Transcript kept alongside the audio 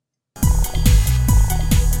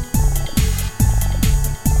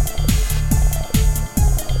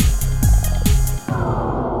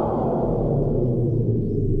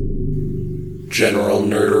General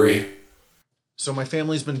nerdery. So my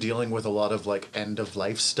family's been dealing with a lot of like end of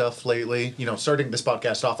life stuff lately. You know, starting this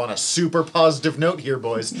podcast off on a super positive note here,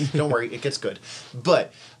 boys. Don't worry, it gets good.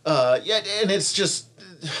 But yeah, and it's just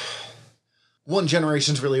one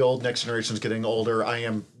generation's really old, next generation's getting older. I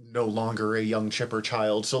am no longer a young chipper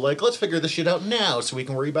child, so like let's figure this shit out now so we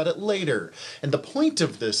can worry about it later. And the point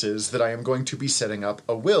of this is that I am going to be setting up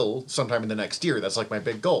a will sometime in the next year. That's like my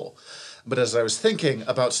big goal. But as I was thinking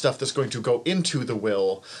about stuff that's going to go into the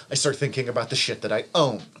will, I start thinking about the shit that I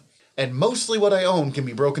own. And mostly what I own can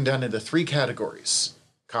be broken down into 3 categories: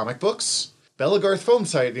 comic books, Belagarth phone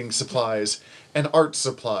sighting supplies, and art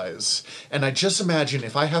supplies. And I just imagine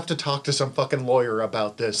if I have to talk to some fucking lawyer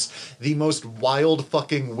about this, the most wild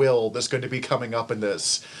fucking will that's going to be coming up in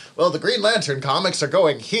this. Well, the Green Lantern comics are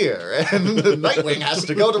going here, and the Nightwing has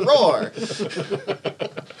to go to Roar.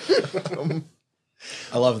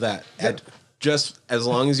 I love that. Yeah. Just as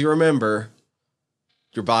long as you remember,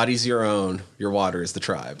 your body's your own, your water is the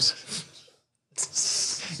tribe's.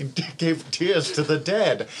 Gave tears to the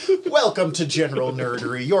dead. Welcome to General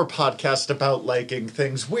Nerdery, your podcast about liking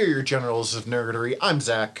things. We're your generals of nerdery. I'm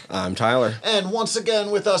Zach. I'm Tyler. And once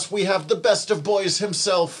again with us, we have the best of boys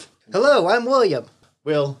himself. Hello, I'm William.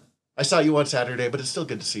 Will, I saw you on Saturday, but it's still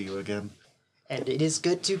good to see you again. And it is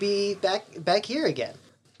good to be back here again.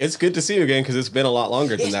 It's good to see you again because it's been a lot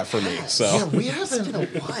longer than that for me. So yeah, we haven't. It's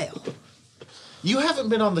been a while. You haven't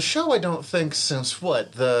been on the show, I don't think, since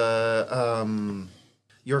what?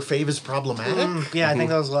 Your Fave is Problematic? Yeah, I think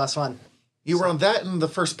that was the last one. You were on that and the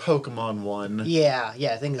first Pokemon one. Yeah,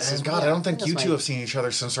 I think this is... God, I don't think you two have seen each other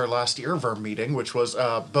since our last Earworm meeting, which was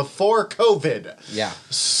before COVID. Yeah.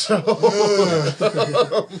 So...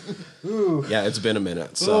 yeah, it's been a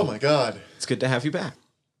minute. So oh my God. It's good to have you back.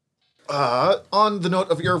 On the note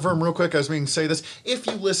of Earworm, real quick, I was meaning to say this. If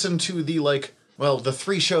you listen to the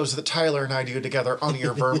 3 shows that Tyler and I do together on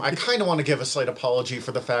Earworm, I kind of want to give a slight apology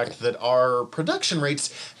for the fact that our production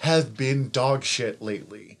rates have been dog shit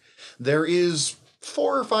lately. There is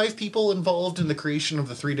 4 or 5 people involved in the creation of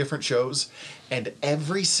the 3 different shows, and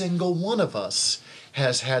every single one of us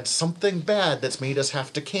has had something bad that's made us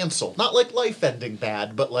have to cancel. Not like life-ending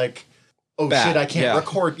bad, but like... oh, bad. Shit, I can't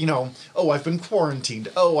record, oh, I've been quarantined.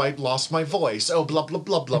 Oh, I lost my voice. Oh, blah, blah,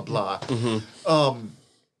 blah, blah, blah. Mm-hmm.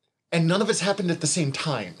 And none of it's happened at the same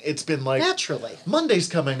time. It's been like... naturally. Monday's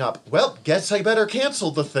coming up. Well, guess I better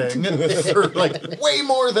cancel the thing for, way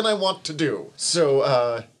more than I want to do.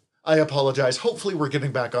 So, I apologize. Hopefully we're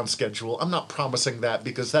getting back on schedule. I'm not promising that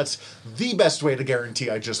because that's the best way to guarantee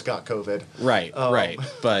I just got COVID. Right, right.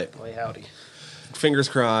 But... boy, howdy. Fingers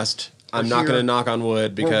crossed... I'm not going to knock on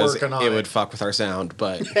wood because it would fuck with our sound,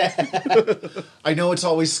 but... I know it's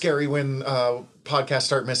always scary when podcasts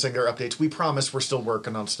start missing their updates. We promise we're still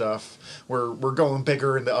working on stuff. We're going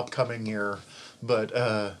bigger in the upcoming year. But,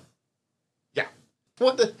 yeah.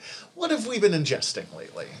 What have we been ingesting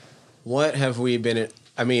lately? What have we been...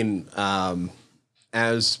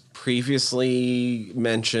 as previously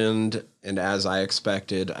mentioned, and as I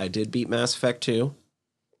expected, I did beat Mass Effect 2.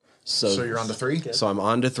 So you're on to 3? So I'm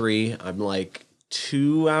on to 3. I'm like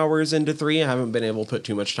 2 hours into 3. I haven't been able to put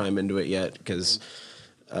too much time into it yet because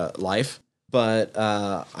life. But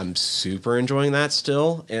I'm super enjoying that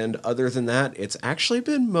still. And other than that, it's actually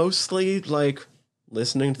been mostly like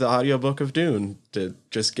listening to the audiobook of Dune to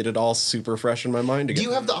just get it all super fresh in my mind again. Do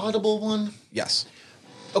you have the Audible one? Yes.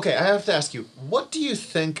 Okay, I have to ask you, what do you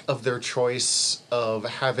think of their choice of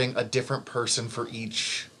having a different person for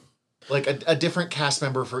each... like a different cast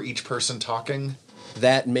member for each person talking?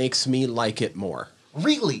 That makes me like it more.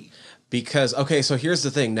 Really? Because, okay, so here's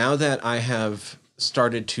the thing. Now that I have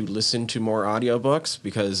started to listen to more audiobooks,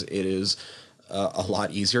 because it is a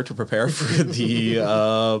lot easier to prepare for the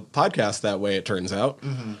podcast that way, it turns out,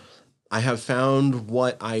 I have found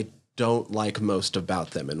what I don't like most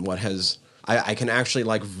about them and what has... I can actually,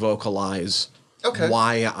 vocalize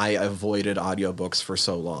why I avoided audiobooks for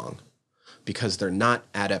so long. Because they're not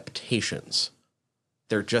adaptations.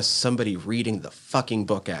 They're just somebody reading the fucking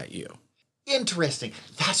book at you. Interesting.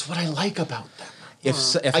 That's what I like about them.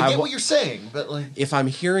 If I get what you're saying, but if I'm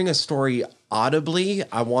hearing a story audibly,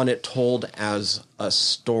 I want it told as a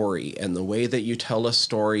story. And the way that you tell a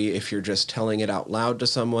story, if you're just telling it out loud to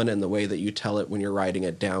someone, and the way that you tell it when you're writing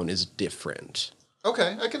it down is different.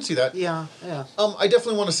 Okay, I can see that. Yeah. I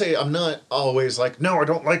definitely want to say I'm not always like, no, I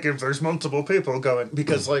don't like if there's multiple people going,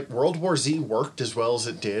 because World War Z worked as well as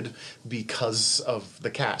it did because of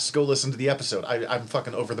the cast. Go listen to the episode. I'm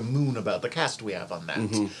fucking over the moon about the cast we have on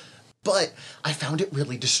that. But I found it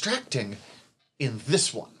really distracting in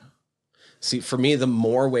this one. See, for me, the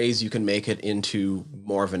more ways you can make it into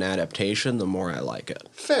more of an adaptation, the more I like it.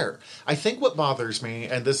 Fair. I think what bothers me,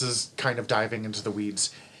 and this is kind of diving into the weeds,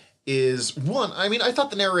 is one, I mean, I thought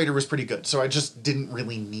the narrator was pretty good, so I just didn't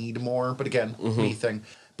really need more, but again, me thing.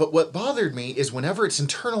 But what bothered me is whenever it's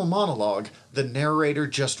internal monologue, the narrator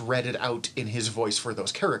just read it out in his voice for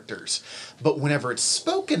those characters. But whenever it's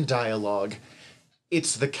spoken dialogue,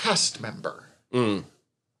 it's the cast member.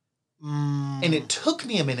 And it took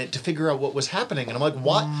me a minute to figure out what was happening. And I'm like,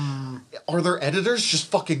 what? Are their editors just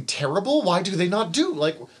fucking terrible? Why do they not do?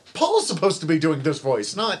 Like, Paul's supposed to be doing this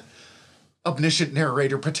voice, not omniscient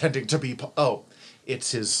narrator pretending to be Paul. Oh,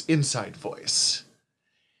 it's his inside voice.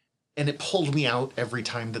 And it pulled me out every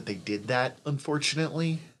time that they did that,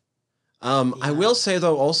 unfortunately. I will say,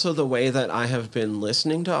 though, also the way that I have been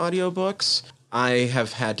listening to audiobooks, I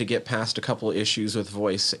have had to get past a couple issues with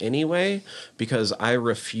voice anyway, because I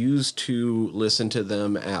refuse to listen to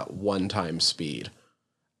them at one-time speed.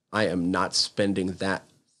 I am not spending that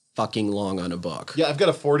fucking long on a book. Yeah, I've got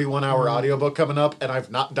a 41-hour audiobook coming up, and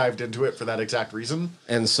I've not dived into it for that exact reason.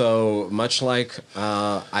 And so, much like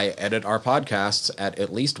I edit our podcasts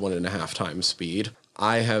at least 1.5 times speed,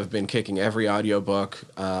 I have been kicking every audiobook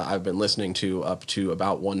I've been listening to up to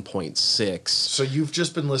about 1.6. So you've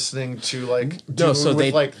just been listening to like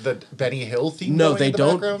like the Benny Hill theme? No, going they in the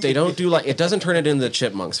don't. background? They don't do like it. Doesn't turn it into the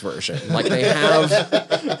Chipmunks version. Like they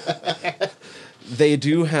have. They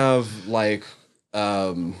do have like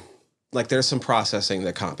there's some processing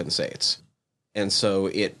that compensates, and so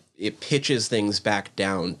it pitches things back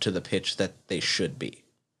down to the pitch that they should be.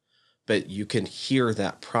 But you can hear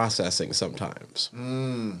that processing sometimes.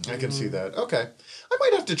 I can see that. Okay. I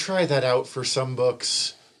might have to try that out for some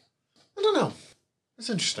books. I don't know. It's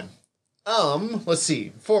interesting. Let's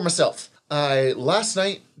see. For myself, I last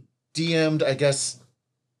night DM'd, I guess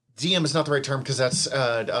DM is not the right term because that's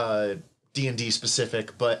D&D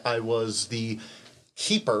specific, but I was the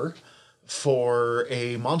keeper for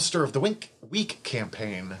a Monster of the Week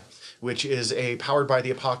campaign, which is a Powered by the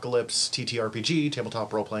Apocalypse TTRPG,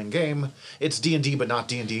 tabletop role-playing game. It's D&D, but not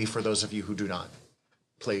D&D for those of you who do not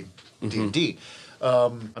play D&D.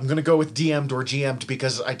 I'm going to go with DM'd or GM'd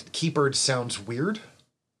because Keepered sounds weird.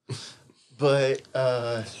 But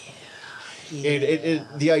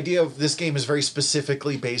the idea of this game is very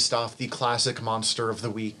specifically based off the classic Monster of the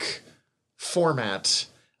Week format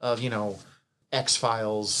of,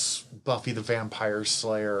 X-Files, Buffy the Vampire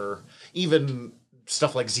Slayer, even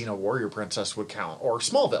stuff like Xena Warrior Princess would count, or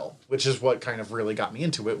Smallville, which is what kind of really got me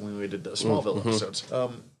into it when we did the Smallville episodes.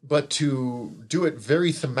 But to do it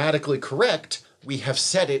very thematically correct, we have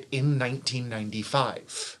set it in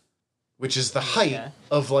 1995, which is the height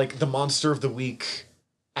of like the Monster of the Week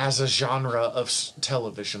as a genre of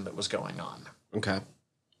television that was going on. Okay.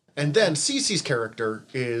 And then Cece's character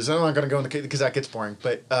is, I'm not going to go into because that gets boring,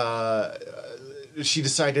 but she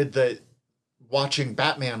decided that watching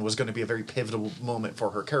Batman was going to be a very pivotal moment for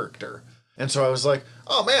her character. And so I was like,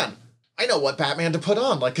 oh man, I know what Batman to put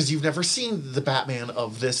on. Like, because you've never seen the Batman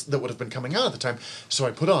of this that would have been coming out at the time. So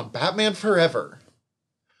I put on Batman Forever.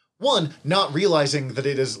 One, not realizing that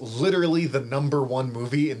it is literally the #1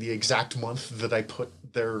 movie in the exact month that I put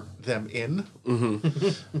them in.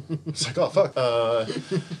 It's like, oh, fuck.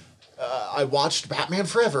 I watched Batman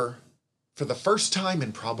Forever for the first time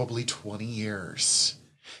in probably 20 years.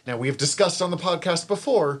 Now, we have discussed on the podcast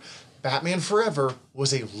before, Batman Forever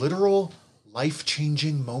was a literal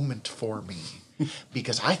life-changing moment for me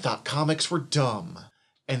because I thought comics were dumb.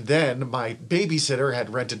 And then my babysitter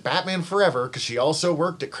had rented Batman Forever because she also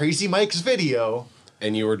worked at Crazy Mike's Video.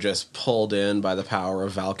 And you were just pulled in by the power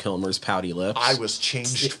of Val Kilmer's pouty lips. I was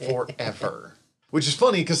changed forever. Which is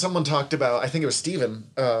funny because someone talked about, I think it was Steven,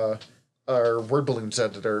 our Word Balloons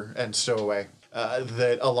editor and Stowaway,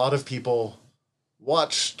 that a lot of people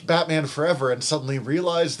watched Batman Forever and suddenly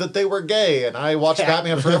realized that they were gay, and I watched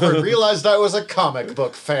Batman Forever and realized I was a comic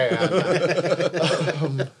book fan.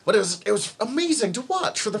 But it was amazing to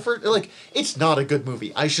watch for the first, like, it's not a good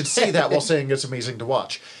movie. I should say that while saying it's amazing to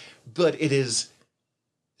watch. But it is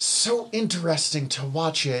so interesting to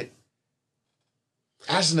watch it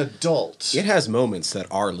as an adult. It has moments that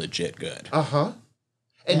are legit good. Uh-huh.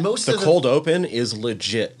 And most the of cold open is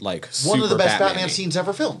legit, like, super one of the best Batman-y. Batman scenes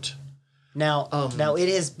ever filmed. Now it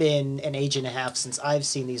has been an age and a half since I've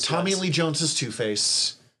seen these. Tommy ones. Lee Jones as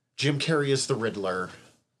Two-Face, Jim Carrey as the Riddler,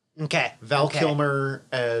 Okay. Val okay. Kilmer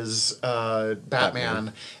as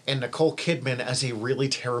Batman, and Nicole Kidman as a really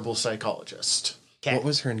terrible psychologist. Okay. What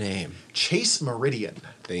was her name? Chase Meridian.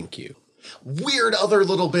 Thank you. Weird other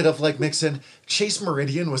little bit of like mix-in. Chase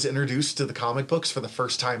Meridian was introduced to the comic books for the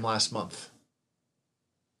first time last month.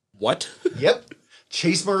 What? Yep.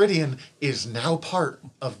 Chase Meridian is now part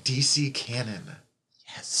of DC canon.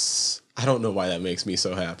 Yes. I don't know why that makes me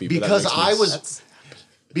so happy. Because but that makes me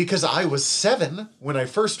because I was 7 when I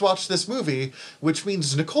first watched this movie, which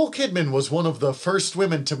means Nicole Kidman was one of the first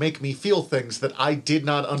women to make me feel things that I did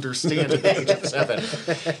not understand at the age of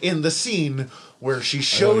 7. In the scene where she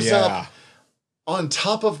shows up on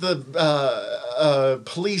top of the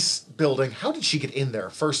police building. How did she get in there,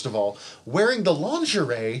 first of all? Wearing the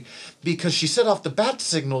lingerie because she set off the bat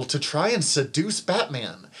signal to try and seduce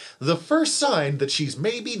Batman. The first sign that she's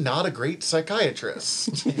maybe not a great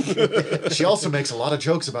psychiatrist. She also makes a lot of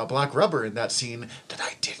jokes about black rubber in that scene that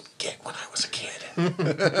I didn't get when I was a kid.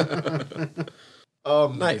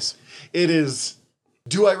 nice. It is...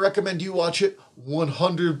 Do I recommend you watch it?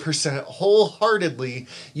 100% wholeheartedly.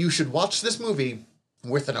 You should watch this movie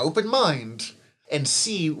with an open mind and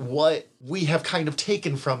see what we have kind of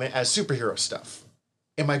taken from it as superhero stuff.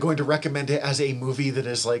 Am I going to recommend it as a movie that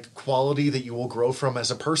is like quality that you will grow from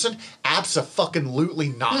as a person? Abso-fucking-lutely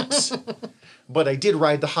not. But I did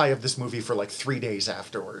ride the high of this movie for like 3 days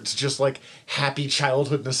afterwards. Just like happy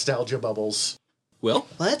childhood nostalgia bubbles. Will?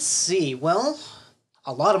 Let's see. Well,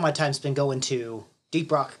 a lot of my time's been going to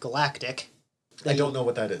Deep Rock Galactic. I don't know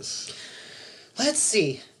what that is. Let's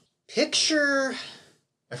see. Picture...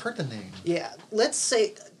 I've heard the name. Yeah, let's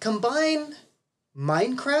say combine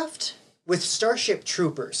Minecraft with Starship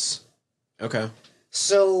Troopers. Okay.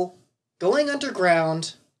 So, going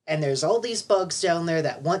underground, and there's all these bugs down there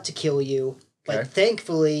that want to kill you, but Okay.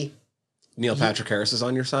 thankfully... Neil Patrick Harris is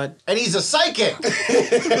on your side? And he's a psychic!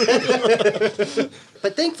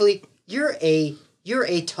 But thankfully, you're a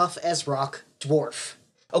tough as rock dwarf.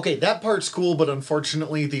 Okay, that part's cool, but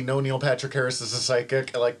unfortunately, the no Neil Patrick Harris is a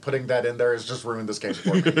psychic, like, putting that in there has just ruined this game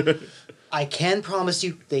for me. I can promise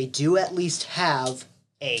you, they do at least have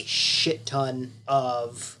a shit ton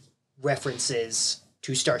of references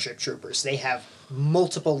to Starship Troopers. They have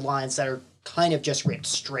multiple lines that are kind of just ripped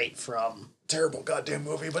straight from... Terrible goddamn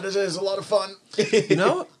movie, but it is a lot of fun. You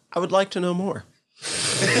know, I would like to know more.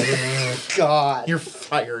 God. You're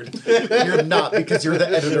fired. You're not, because you're the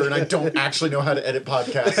editor, and I don't actually know how to edit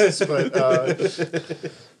podcasts, but...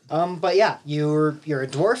 But yeah, you're a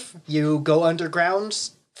dwarf. You go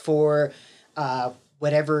underground for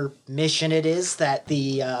whatever mission it is that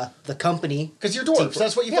the company... Because you're dwarves,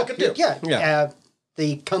 that's what you fucking do. Yeah.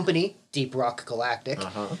 The company, Deep Rock Galactic,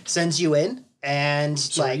 sends you in, and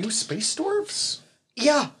So are you space dwarves?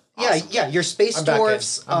 Yeah. Awesome. Yeah, you're space I'm back in.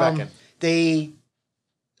 dwarves. I'm back in. They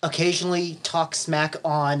occasionally talk smack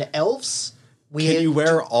on elves. Can you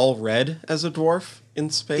wear all red as a dwarf in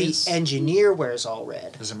The space? engineer wears all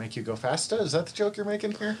red. Does it make you go faster? Is that the joke you're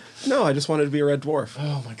making here? No, I just wanted to be a red dwarf.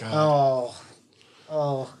 Oh my god.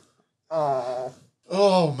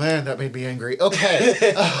 Oh man, that made me angry.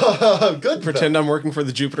 Okay. Good. Pretend I'm working for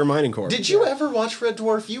the Jupiter Mining Corp. Did you ever watch Red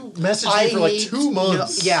Dwarf? You messaged me for like 2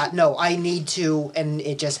 months. No, I need to, and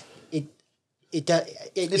it just It's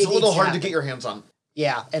a little hard to get your hands on.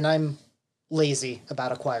 Yeah, and I'm lazy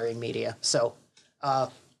about acquiring media, so I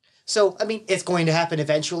mean, it's going to happen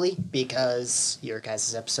eventually because your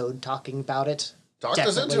guys' episode talking about it. Talk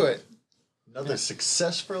us into it. Another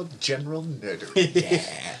successful general nerdery.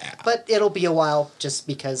 But it'll be a while just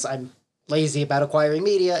because I'm lazy about acquiring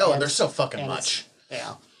media. Oh, and there's so fucking and much.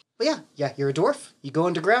 Yeah. But yeah, you're a dwarf. You go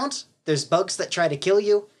underground. There's bugs that try to kill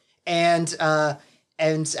you. And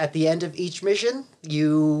at the end of each mission,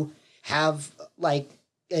 you have like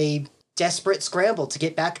a desperate scramble to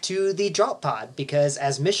get back to the drop pod because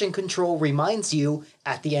as mission control reminds you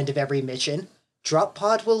at the end of every mission, drop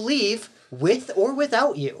pod will leave with or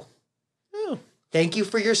without you. Oh. Thank you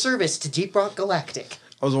for your service to Deep Rock Galactic.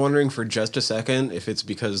 I was wondering for just a second if it's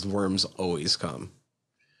because the worms always come.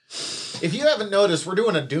 If you haven't noticed, we're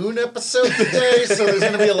doing a Dune episode today, so there's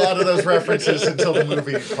going to be a lot of those references until the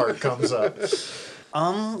movie part comes up.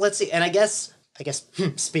 Let's see. And I guess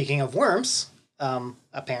speaking of worms,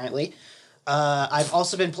 apparently, I've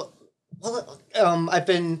also been I've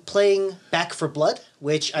been playing Back for Blood,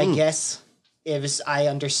 which I guess is I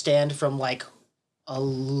understand from like a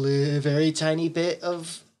very tiny bit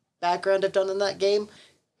of background I've done in that game.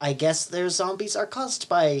 I guess their zombies are caused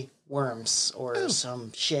by worms or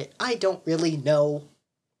some shit. I don't really know.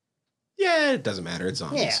 Yeah, it doesn't matter. It's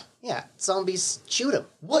zombies. Yeah. Zombies shoot them.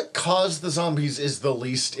 What caused the zombies is the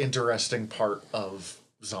least interesting part of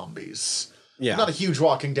zombies. Yeah. I'm not a huge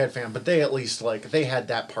Walking Dead fan, but they at least, like, they had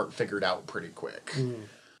that part figured out pretty quick.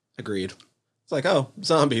 Agreed. It's like, oh,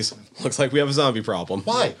 zombies. Looks like we have a zombie problem.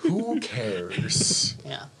 Why? Who cares?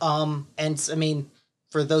 Yeah. And I mean,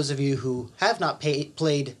 for those of you who have not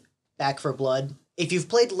played Back for Blood, if you've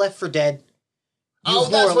played Left 4 Dead, Oh,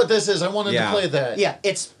 that's what this is. I wanted to play that.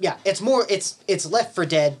 It's more it's Left 4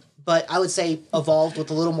 Dead, but I would say evolved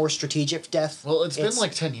with a little more strategic depth. Well, it's been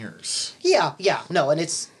like 10 years. No, and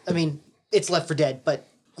it's Left 4 Dead, but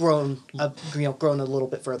grown grown a little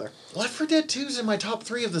bit further. Left 4 Dead 2 is in my top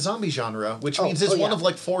 3 of the zombie genre, which means it's one of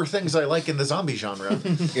like 4 things I like in the zombie genre.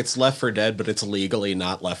 It's Left 4 Dead, but it's legally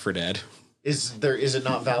not Left 4 Dead. Is it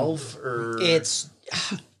not Valve or It's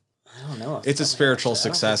I don't know. It's a spiritual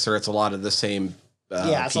successor. It's a lot of the same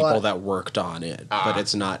people that worked on it, but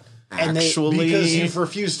it's not actually because you've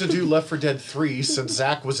refused to do Left 4 Dead 3 since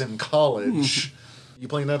Zach was in college. You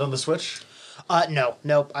playing that on the Switch?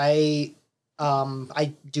 Nope. I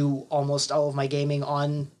do almost all of my gaming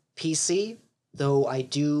on PC, though I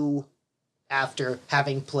do after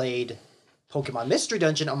having played Pokemon Mystery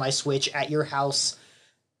Dungeon on my Switch at your house.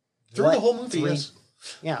 Through the whole movie, yes.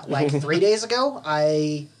 Yeah, like 3 days ago,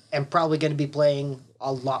 I am probably going to be playing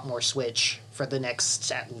a lot more Switch for the next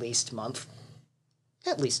at least month.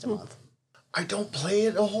 At least a month. I don't play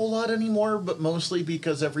it a whole lot anymore, but mostly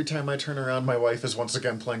because every time I turn around, my wife is once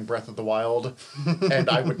again playing Breath of the Wild, and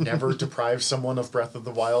I would never deprive someone of Breath of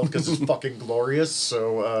the Wild because it's fucking glorious,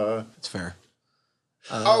 so, It's fair.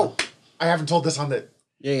 I haven't told this on the...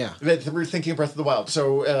 Yeah. We're thinking of Breath of the Wild.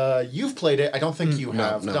 So, you've played it. I don't think you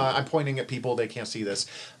have. No. I'm pointing at people. They can't see this.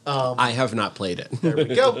 I have not played it. There we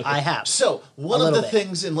go. I have. So, one of the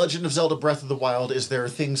things in Legend of Zelda Breath of the Wild is there are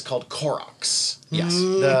things called Koroks. Yes.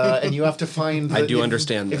 And you have to find... I do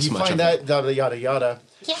understand this much. If you much find that, yada, yada, yada.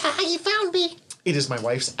 Yeah, you found me. It is my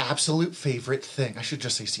wife's absolute favorite thing. I should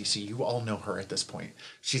just say CC. You all know her at this point.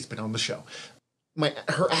 She's been on the show.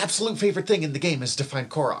 Her absolute favorite thing in the game is to find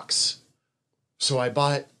Koroks. So I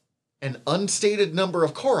bought an unstated number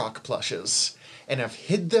of Korok plushes and have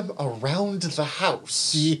hid them around the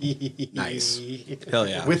house. Nice. Hell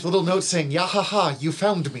yeah. With little notes saying, "Yahaha, you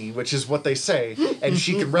found me," which is what they say, and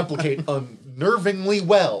she can replicate unnervingly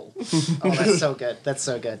well. Oh, that's so good. That's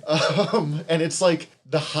so good. And it's like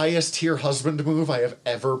the highest tier husband move I have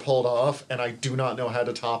ever pulled off, and I do not know how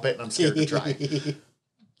to top it, and I'm scared to try.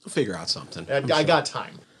 We'll figure out something. I got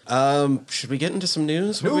time. Should we get into some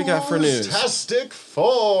news? What do we got for news? Tastic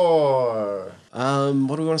 4. What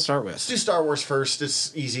do we want to start with? Let's do Star Wars first.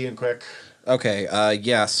 It's easy and quick. Okay,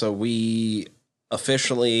 so we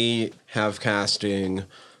officially have casting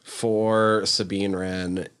for Sabine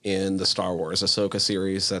Wren in the Star Wars Ahsoka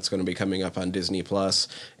series that's going to be coming up on Disney Plus,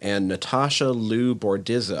 and Natasha Liu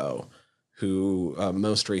Bordizzo, who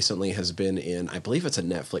most recently has been in, I believe it's a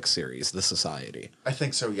Netflix series, The Society. I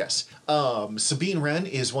think so, yes. Sabine Wren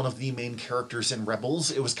is one of the main characters in Rebels.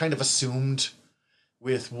 It was kind of assumed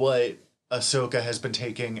with what Ahsoka has been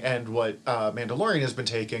taking and what Mandalorian has been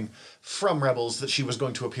taking from Rebels that she was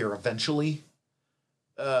going to appear eventually.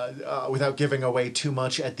 Without giving away too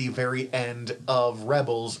much, at the very end of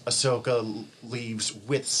Rebels, Ahsoka leaves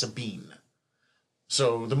with Sabine.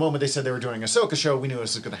 So the moment they said they were doing a Ahsoka show, we knew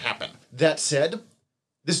this was going to happen. That said,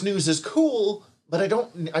 this news is cool, but I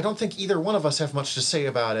don't think either one of us have much to say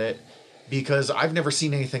about it because I've never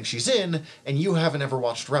seen anything she's in, and you haven't ever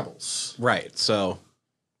watched Rebels. Right, so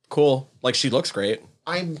cool. Like, she looks great.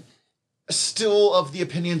 I'm still of the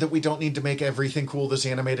opinion that we don't need to make everything cool this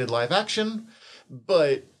animated live action,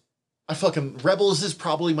 but Rebels is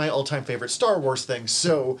probably my all-time favorite Star Wars thing,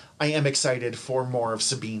 so I am excited for more of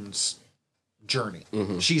Sabine's journey.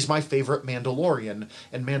 Mm-hmm. She's my favorite Mandalorian,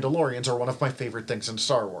 and Mandalorians are one of my favorite things in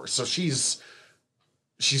Star Wars. So she's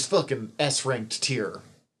fucking S-ranked tier.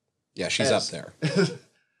 Yeah, she's up there.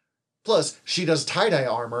 Plus, she does tie-dye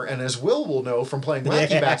armor, and as Will know from playing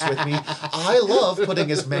Wacky Backs with me, I love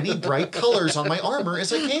putting as many bright colors on my armor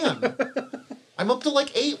as I can. I'm up to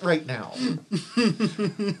like 8 right now.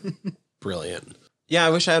 Brilliant. Yeah, I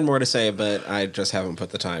wish I had more to say, but I just haven't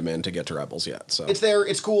put the time in to get to Rebels yet. So it's there,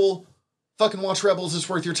 it's cool. Fucking watch Rebels, it's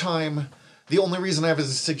worth your time. The only reason I've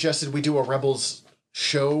suggested we do a Rebels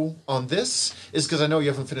show on this is because I know you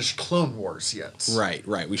haven't finished Clone Wars yet. Right.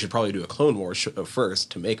 We should probably do a Clone Wars show first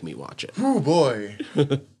to make me watch it. Oh boy.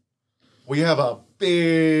 We have a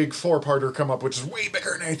big 4-parter come up, which is way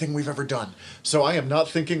bigger than anything we've ever done. So I am not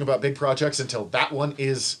thinking about big projects until that one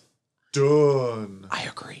is done. I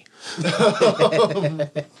agree.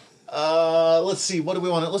 Let's see, what do we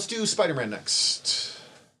want to... Let's do Spider-Man next.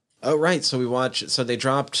 Oh, right. So they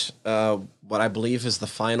dropped what I believe is the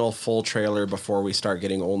final full trailer before we start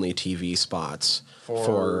getting only TV spots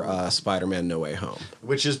for Spider-Man No Way Home.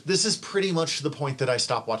 This is pretty much the point that I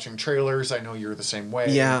stopped watching trailers. I know you're the same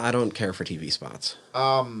way. Yeah, I don't care for TV spots.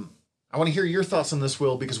 I want to hear your thoughts on this,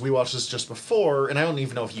 Will, because we watched this just before, and I don't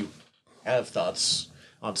even know if you have thoughts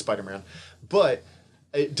on Spider-Man. But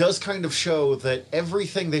it does kind of show that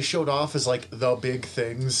everything they showed off as like the big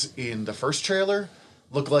things in the first trailer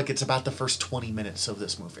look like it's about the first 20 minutes of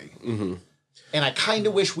this movie. Mm-hmm. And I kind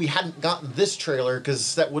of wish we hadn't gotten this trailer,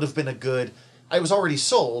 because that would have been a good... I was already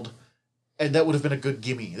sold, and that would have been a good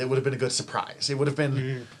gimme. That would have been a good surprise. It would have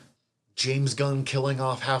been James Gunn killing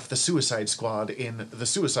off half the Suicide Squad in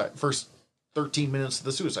the first 13 minutes of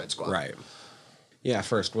the Suicide Squad. Right. Yeah,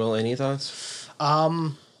 first, Will, any thoughts? I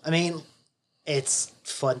mean, it's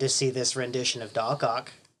fun to see this rendition of Doc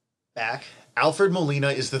Ock back. Alfred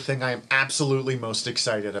Molina is the thing I am absolutely most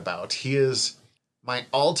excited about. He is my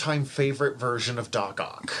all-time favorite version of Doc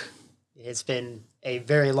Ock. It's been a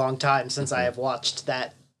very long time since I have watched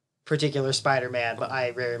that particular Spider-Man, but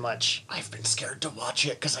I very much... I've been scared to watch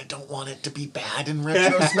it because I don't want it to be bad in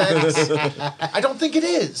retrospect. I don't think it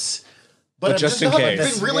is. But I'm just in case.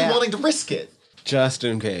 I've been really wanting to risk it. Just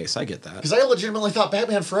in case. I get that. Because I legitimately thought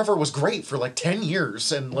Batman Forever was great for like 10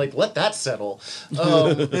 years, and like, let that settle.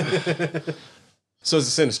 So it's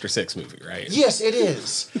a Sinister Six movie, right? Yes, it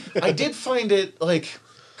is. I did find it like,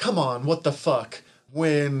 come on, what the fuck?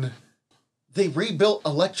 When they rebuilt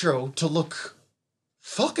Electro to look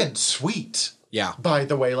fucking sweet. Yeah. By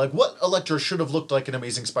the way, like what Electro should have looked like in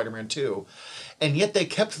Amazing Spider-Man 2. And yet they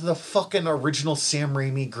kept the fucking original Sam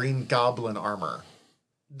Raimi Green Goblin armor.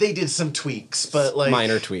 They did some tweaks, but like...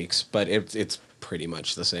 Minor tweaks, but it's pretty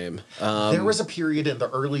much the same. There was a period in the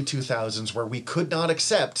early 2000s where we could not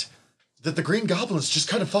accept that the Green Goblin's just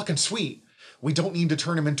kind of fucking sweet. We don't need to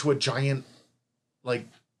turn him into a giant, like,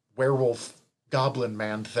 werewolf goblin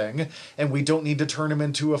man thing, and we don't need to turn him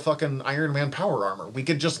into a fucking Iron Man power armor. We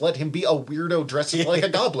could just let him be a weirdo dressing like a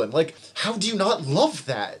goblin. Like, how do you not love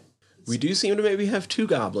that? We do seem to maybe have two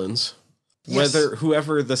goblins. Yes.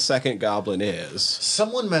 Whoever the second goblin is.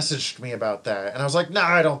 Someone messaged me about that, and I was like, nah,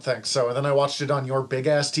 I don't think so. And then I watched it on your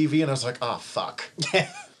big-ass TV, and I was like, oh, fuck.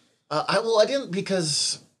 I didn't,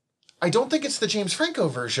 because I don't think it's the James Franco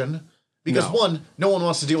version, because one, no one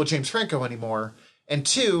wants to deal with James Franco anymore, and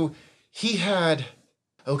two, he had,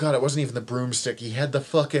 oh god, it wasn't even the broomstick, he had the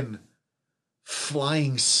fucking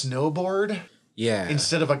flying snowboard. Yeah.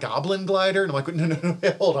 Instead of a goblin glider. And I'm like, no,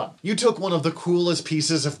 hold on. You took one of the coolest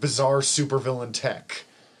pieces of bizarre supervillain tech.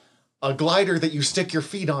 A glider that you stick your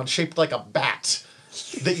feet on shaped like a bat.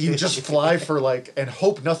 That you just fly for like, and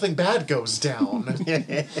hope nothing bad goes down.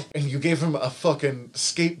 And you gave him a fucking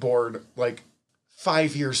skateboard like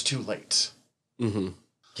 5 years too late. Mm-hmm.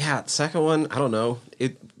 Yeah, second one, I don't know.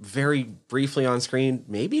 It very briefly on screen,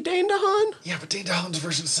 maybe Dane DeHaan? Yeah, but Dane DeHaan's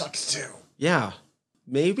version sucks too. Yeah.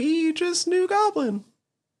 Maybe just New Goblin.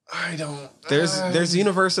 I don't... There's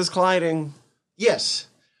universes colliding. Yes.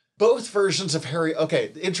 Both versions of Harry...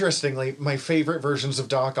 Okay, interestingly, my favorite versions of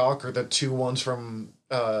Doc Ock are the two ones from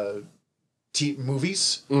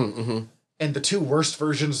movies. Mm-hmm. And the two worst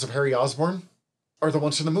versions of Harry Osborn are the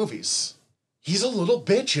ones from the movies. He's a little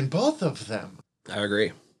bitch in both of them. I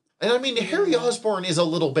agree. And I mean, Harry Osborn is a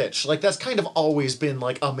little bitch. Like, that's kind of always been,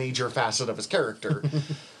 like, a major facet of his character.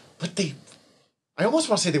 But I almost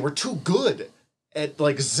want to say they were too good at,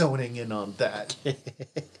 like, zoning in on that.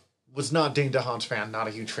 Was not Dane DeHaan's fan, not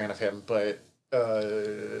a huge fan of him, but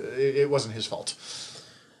it wasn't his fault.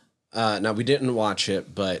 Now, we didn't watch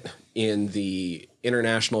it, but in the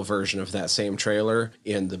international version of that same trailer,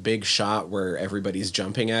 in the big shot where everybody's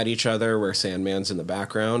jumping at each other, where Sandman's in the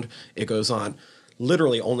background, it goes on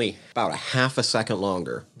literally only about a half a second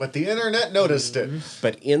longer. But the internet noticed it.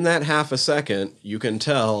 But in that half a second, you can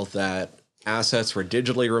tell that assets were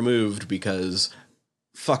digitally removed because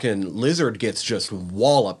fucking Lizard gets just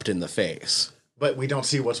walloped in the face. But we don't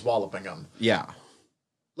see what's walloping him. Yeah.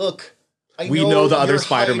 Look, we know the other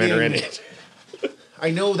Spider-Men are in it.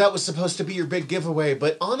 I know that was supposed to be your big giveaway,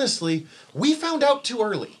 but honestly, we found out too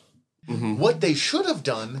early. Mm-hmm. What they should have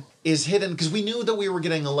done is hidden, because we knew that we were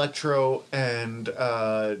getting Electro and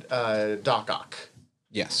Doc Ock.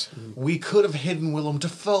 Yes. We could have hidden Willem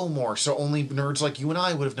Dafoe more, so only nerds like you and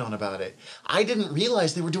I would have known about it. I didn't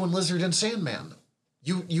realize they were doing Lizard and Sandman.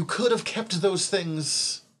 You could have kept those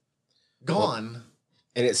things gone. Well,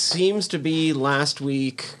 and it seems to be last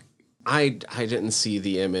week, I didn't see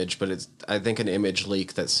the image, but it's I think an image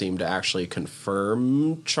leak that seemed to actually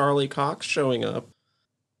confirm Charlie Cox showing up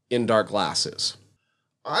in Dark Glasses.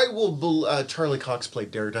 I will... Charlie Cox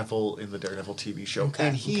played Daredevil in the Daredevil TV show,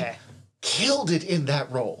 and he killed it in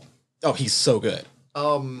that role. Oh, he's so good.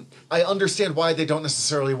 I understand why they don't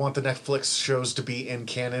necessarily want the Netflix shows to be in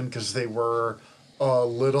canon, because they were a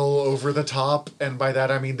little over the top, and by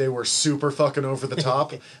that I mean they were super fucking over the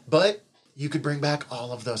top, but you could bring back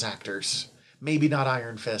all of those actors. maybe not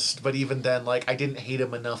Iron Fist, but even then, like, I didn't hate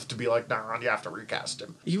him enough to be like, nah, you have to recast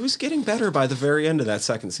him. He was getting better by the very end of that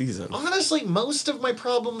second season. Honestly, most of my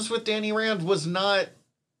problems with Danny Rand was not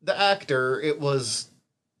the actor, it was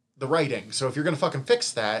the writing. So if you're gonna fucking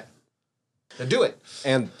fix that, then do it.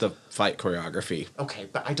 And the fight choreography. Okay,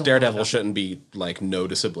 but I don't Daredevil shouldn't be, like,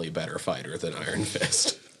 noticeably better fighter than Iron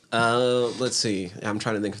Fist. Let's see. I'm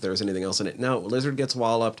trying to think if there was anything else in it. No, Lizard gets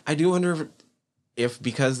walloped. I do wonder if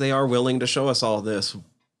because they are willing to show us all this,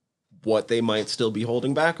 what they might still be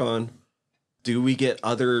holding back on. Do we get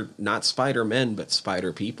other, not Spider-Men, but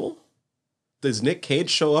Spider-People? Does Nick Cage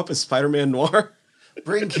show up as Spider-Man Noir?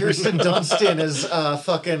 Bring Kirsten Dunst in as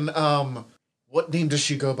fucking what name does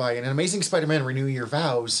she go by? In Amazing Spider-Man Renew Your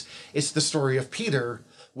Vows, it's the story of Peter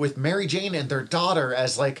with Mary Jane and their daughter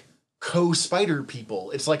as like co-spider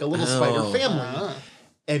people. It's like a little spider family.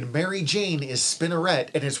 And Mary Jane is Spinneret,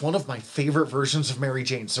 and it's one of my favorite versions of Mary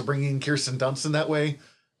Jane. So bringing Kirsten Dunst in that way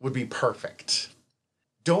would be perfect.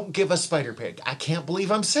 Don't give us Spider-Pig. I can't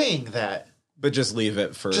believe I'm saying that. But just leave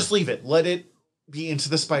it for... Just leave it. Let it be Into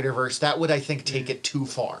the Spider-Verse. That would, I think, take it too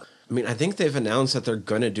far. I mean, I think they've announced that they're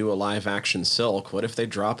going to do a live-action Silk. What if they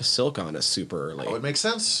drop a Silk on us super early? That would make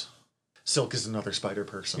sense. Silk is another spider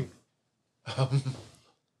person.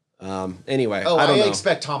 Anyway, Oh, I don't know.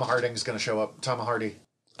 expect Tom Harding's going to show up. Tom Hardy.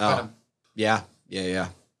 Venom. Yeah.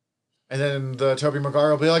 And then the Tobey Maguire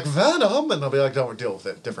will be like, Venom! And they'll be like, don't deal with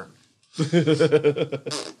it. Different.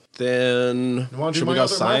 Then wanna do should my we go other Marvel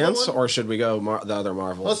science one? or should we go the other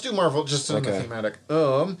Marvel? Let's do Marvel, just in the Okay. thematic.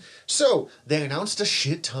 So, they announced a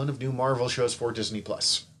shit ton of new Marvel shows for Disney+.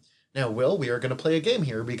 Now, Will, we are going to play a game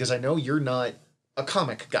here because I know you're not a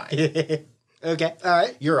comic guy. Okay, all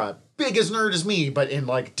right. You're a big as nerd as me, but in,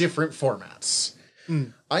 like, different formats.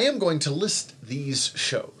 I am going to list these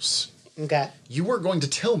shows. Okay. You are going to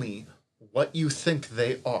tell me what you think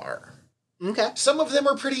they are. Okay. Some of them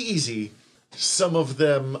are pretty easy. Some of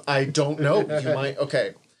them I don't know. You might.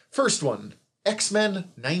 Okay. First one, X-Men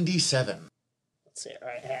 97. Let's see. All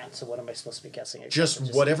right, hang on. So what am I supposed to be guessing?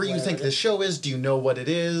 Just whatever you think this show is. Do you know what it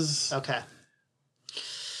is? Okay.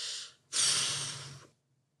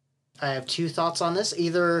 I have two thoughts on this.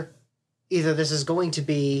 Either this is going to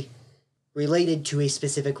be related to a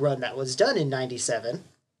specific run that was done in 97,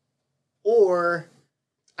 or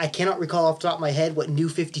I cannot recall off the top of my head what New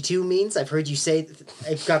 52 means. I've heard you say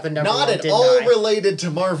I've got the number. Not wrong, at didn't all I? related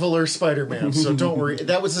to Marvel or Spider-Man, so don't worry.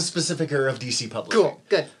 That was a specific era of DC publishing. Cool.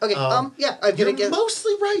 Good. Okay. Yeah. I'm You're gonna get.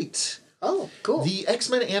 mostly right. Oh, cool. The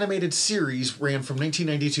X-Men animated series ran from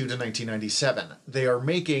 1992 to 1997. They are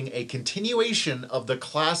making a continuation of the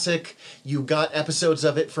classic, you got episodes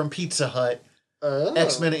of it from Pizza Hut,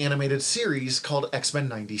 X-Men animated series called X-Men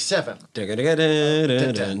 97. It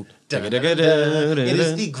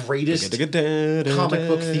is the greatest comic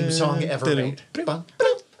book theme song ever made.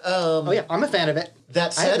 Oh yeah, I'm a fan of it.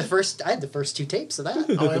 That I had said, the first two tapes of that.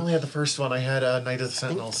 oh, I only had the first one. I had Night of the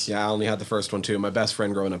Sentinels. Yeah, I only had the first one too. My best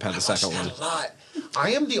friend growing up had the second one. A lot.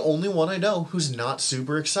 I am the only one I know who's not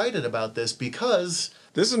super excited about this because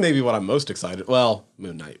This is maybe what I'm most excited. Well,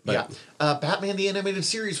 Moon Knight. But Batman the Animated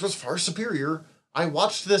Series was far superior. I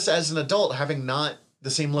watched this as an adult, having not the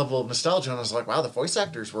same level of nostalgia, and I was like, wow, the voice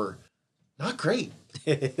actors were not great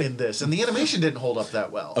in this. And the animation didn't hold up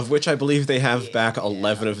that well. Of which I believe they have back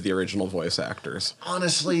 11 of the original voice actors.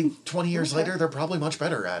 Honestly, 20 years later, they're probably much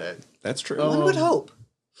better at it. That's true. One would hope.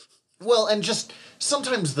 Well, and just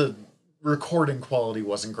sometimes the recording quality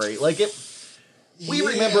wasn't great. Like, we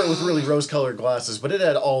remember it with really rose-colored glasses, but it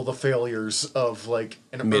had all the failures of, like,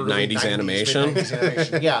 an Mid-90s early animation. mid-90s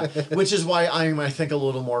animation. Yeah, which is why I'm, I think, a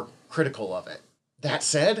little more critical of it. That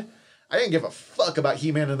said, I didn't give a fuck about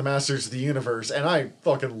He-Man and the Masters of the Universe, and I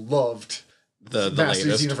fucking loved the Masters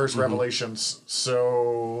latest. Universe Revelations.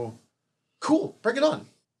 So, cool. Bring it on.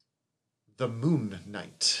 The Moon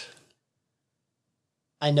Knight.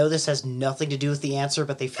 I know this has nothing to do with the answer,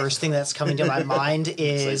 but the first thing that's coming to my mind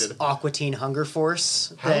is Excited. Aqua Teen Hunger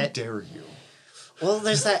Force. How dare you? Well,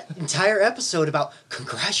 there's that entire episode about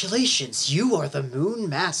congratulations, you are the Moon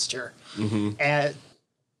Master. And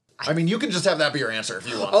I mean, you can just have that be your answer if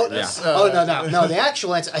you want. oh That's, no. The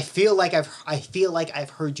actual answer. I feel like I've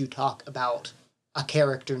heard you talk about a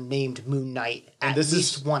character named Moon Knight at this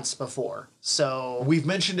least once before. So We've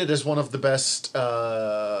mentioned it as one of the best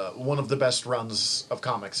runs of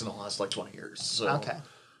comics in the last like 20 years. So. okay.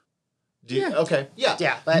 Okay. Yeah.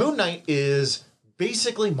 Yeah, but- Moon Knight is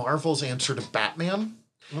basically Marvel's answer to Batman,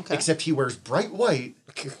 Okay. except he wears bright white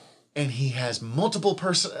and he has multiple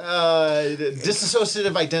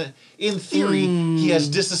dissociative identity. In theory, he has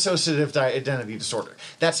dissociative identity disorder.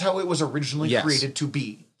 That's how it was originally Yes. created to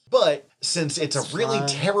be. But since it's a really fine.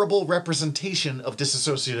 terrible representation of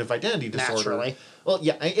dissociative identity disorder, Naturally. well,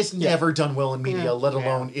 yeah, it's never done well in media, let Yeah.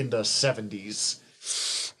 alone in the 70s.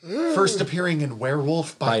 First appearing in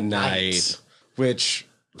Werewolf by Night which,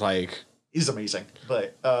 like, is amazing.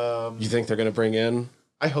 But you think they're going to bring in?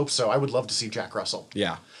 I hope so. I would love to see Jack Russell.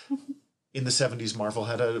 Yeah. In the 70s, Marvel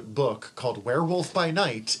had a book called Werewolf by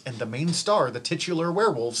Night, and the main star, the titular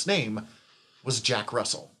werewolf's name, was Jack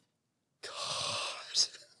Russell.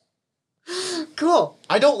 Cool.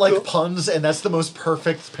 I don't like puns, and that's the most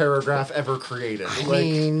perfect paragraph ever created. I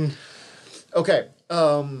mean, Okay,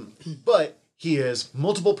 but he has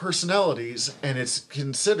multiple personalities, and it's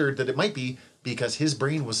considered that it might be because his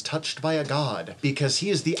brain was touched by a god, because he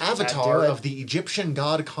is the avatar do it. of the Egyptian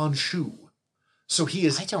god Khonshu. So he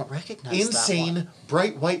is I don't recognize that insane, one.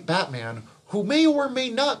 bright white Batman who may or may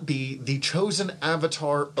not be the chosen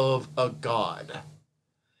avatar of a god.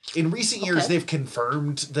 In recent years, Okay. they've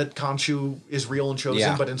confirmed that Khonshu is real and chosen,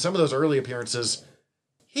 Yeah. but in some of those early appearances,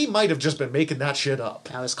 he might have just been making that shit up.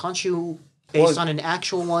 Now, is Khonshu based on an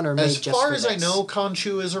actual one or made As just far for as I this? know,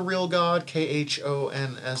 Khonshu is a real god,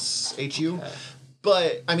 Khonshu.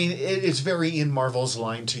 But, I mean, it's very in Marvel's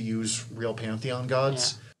line to use real Pantheon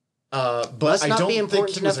gods. But Must I not don't be think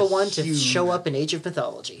important he was enough a one to huge- show up in Age of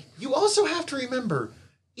Mythology. You also have to remember,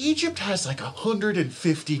 Egypt has like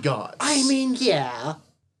 150 gods. I mean, yeah,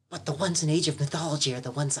 but the ones in Age of Mythology are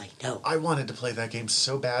the ones I know. I wanted to play that game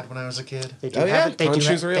so bad when I was a kid. They do Oh, have yeah, it. They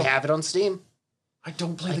Khonshu's real. They have it on Steam. I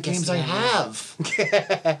don't play I the guess games I they have.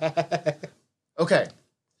 Okay,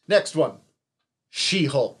 next one.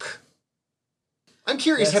 She-Hulk. I'm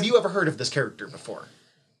curious, That's- have you ever heard of this character before?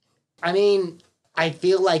 I mean, I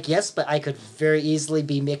feel like yes, but I could very easily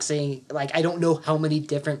be mixing. Like, I don't know how many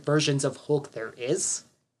different versions of Hulk there is.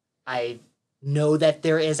 I know that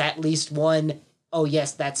there is at least one. Oh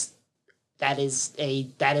yes, that is a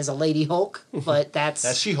Lady Hulk, but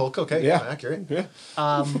That's She-Hulk, okay, Yeah. accurate. Yeah.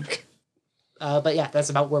 but yeah, that's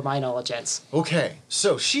about where my knowledge ends. Okay,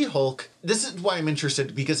 so She-Hulk, this is why I'm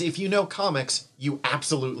interested, because if you know comics, you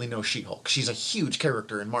absolutely know She-Hulk. She's a huge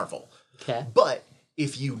character in Marvel. Okay. But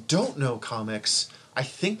if you don't know comics, I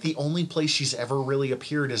think the only place she's ever really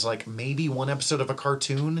appeared is like maybe one episode of a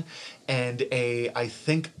cartoon and I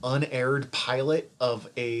think, unaired pilot of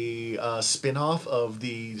a spin-off of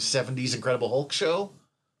the 70s Incredible Hulk show.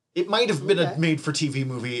 It might have been a Okay. made-for-TV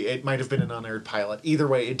movie. It might have been an unaired pilot. Either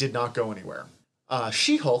way, it did not go anywhere.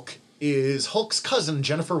 She-Hulk is Hulk's cousin,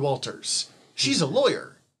 Jennifer Walters. She's a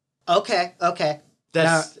lawyer. Okay.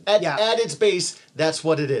 That's Now, at, yeah. at its base, that's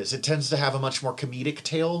what it is. It tends to have a much more comedic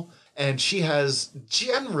tale, and she has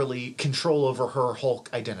generally control over her Hulk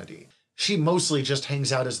identity. She mostly just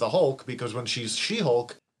hangs out as the Hulk because when she's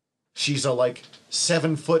She-Hulk, she's a like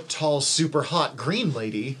 7-foot tall, super hot green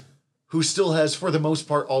lady who still has, for the most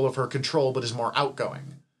part, all of her control, but is more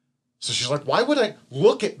outgoing. So she's like, why would I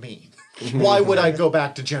look at me? Why would I go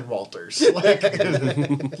back to Jen Walters? Like,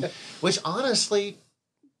 which honestly,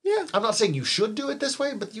 Yeah. I'm not saying you should do it this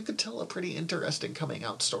way, but you could tell a pretty interesting coming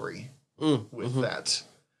out story with that.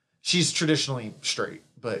 She's traditionally straight,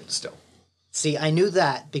 but still. See, I knew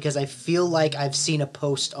that because I feel like I've seen a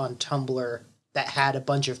post on Tumblr that had a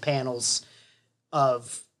bunch of panels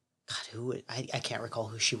of God, I can't recall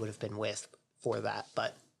who she would have been with for that,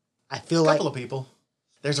 but I feel A like couple of people.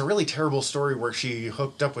 There's a really terrible story where she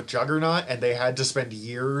hooked up with Juggernaut and they had to spend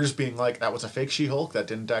years being like, that was a fake She-Hulk, that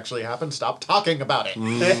didn't actually happen, stop talking about it.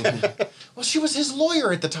 Well, she was his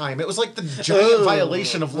lawyer at the time. It was like the giant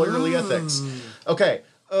violation of lawyerly ethics. Okay,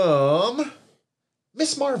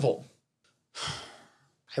 Miss Marvel.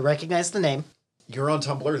 I recognize the name. You're on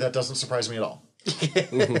Tumblr, that doesn't surprise me at all.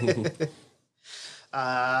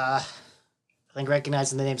 I think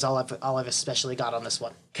recognizing the name's all I've especially got on this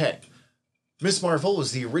one. Okay. Miss Marvel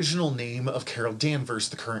was the original name of Carol Danvers,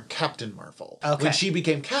 the current Captain Marvel. Okay. When she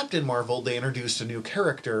became Captain Marvel, they introduced a new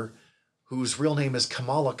character whose real name is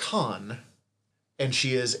Kamala Khan, and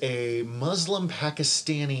she is a Muslim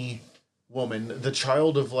Pakistani woman, the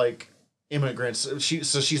child of like immigrants.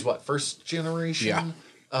 She's what, first generation?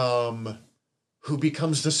 Yeah. Who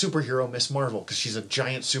becomes the superhero Miss Marvel because she's a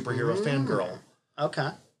giant superhero fangirl. Okay.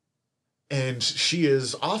 And she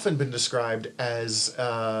has often been described as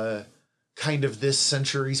kind of this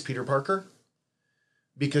century's Peter Parker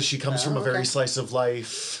because she comes from a very okay. slice of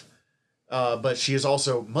life, but she is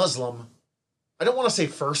also Muslim. I don't want to say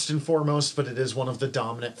first and foremost, but it is one of the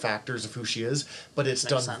dominant factors of who she is, but it's Makes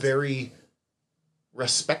done sense. very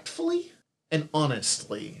respectfully and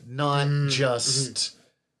honestly, not just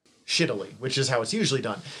shittily, which is how it's usually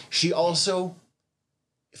done. She also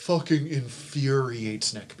fucking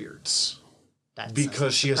infuriates neckbeards. That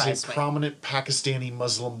because she is a surprised me. prominent Pakistani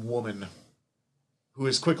Muslim woman who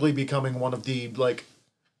is quickly becoming one of the like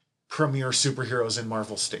premier superheroes in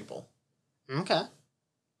Marvel stable. Okay.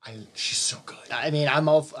 She's so good. I mean, I'm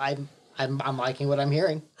liking what I'm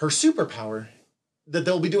hearing. Her superpower that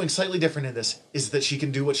they'll be doing slightly different in this is that she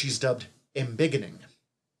can do what she's dubbed embiggening,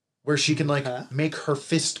 where she can like make her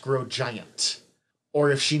fist grow giant. Or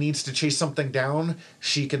if she needs to chase something down,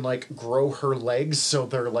 she can like grow her legs so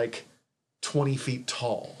they're like 20 feet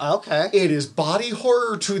tall. Okay. It is body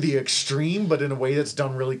horror to the extreme, but in a way that's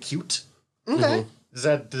done really cute. Okay. Does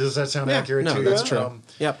that sound accurate to you? That's true.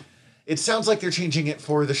 Yep. It sounds like they're changing it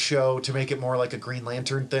for the show to make it more like a Green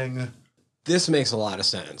Lantern thing. This makes a lot of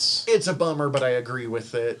sense. It's a bummer, but I agree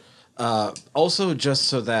with it. Also, just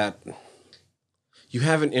so that you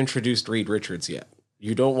haven't introduced Reed Richards yet.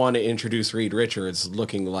 You don't want to introduce Reed Richards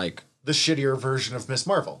looking like... The shittier version of Miss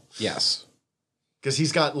Marvel. Yes. Because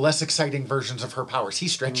he's got less exciting versions of her powers.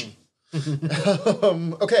 He's stretchy.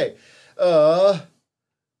 Okay.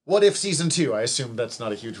 What If Season 2? I assume that's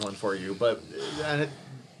not a huge one for you, but...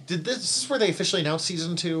 Did this is where they officially announced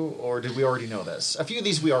Season 2, or did we already know this? A few of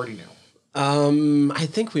these we already knew. I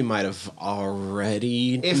think we might have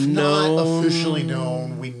already If not officially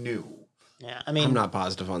known, we knew. Yeah, I mean, I'm not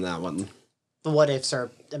positive on that one. the what ifs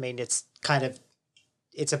are. I mean, it's kind of,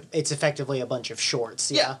 it's effectively a bunch of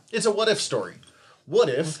shorts. Yeah. It's a what if story. What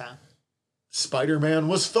if Okay. Spider-Man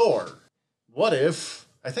was Thor? What if...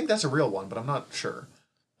 I think that's a real one, but I'm not sure.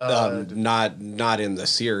 Not in the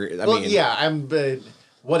series. I mean, yeah,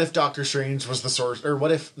 what if Doctor Strange was the source, or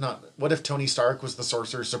what if Tony Stark was the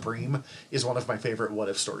Sorcerer Supreme is one of my favorite what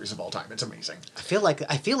if stories of all time. It's amazing. I feel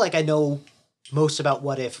like I know most about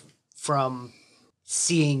what if from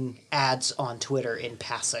seeing ads on Twitter in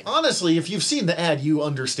passing. Honestly, if you've seen the ad, you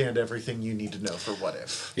understand everything you need to know for what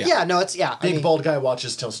if. Yeah, no, it's Big bald guy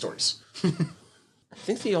watches tell stories. I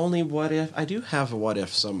think the only what if... I do have a what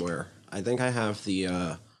if somewhere. I think I have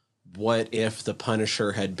the... what if the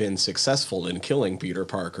Punisher had been successful in killing Peter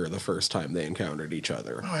Parker the first time they encountered each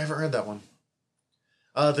other? Oh, I haven't read that one.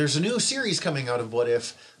 There's a new series coming out of What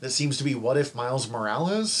If that seems to be What If Miles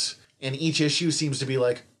Morales, and each issue seems to be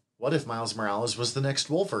like, what if Miles Morales was the next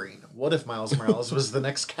Wolverine? What if Miles Morales was the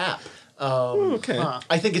next Cap? Okay.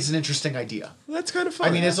 I think it's an interesting idea. That's kind of fun.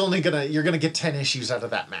 I mean, it's only you're gonna get 10 issues out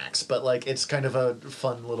of that max, but like, it's kind of a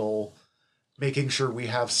fun little making sure we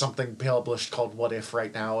have something published called What If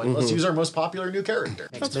right now, and let's use our most popular new character.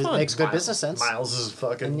 makes good business sense. Miles is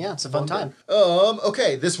fucking... And yeah, it's a fun time.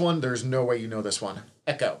 Okay, this one, there's no way you know this one.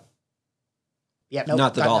 Echo. Yeah, nope,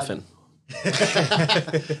 Not the dolphin.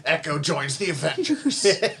 Echo joins the Avengers.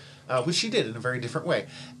 Which she did in a very different way.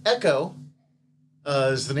 Echo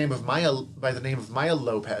is the name of Maya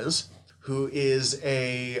Lopez, who is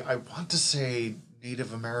I want to say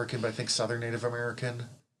Native American, but I think Southern Native American,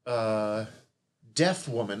 deaf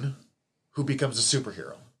woman who becomes a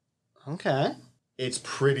superhero. Okay. It's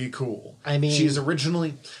pretty cool. I mean... She's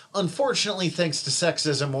originally... Unfortunately, thanks to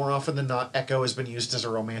sexism, more often than not, Echo has been used as a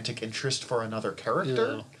romantic interest for another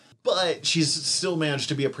character. Yeah. But she's still managed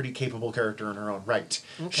to be a pretty capable character in her own right.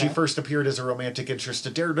 Okay. She first appeared as a romantic interest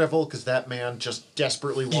to Daredevil because that man just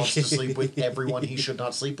desperately wants to sleep with everyone he should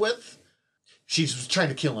not sleep with. She's trying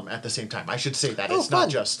to kill him at the same time. I should say that. It's fun. not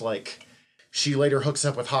just like... She later hooks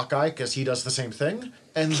up with Hawkeye because he does the same thing.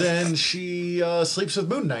 And then she sleeps with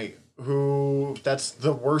Moon Knight, who... That's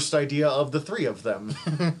the worst idea of the three of them.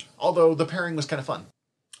 Although the pairing was kind of fun.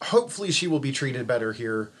 Hopefully she will be treated better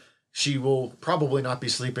here. She will probably not be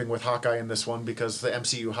sleeping with Hawkeye in this one because the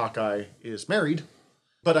MCU Hawkeye is married.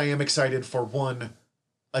 But I am excited for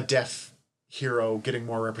a deaf hero getting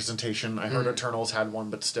more representation. I heard Eternals had one,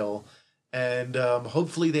 but still. And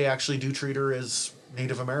hopefully they actually do treat her as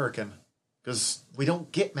Native American. Because we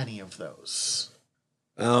don't get many of those.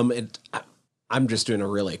 I'm just doing a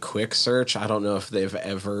really quick search. I don't know if they've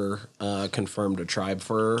ever confirmed a tribe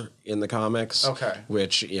for her in the comics. Okay.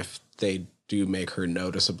 Which, if they do make her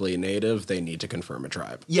noticeably Native, they need to confirm a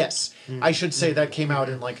tribe. Yes. I should say that came out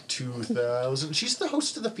in like 2000. She's the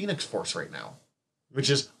host of the Phoenix Force right now. Which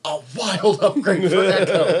is a wild upgrade for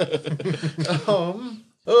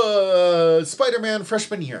Echo. Spider-Man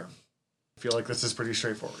freshman year. I feel like this is pretty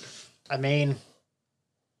straightforward. I mean,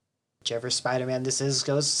 whichever Spider-Man this is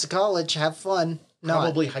goes to college, have fun.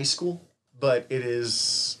 Probably high school, but it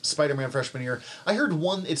is Spider-Man freshman year. I heard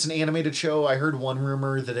it's an animated show. I heard one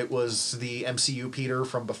rumor that it was the MCU Peter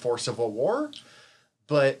from before Civil War,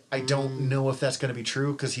 but I don't know if that's going to be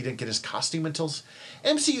true because he didn't get his costume until...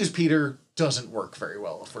 MCU's Peter doesn't work very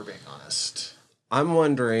well, if we're being honest. I'm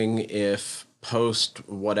wondering if post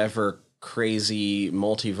whatever crazy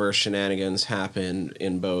multiverse shenanigans happen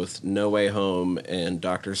in both No Way Home and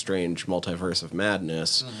Doctor Strange Multiverse of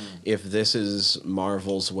Madness, if this is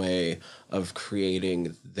Marvel's way of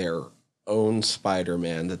creating their own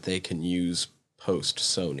Spider-Man that they can use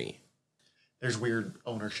post-Sony. There's weird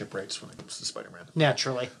ownership rights when it comes to Spider-Man.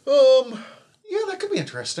 Naturally. Yeah, that could be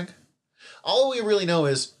interesting. All we really know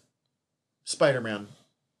is Spider-Man,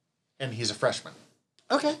 and he's a freshman.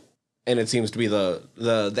 Okay. And it seems to be the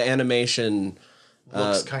animation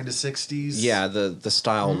Looks kind of 60s. yeah, the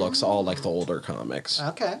style looks all like the older comics.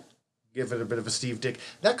 Okay. Give it a bit of a Steve Dick.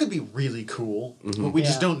 That could be really cool, but we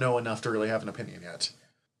just don't know enough to really have an opinion yet.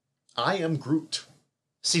 I am Groot.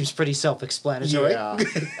 Seems pretty self-explanatory. Yeah.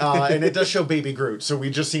 And it does show Baby Groot, so we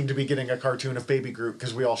just seem to be getting a cartoon of Baby Groot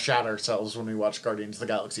because we all shat ourselves when we watch Guardians of the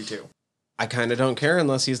Galaxy 2. I kind of don't care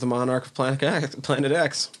unless he's the monarch of Planet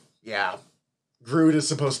X. Yeah. Groot is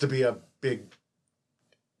supposed to be a big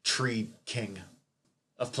tree king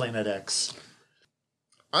of Planet X.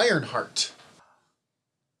 Ironheart.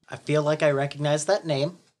 I feel like I recognize that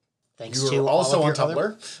name. Thanks You to were also all on of your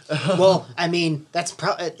other... Tumblr. Well, I mean,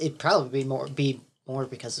 it'd probably be more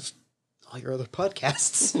because of all your other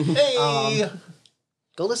podcasts. Hey!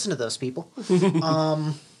 Go listen to those people.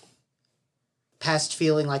 Past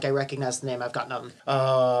feeling like I recognize the name, I've got nothing.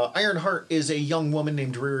 Ironheart is a young woman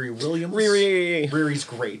named Riri Williams. Riri's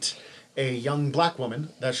great. A young black woman,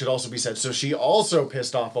 that should also be said. So she also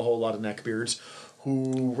pissed off a whole lot of neckbeards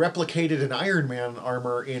who replicated an Iron Man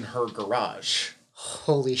armor in her garage.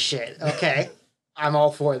 Holy shit. Okay. I'm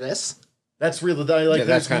all for this. That's really,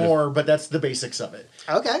 there's kind more, but that's the basics of it.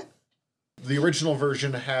 Okay. The original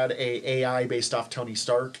version had a AI based off Tony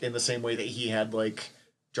Stark in the same way that he had, like,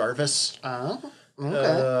 Jarvis. Oh,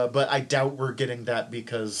 okay. But I doubt we're getting that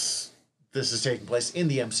because this is taking place in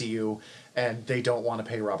the MCU and they don't want to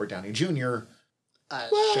pay Robert Downey Jr.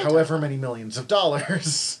 However many millions of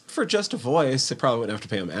dollars. For just a voice, they probably wouldn't have to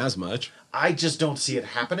pay him as much. I just don't see it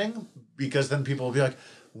happening because then people will be like,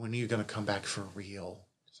 when are you going to come back for real?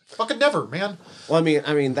 Fucking never, man. Well,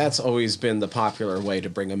 I mean, that's always been the popular way to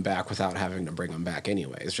bring him back without having to bring him back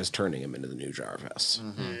anyways, just turning him into the new Jarvis.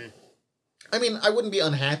 Mm-hmm. I mean, I wouldn't be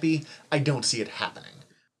unhappy. I don't see it happening.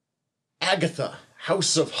 Agatha,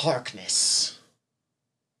 House of Harkness.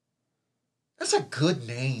 That's a good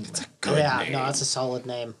name. It's a good name. No, it's a solid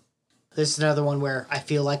name. This is another one where I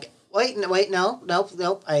feel like nope.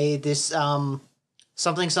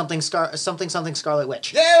 Something Scarlet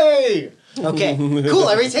Witch. Yay! Okay, cool.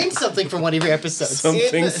 I retained something from one of your episodes.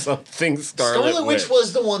 Something Scarlet Witch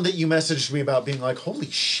was the one that you messaged me about being like,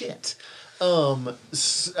 holy shit. Holy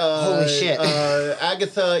shit.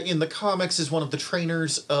 Agatha in the comics is one of the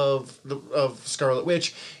trainers of Scarlet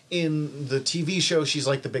Witch. In the TV show, she's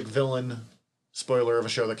like the big villain. Spoiler of a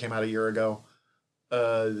show that came out a year ago.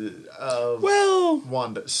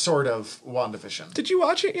 WandaVision. Did you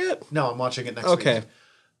watch it yet? No, I'm watching it next week. Okay.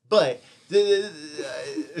 But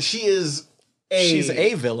she is She's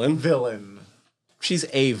a villain. Villain. She's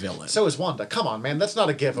a villain. So is Wanda. Come on, man. That's not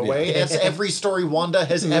a giveaway. That's every story Wanda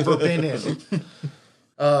has ever been in.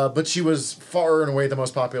 But she was far and away the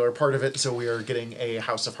most popular part of it, so we are getting a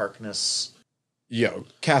House of Harkness. Yo,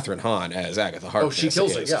 Catherine Hahn as Agatha Harkness she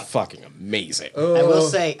kills it, is yeah. fucking amazing.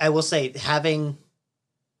 I will say, having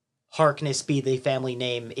Harkness be the family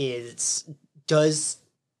name does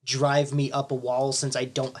drive me up a wall since I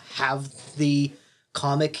don't have the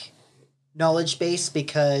comic knowledge base,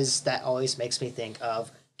 because that always makes me think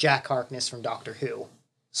of Jack Harkness from Doctor Who.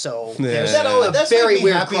 So there's That's very made me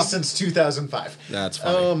weird happy since 2005. That's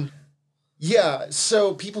funny. Yeah,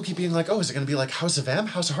 so people keep being like, oh, is it going to be like House of M,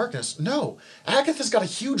 House of Harkness? No. Agatha's got a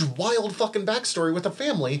huge, wild fucking backstory with a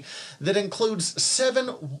family that includes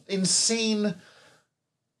 7 insane,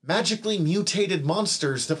 magically mutated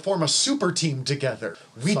monsters that form a super team together.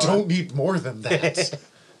 We don't need more than that.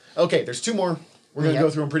 Okay, there's 2 more. We're going to go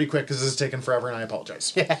through them pretty quick because this is taking forever and I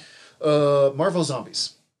apologize. Marvel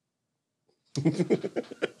Zombies.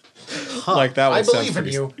 Like that one. I believe in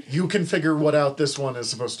you. You can figure what out this one is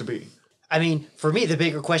supposed to be. I mean, for me, the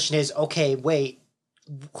bigger question is, okay, wait,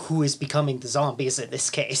 who is becoming the zombies in this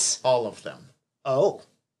case? All of them. Oh.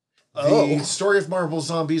 The story of Marvel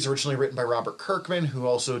Zombies, originally written by Robert Kirkman, who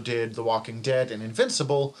also did The Walking Dead and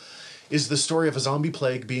Invincible, is the story of a zombie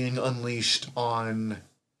plague being unleashed on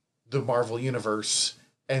the Marvel Universe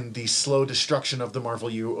and the slow destruction of the Marvel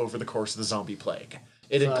U over the course of the zombie plague.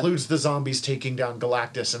 It includes the zombies taking down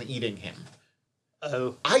Galactus and eating him.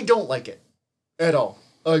 Oh. I don't like it at all.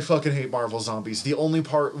 I fucking hate Marvel Zombies. The only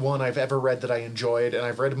one I've ever read that I enjoyed, and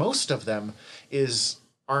I've read most of them, is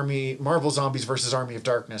Marvel Zombies versus Army of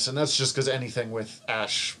Darkness, and that's just because anything with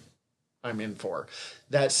Ash I'm in for.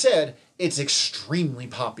 That said, it's extremely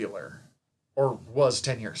popular, or was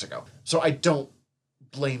 10 years ago. So I don't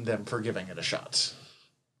blame them for giving it a shot.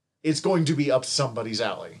 It's going to be up somebody's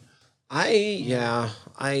alley. I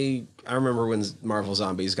remember when Marvel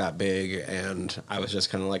Zombies got big, and I was just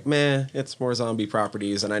kind of like, meh, it's more zombie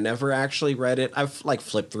properties, and I never actually read it. I've like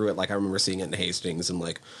flipped through it, like I remember seeing it in Hastings and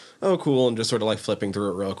like, oh cool, and just sort of like flipping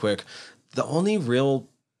through it real quick. The only real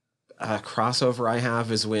crossover I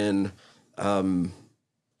have is when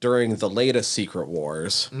during the latest Secret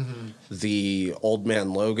Wars, the Old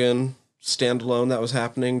Man Logan standalone that was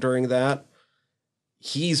happening during that,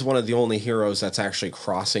 he's one of the only heroes that's actually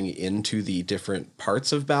crossing into the different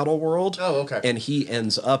parts of Battle World. Oh, okay. And he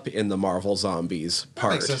ends up in the Marvel Zombies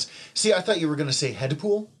part. That makes sense. See, I thought you were going to say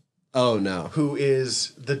Headpool, Oh, no. who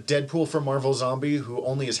is the Deadpool from Marvel Zombie, who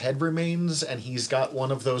only his head remains, and he's got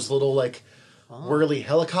one of those little, like, whirly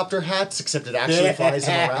helicopter hats, except it actually flies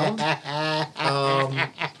him around.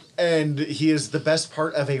 And he is the best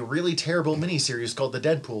part of a really terrible miniseries called the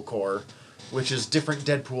Deadpool Corps, which is different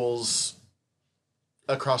Deadpools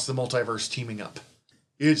across the multiverse teaming up.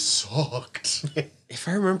 It sucked. If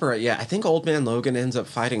I remember it, yeah, I think Old Man Logan ends up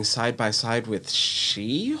fighting side by side with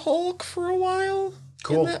She-Hulk for a while.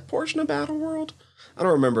 Cool. In that portion of Battle World. I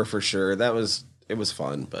don't remember for sure. It was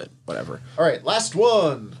fun, but whatever. All right, last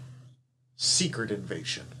one. Secret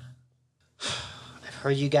Invasion. I've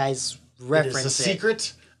heard you guys It reference is a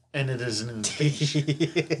secret, and it is an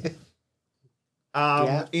invasion.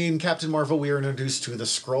 Yeah. In Captain Marvel, we are introduced to the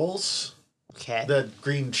Skrulls, Okay. the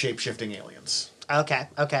green shape-shifting aliens. Okay.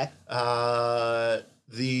 At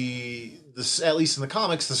least in the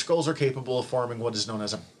comics, the Skrulls are capable of forming what is known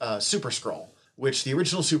as a Super Skrull, which the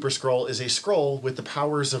original Super Skrull is a Skrull with the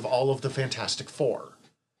powers of all of the Fantastic Four.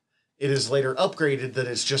 It is later upgraded that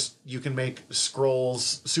it's just, you can make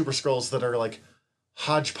Skrulls, Super Skrulls that are like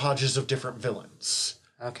hodgepodges of different villains.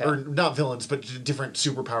 Okay. Or not villains, but different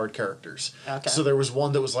superpowered characters. Okay. So there was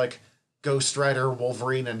one that was like Ghost Rider,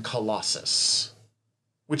 Wolverine, and Colossus,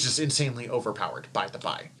 which is insanely overpowered, by the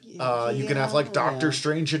by. You can have like Doctor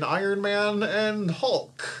Strange and Iron Man and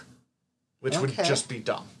Hulk, which would just be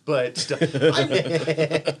dumb. But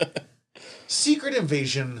Secret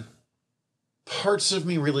Invasion, parts of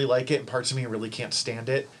me really like it, and parts of me really can't stand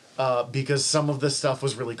it. Because some of this stuff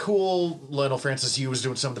was really cool. Lionel Francis Yu was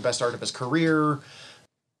doing some of the best art of his career.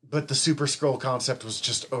 But the Super Skrull concept was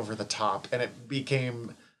just over the top, and it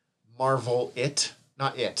became Marvel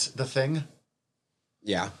the Thing.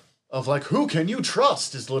 Yeah. Of like, who can you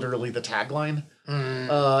trust is literally the tagline.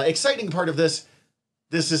 Exciting part of this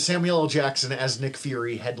is Samuel L. Jackson as Nick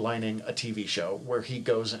Fury headlining a TV show where he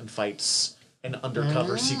goes and fights an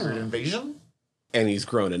undercover secret invasion. And he's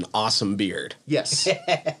grown an awesome beard. Yes.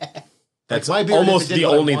 That's my beard, almost if it did the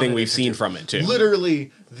what I only wanted thing it we've to seen do. from it, too.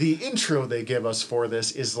 Literally, the intro they give us for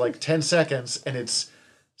this is like 10 seconds, and it's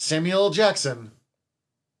Samuel L. Jackson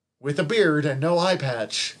with a beard and no eye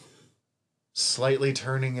patch, slightly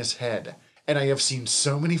turning his head. And I have seen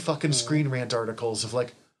so many fucking Screen Rant articles of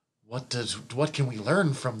like, what can we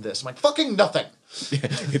learn from this? I'm like, fucking nothing.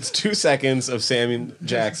 It's 2 seconds of Samuel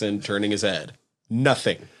Jackson turning his head.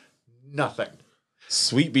 Nothing.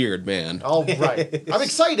 Sweet beard, man. All right. I'm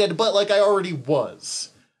excited, but like I already was.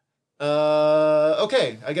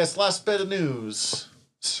 Okay, I guess last bit of news.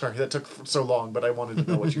 Sorry, that took so long, but I wanted to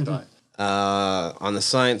know what you thought. On the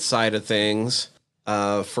science side of things,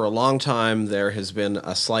 for a long time, there has been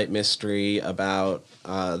a slight mystery about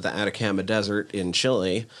the Atacama Desert in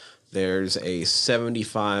Chile. There's a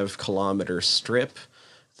 75-kilometer strip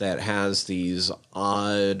that has these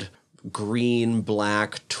odd green,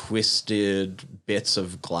 black, twisted bits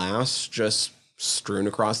of glass just strewn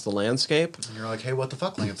across the landscape. And you're like, hey, what the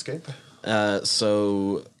fuck, landscape?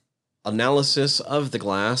 So analysis of the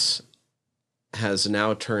glass has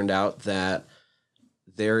now turned out that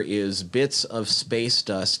there is bits of space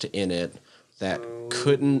dust in it that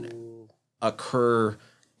couldn't occur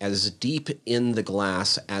as deep in the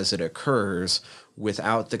glass as it occurs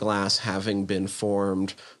without the glass having been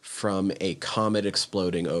formed from a comet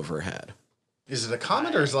exploding overhead. Is it a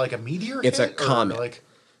comet or is it like a meteor? It's a hit, or comet. Like,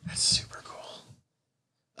 that's super cool.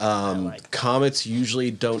 Comets usually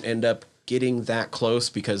don't end up getting that close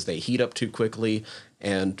because they heat up too quickly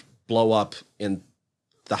and blow up in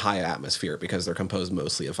the high atmosphere because they're composed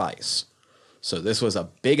mostly of ice. So this was a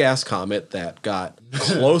big-ass comet that got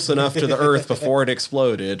close enough to the Earth before it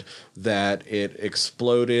exploded that it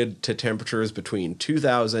exploded to temperatures between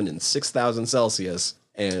 2,000 and 6,000 Celsius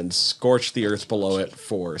and scorched the Earth below it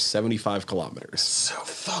for 75 kilometers. So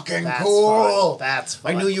fucking That's cool. fun. That's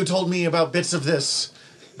fun. I knew you told me about bits of this,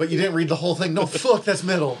 but you didn't read the whole thing. No, fuck, that's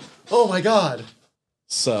metal. Oh my god.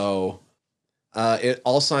 So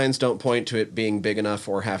All signs don't point to it being big enough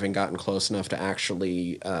or having gotten close enough to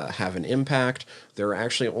actually have an impact. There are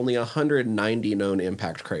actually only 190 known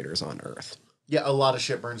impact craters on Earth. Yeah, a lot of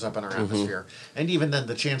shit burns up in our atmosphere. And even then,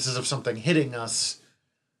 the chances of something hitting us,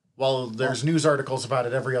 while there's news articles about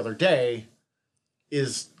it every other day,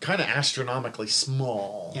 is kind of astronomically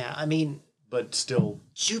small. Yeah, I mean, But still...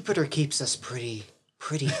 Jupiter keeps us pretty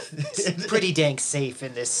dang safe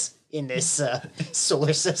in this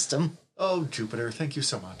solar system. Oh, Jupiter, thank you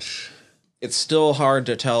so much. It's still hard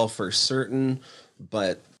to tell for certain,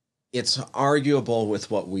 but it's arguable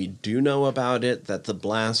with what we do know about it that the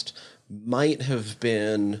blast might have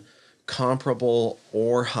been comparable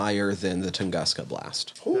or higher than the Tunguska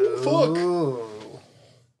blast. Oh, fuck. Ooh.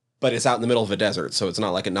 But it's out in the middle of a desert, so it's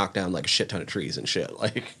not like it knocked down like a shit ton of trees and shit.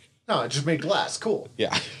 Like, No, it just made glass. Cool.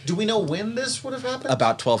 yeah, Do we know when this would have happened?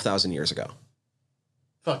 about 12,000 years ago.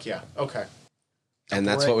 Fuck yeah. Okay. And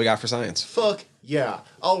that's what we got for science. Fuck yeah.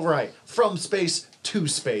 All right. From space to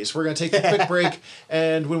space. We're going to take a quick break,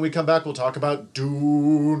 and when we come back, we'll talk about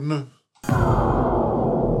Dune.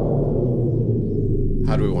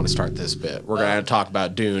 How do we want to start this bit? We're going to talk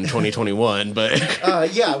about Dune 2021,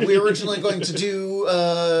 but... Yeah, we were originally going to do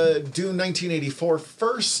Dune 1984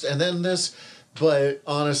 first, and then this, but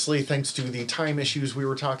honestly, thanks to the time issues we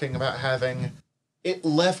were talking about having, it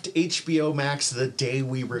left HBO Max the day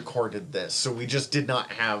we recorded this, so we just did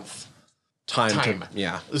not have time.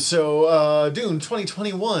 Yeah. So, Dune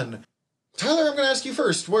 2021. Tyler, I'm going to ask you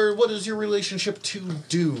first. What is your relationship to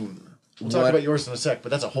Dune? We'll talk about yours in a sec, but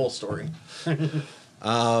that's a whole story.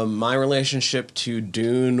 My relationship to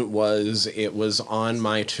Dune was on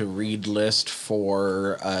my to-read list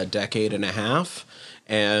for a decade and a half,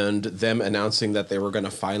 and them announcing that they were going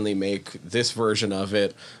to finally make this version of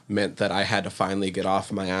it meant that I had to finally get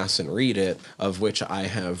off my ass and read it, of which I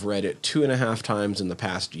have read it 2.5 times in the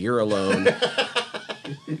past year alone.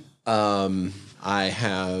 I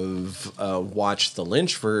have watched the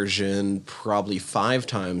Lynch version probably 5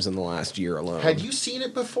 times in the last year alone. Had you seen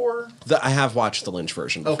it before? I have watched the Lynch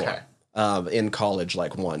version before. Okay. In college,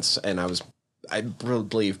 like once, and I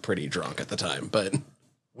believe, pretty drunk at the time, but...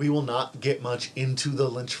 We will not get much into the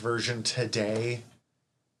Lynch version today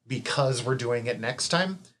because we're doing it next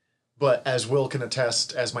time. But as Will can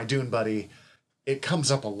attest, as my Dune buddy, it comes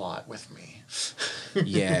up a lot with me.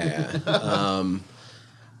 Yeah.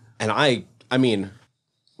 And I mean,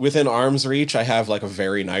 within arm's reach, I have like a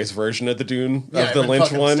very nice version of the Dune, of the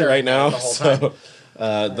Lynch one right now. So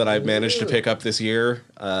that I've managed to pick up this year.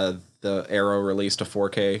 The Arrow released a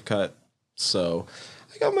 4K cut. So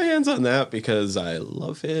I got my hands on that because I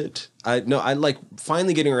love it. I like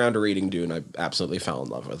finally getting around to reading Dune. I absolutely fell in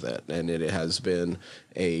love with it. And it has been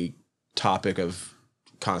a topic of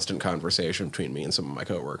constant conversation between me and some of my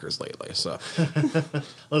coworkers lately. So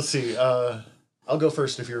Let's see. I'll go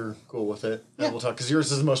first if you're cool with it. Yeah. And we'll talk, because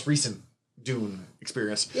yours is the most recent Dune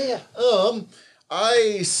experience. Yeah.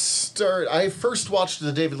 I first watched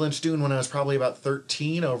the David Lynch Dune when I was probably about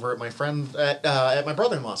 13 over at my friend at my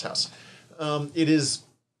brother-in-law's house.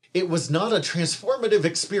 It was not a transformative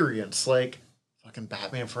experience like fucking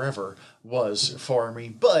Batman Forever was for me,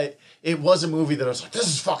 but it was a movie that I was like, this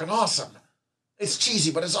is fucking awesome. It's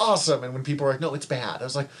cheesy, but it's awesome. And when people were like, no, it's bad, I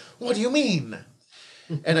was like, what do you mean?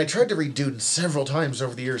 And I tried to read Dune several times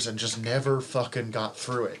over the years and just never fucking got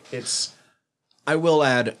through it. I will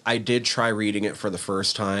add, I did try reading it for the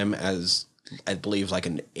first time as, I believe, like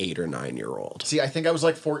an 8 or 9 year old. See, I think I was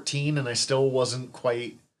like 14 and I still wasn't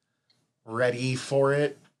quite ready for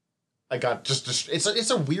it. I got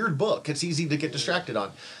it's a weird book. It's easy to get distracted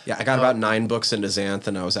on. Yeah, I got about 9 books into Xanth,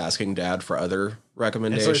 and I was asking Dad for other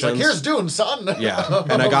recommendations. And so he's like, here's Dune, son. Yeah,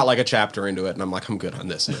 and I got like a chapter into it, and I'm like, I'm good on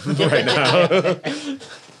this right now.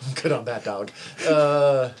 Good on that, dog.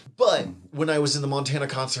 But when I was in the Montana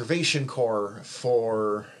Conservation Corps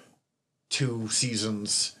for 2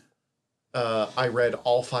 seasons, I read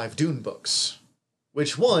all 5 Dune books,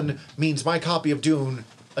 which one means my copy of Dune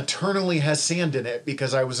eternally has sand in it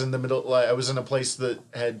because I was in a place that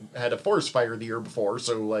had a forest fire the year before,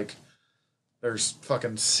 so like there's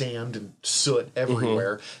fucking sand and soot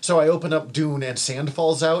everywhere. Mm-hmm. So I open up Dune and sand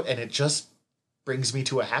falls out and it just brings me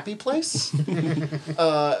to a happy place.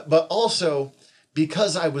 But also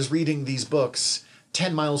because I was reading these books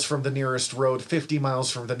 10 miles from the nearest road, 50 miles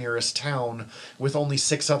from the nearest town, with only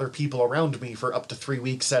 6 other people around me for up to 3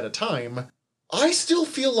 weeks at a time, I still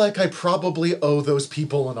feel like I probably owe those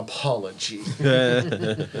people an apology.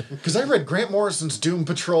 Because I read Grant Morrison's Doom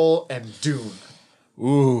Patrol and Dune.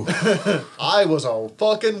 Ooh. I was a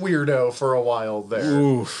fucking weirdo for a while there.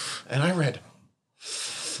 Oof. And I read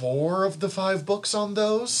 4 of the 5 books on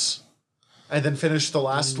those. And then finished the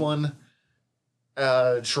last one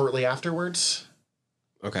shortly afterwards.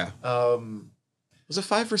 Okay. Was it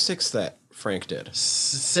 5 or 6 that Frank did?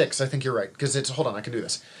 6, I think you're right. Because hold on, I can do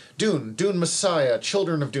this. Dune Messiah,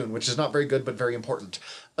 Children of Dune, which is not very good but very important.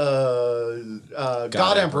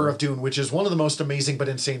 God Emperor of Dune, which is one of the most amazing but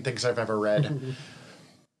insane things I've ever read.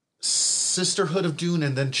 Sisterhood of Dune,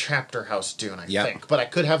 and then Chapter House Dune, I think. But I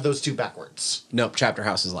could have those 2 backwards. Nope, Chapter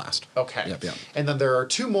House is last. Okay. Yep. And then there are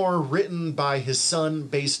 2 more written by his son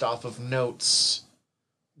based off of notes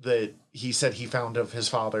that he said he found of his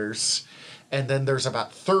father's. And then there's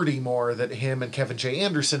about 30 more that him and Kevin J.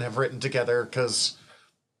 Anderson have written together, because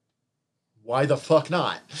why the fuck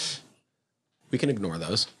not? We can ignore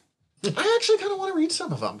those. I actually kind of want to read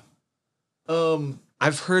some of them.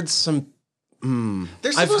 I've heard some...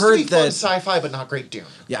 There's supposed to be fun sci-fi, but not great Dune.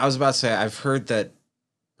 Yeah, I was about to say, I've heard that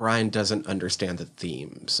Brian doesn't understand the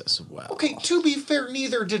themes as well. Okay, to be fair,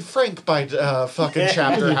 neither did Frank by fucking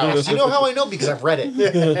Chapter House. You know how I know? Because I've read it.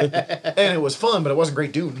 And it was fun, but it wasn't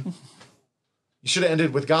great Dune. You should have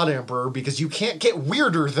ended with God Emperor, because you can't get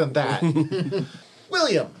weirder than that.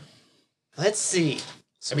 William. Let's see.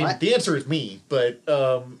 So the answer is me, but...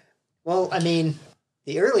 Well, I mean,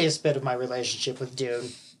 the earliest bit of my relationship with Dune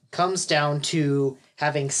comes down to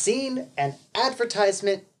having seen an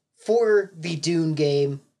advertisement for the Dune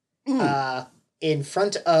game in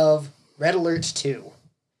front of Red Alert 2.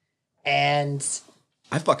 And...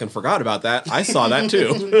 I fucking forgot about that. I saw that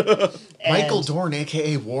too. Michael Dorn,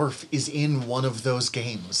 a.k.a. Worf, is in one of those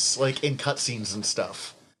games, like in cutscenes and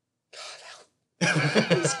stuff. God,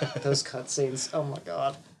 those cutscenes. Oh my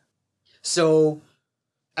god. So,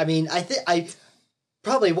 I mean, I've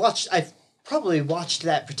probably watched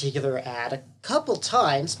that particular ad a couple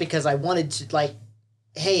times because I wanted to, like,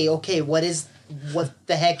 hey, okay, what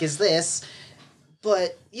the heck is this?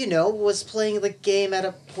 But, was playing the game at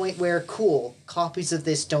a point where, cool, copies of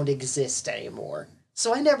this don't exist anymore.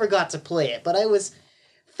 So I never got to play it, but I was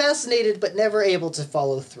fascinated but never able to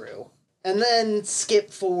follow through. And then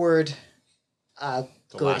skip forward a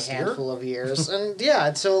good handful of years. And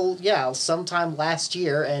until sometime last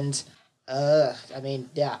year, and,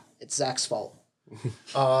 it's Zach's fault.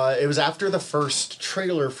 It was after the first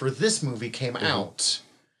trailer for this movie came out.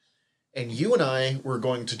 And you and I were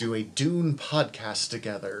going to do a Dune podcast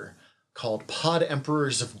together called Pod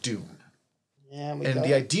Emperors of Dune. Yeah,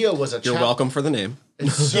 the idea was You're welcome for the name.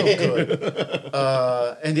 It's so good.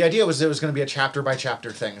 And the idea was it was going to be a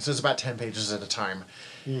chapter-by-chapter thing. So it's about 10 pages at a time.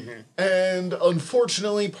 Mm-hmm. And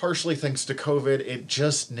unfortunately, partially thanks to COVID, it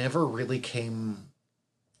just never really came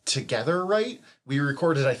together right. We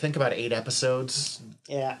recorded, I think, about 8 episodes.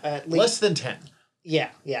 Yeah. At least, less than 10. Yeah.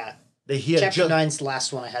 Chapter 9's the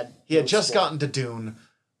last one I had. He had just gotten to Dune,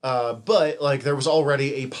 but there was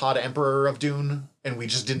already a Pod Emperor of Dune, and we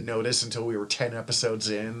just didn't notice until we were 10 episodes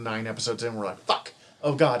in, 9 episodes in. We're like, fuck.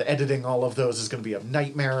 Oh god, editing all of those is going to be a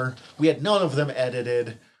nightmare. We had none of them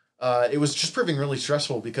edited. It was just proving really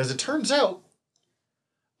stressful because it turns out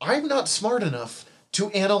I'm not smart enough to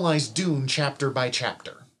analyze Dune chapter by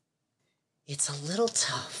chapter. It's a little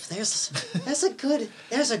tough. There's a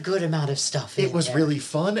good amount of stuff in It was there. really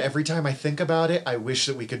fun. Every time I think about it, I wish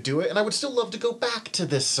that we could do it, and I would still love to go back to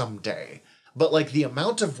this someday. But the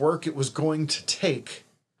amount of work it was going to take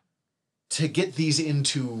to get these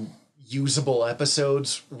into usable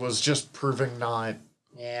episodes was just proving not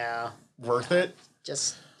worth it.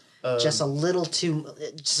 Just a little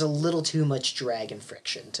too much drag and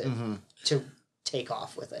friction to take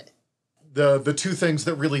off with it. The 2 things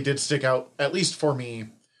that really did stick out, at least for me,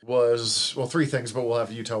 was, 3 things, but we'll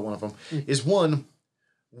have you tell one of them, is 1,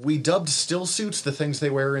 we dubbed still suits, the things they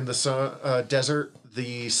wear in the desert,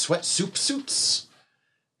 the sweat soup suits,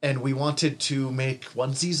 and we wanted to make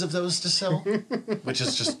onesies of those to sell, which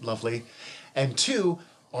is just lovely. And 2,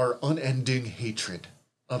 our unending hatred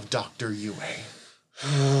of Dr. Yue.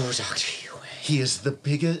 Oh, Dr. Yue. He is the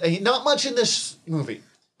biggest, not much in this movie,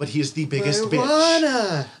 but he is the biggest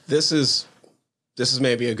bitch. This is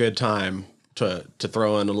maybe a good time to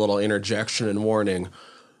throw in a little interjection and warning.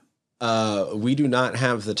 We do not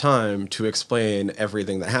have the time to explain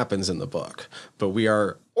everything that happens in the book, but we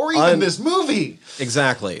are... Or even this movie!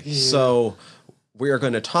 Exactly. Yeah. So we are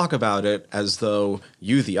going to talk about it as though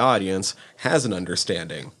you, the audience, has an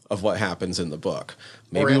understanding of what happens in the book.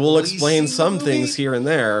 Maybe we'll explain some things here and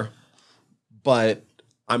there, but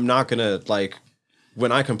I'm not going to,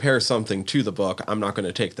 when I compare something to the book, I'm not going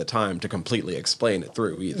to take the time to completely explain it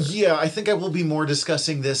through either. Yeah, I think I will be more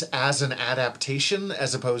discussing this as an adaptation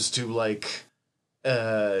as opposed to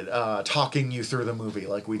talking you through the movie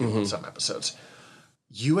like we do in some episodes.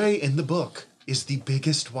 Yue in the book is the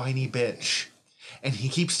biggest whiny bitch. And he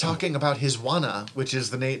keeps talking about his Wana, which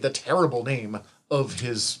is the terrible name of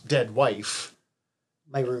his dead wife.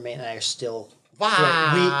 My roommate and I are still...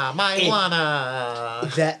 Wow,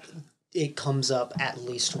 marijuana! That it comes up at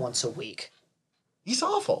least once a week. He's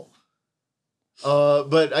awful.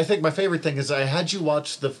 But I think my favorite thing is I had you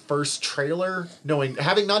watch the first trailer,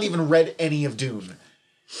 having not even read any of Dune.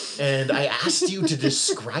 And I asked you to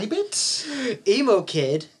describe it. Emo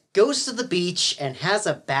kid goes to the beach and has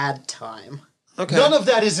a bad time. Okay. None of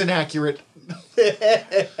that is inaccurate.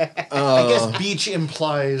 I guess beach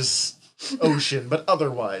implies ocean, but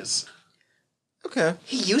otherwise. Okay.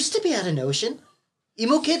 He used to be at an ocean.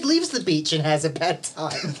 Emo kid leaves the beach and has a bad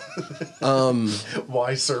time.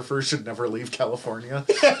 Why surfers should never leave California.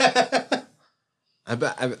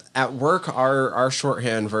 At work, our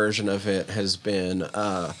shorthand version of it has been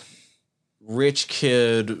rich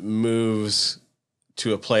kid moves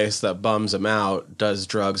to a place that bums him out, does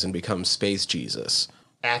drugs, and becomes space Jesus.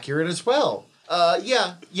 Accurate as well.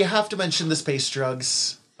 Yeah, you have to mention the space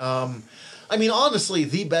drugs. I mean, honestly,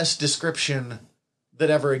 the best description that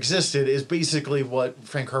ever existed is basically what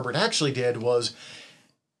Frank Herbert actually did was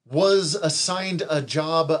assigned a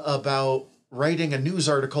job about writing a news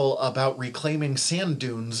article about reclaiming sand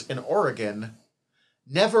dunes in Oregon,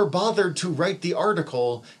 never bothered to write the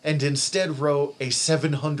article, and instead wrote a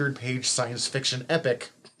 700-page science fiction epic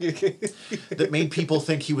that made people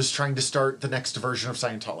think he was trying to start the next version of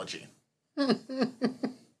Scientology.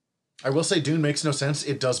 I will say Dune makes no sense.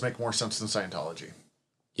 It does make more sense than Scientology.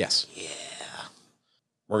 Yes. Yeah.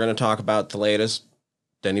 We're going to talk about the latest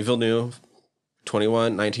Denis Villeneuve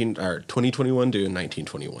 2021 Dune,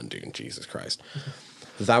 1921 Dune. Jesus Christ.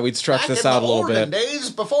 Thought we'd stretch this out a little bit. Days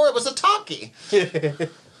before it was a talkie.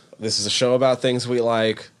 This is a show about things we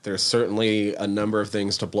like. There's certainly a number of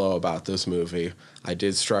things to blow about this movie. I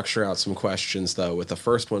did structure out some questions, though, with the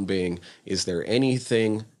first one being, is there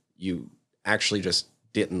anything you actually just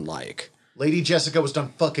didn't like? Lady Jessica was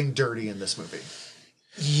done fucking dirty in this movie.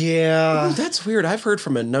 Yeah. Ooh, that's weird. I've heard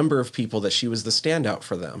from a number of people that she was the standout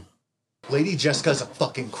for them. Lady Jessica is a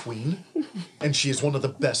fucking queen, and she is one of the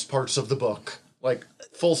best parts of the book. Like,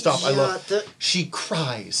 full stop. Yeah, I love... She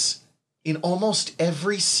cries in almost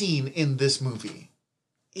every scene in this movie.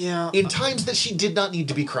 Yeah. In times that she did not need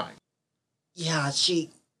to be crying. Yeah, she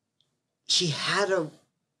had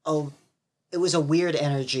it was a weird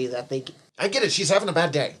energy that they... I get it. She's having a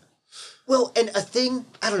bad day. Well, and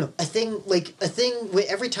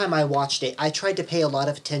every time I watched it, I tried to pay a lot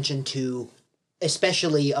of attention to,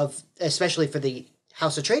 especially for the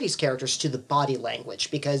House Atreides characters, to the body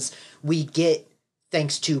language, because we get,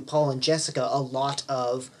 thanks to Paul and Jessica, a lot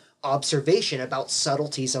of observation about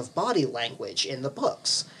subtleties of body language in the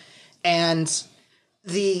books. And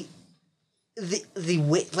the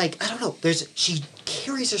way, like, I don't know, she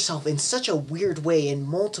carries herself in such a weird way in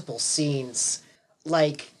multiple scenes,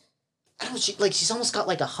 like, I don't know, she's almost got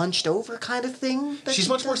like a hunched over kind of thing. She's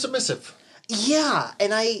much more submissive. Yeah,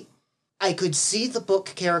 and I could see the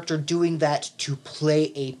book character doing that to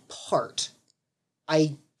play a part.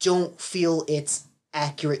 I don't feel it's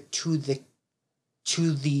accurate to the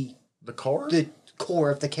core? The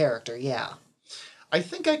core of the character, yeah. I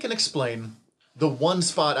think I can explain the one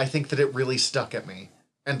spot I think that it really stuck at me.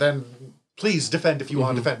 And then please defend if you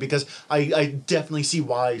want to defend, because I definitely see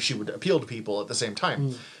why she would appeal to people at the same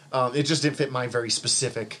time. It just didn't fit my very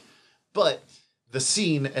specific. But the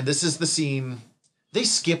scene, and this is the scene, they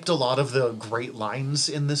skipped a lot of the great lines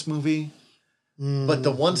in this movie. But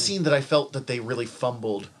the one scene that I felt that they really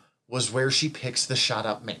fumbled was where she picks the shot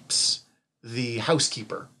up Mapes, the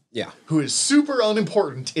housekeeper. Yeah. Who is super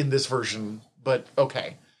unimportant in this version, but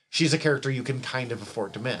okay. She's a character you can kind of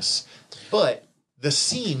afford to miss. But the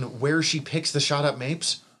scene where she picks the shot up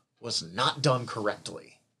Mapes was not done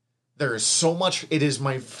correctly. There is so much... It is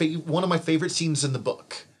one of my favorite scenes in the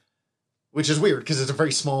book. Which is weird, because it's a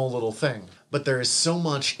very small little thing. But there is so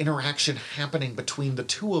much interaction happening between the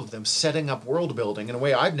two of them, setting up world building in a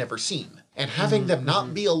way I've never seen. And having them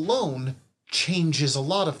not be alone changes a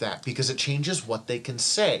lot of that, because it changes what they can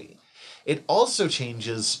say. It also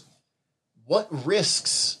changes what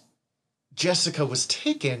risks Jessica was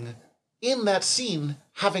taking in that scene,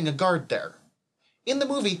 having a guard there. In the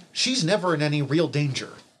movie, she's never in any real danger.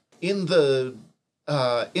 In the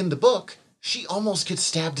book, she almost gets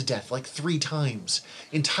stabbed to death like 3 times,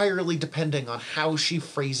 entirely depending on how she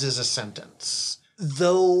phrases a sentence.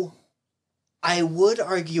 Though, I would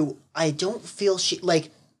argue, I don't feel she,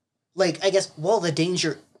 like, I guess, while the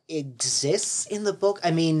danger exists in the book,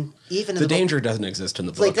 I mean, even in the danger doesn't exist in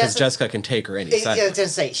the book, because Jessica can take her any second. I was going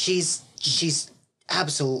to say, she's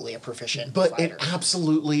absolutely a proficient But fighter. It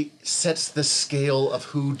absolutely sets the scale of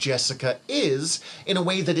who Jessica is in a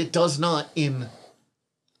way that it does not in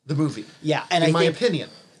the movie. Yeah, and in I my think, opinion.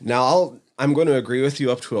 Now, I'm going to agree with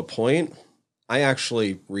you up to a point. I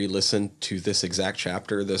actually re-listened to this exact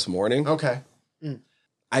chapter this morning. Okay.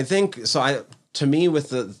 I think so. To me,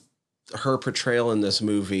 with her portrayal in this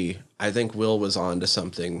movie, I think Will was on to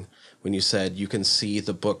something when you said you can see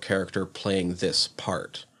the book character playing this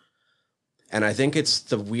part. And I think it's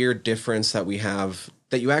the weird difference that we have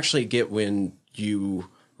that you actually get when you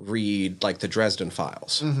read like the Dresden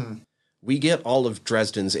Files. Mm-hmm. We get all of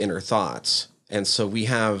Dresden's inner thoughts, and so we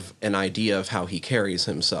have an idea of how he carries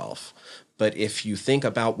himself. But if you think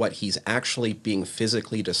about what he's actually being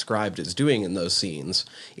physically described as doing in those scenes,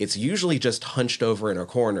 it's usually just hunched over in a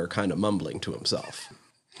corner, kind of mumbling to himself.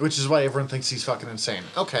 Which is why everyone thinks he's fucking insane.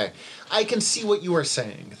 Okay. I can see what you are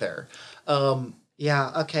saying there.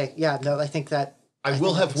 yeah, okay, yeah, no, I think that... I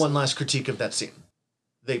will have one last critique of that scene.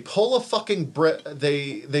 They pull a fucking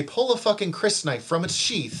they pull a fucking Chris knife from its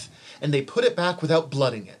sheath and they put it back without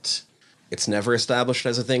blooding it. It's never established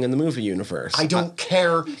as a thing in the movie universe. I don't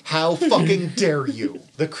care. How fucking dare you?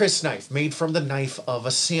 The Chris knife, made from the knife of a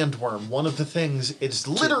sandworm. One of the things, it's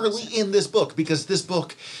literally in this book, because this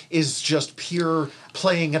book is just pure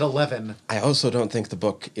playing at 11. I also don't think the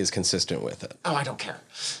book is consistent with it. Oh, I don't care.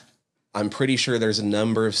 I'm pretty sure there's a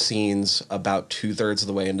number of scenes about 2/3 of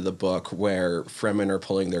the way into the book where Fremen are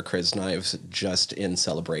pulling their Chris knives just in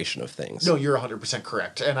celebration of things. No, you're 100%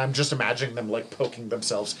 correct. And I'm just imagining them, like, poking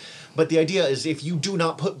themselves. But the idea is, if you do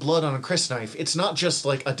not put blood on a Chris knife, it's not just,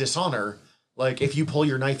 like, a dishonor. Like, if you pull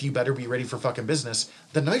your knife, you better be ready for fucking business.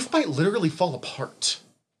 The knife might literally fall apart.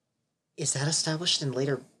 Is that established in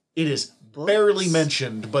later... It is Books? barely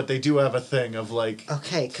mentioned, but they do have a thing of, like...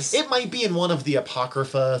 Okay, because... It might be in one of the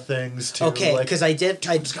Apocrypha things, too. Okay, like, because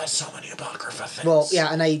It's got so many Apocrypha things. Well,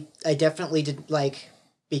 yeah, and I definitely did, like,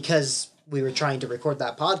 because we were trying to record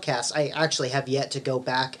that podcast, I actually have yet to go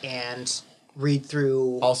back and read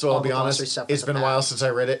through... Also, all I'll be the glossary honest, stuff it's with been a the while back. since I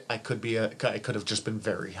read it. I could have just been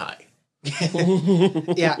very high.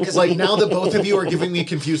 Yeah, because... Like, now that both of you are giving me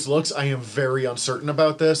confused looks, I am very uncertain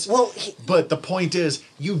about this. Well, But the point is,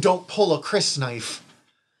 you don't pull a Chris knife.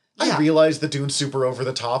 Yeah. I realize the Dune's super over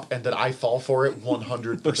the top and that I fall for it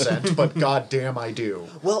 100%, but goddamn I do.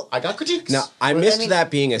 Well, I got critiques. Now, I Well, missed I mean-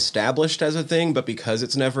 that being established as a thing, but because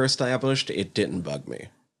it's never established, it didn't bug me,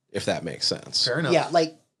 if that makes sense. Fair enough.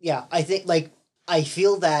 yeah, I think, like, I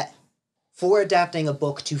feel that for adapting a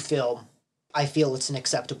book to film, I feel it's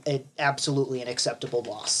absolutely an acceptable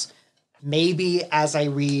loss. Maybe as I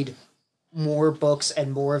read more books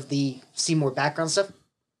and see more background stuff,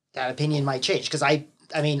 that opinion might change. Because I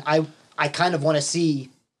kind of want to see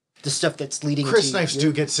the stuff that's leading Chris to... knives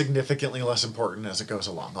do get significantly less important as it goes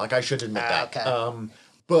along. Like, I should admit that. Okay.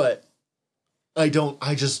 But I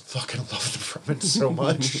just fucking love the Fremen so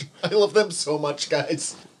much. I love them so much,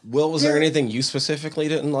 guys. Will, was there anything you specifically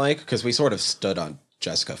didn't like? Because we sort of stood on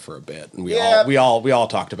Jessica for a bit, and we Yeah. all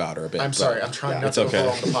talked about her a bit. I'm but- sorry. I'm trying not It's to okay.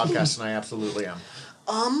 overwhelm the podcast, and I absolutely am.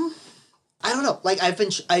 I don't know. Like,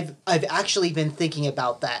 I've actually been thinking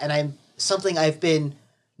about that, and I've been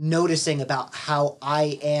noticing about how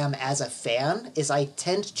I am as a fan is I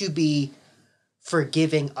tend to be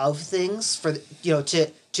forgiving of things for,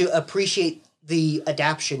 to appreciate the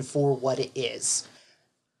adaptation for what it is.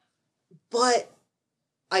 But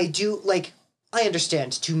I do, like, I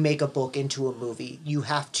understand to make a book into a movie, you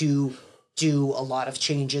have to do a lot of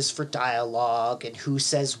changes for dialogue and who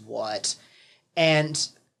says what. And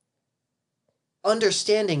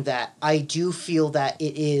understanding that, I do feel that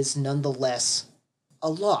it is nonetheless a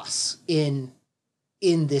loss in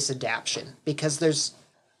this adaptation, because there's,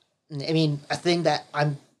 I mean, a thing that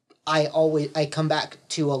I come back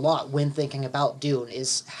to a lot when thinking about Dune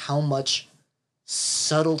is how much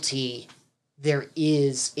subtlety there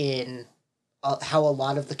is in how a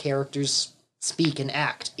lot of the characters speak and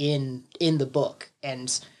act in the book.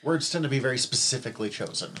 And Words tend to be very specifically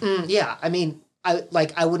chosen. yeah, I mean,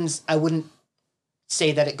 I wouldn't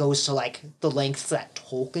say that it goes to, like, the length that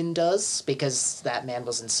Tolkien does, because that man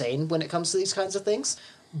was insane when it comes to these kinds of things.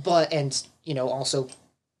 But, and, also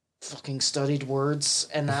fucking studied words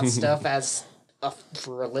and that stuff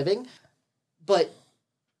for a living. But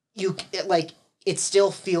it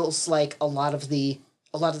still feels like a lot of the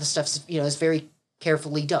stuff, is very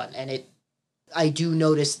carefully done. And I do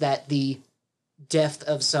notice that the depth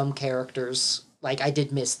of some characters, like, I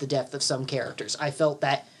did miss the depth of some characters. I felt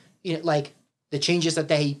that, like, the changes that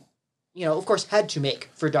they, of course, had to make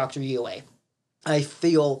for Dr. Yue, I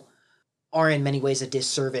feel are in many ways a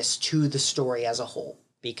disservice to the story as a whole.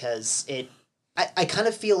 Because I kind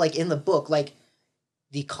of feel like in the book, like,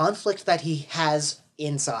 the conflict that he has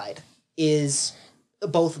inside is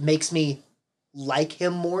both makes me like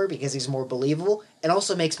him more because he's more believable, it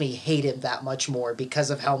also makes me hate him that much more because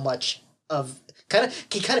of how much of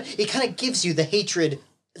it kind of gives you the hatred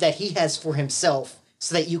that he has for himself,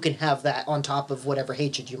 so that you can have that on top of whatever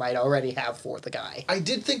hatred you might already have for the guy. I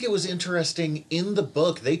did think it was interesting in the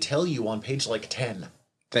book. They tell you on page like 10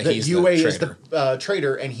 that that he's Yue the is traitor. the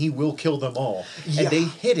traitor and he will kill them all. Yeah. And they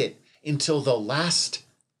hit it until the last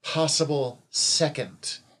possible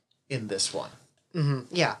second in this one.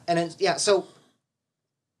 Yeah, and so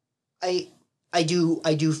I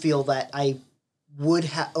do feel that I would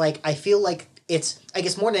have I feel like it's, I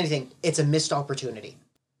guess more than anything, it's a missed opportunity.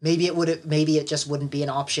 Maybe it just wouldn't be an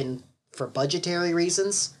option for budgetary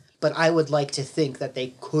reasons, but I would like to think that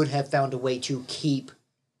they could have found a way to keep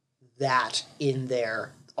that in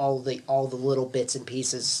there, all the little bits and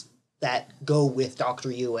pieces that go with Dr.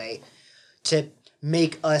 Yue, to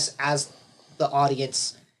make us as the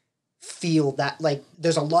audience feel that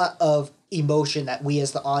there's a lot of emotion that we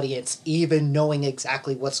as the audience, even knowing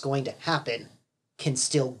exactly what's going to happen, can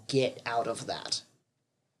still get out of that.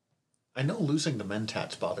 I know losing the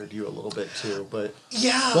Mentats bothered you a little bit too, but...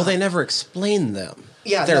 Yeah. Well, they never explain them.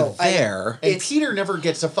 Yeah, they're no, there. And Peter never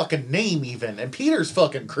gets a fucking name even, and Peter's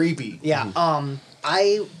fucking creepy. Yeah.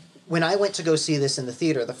 When I went to go see this in the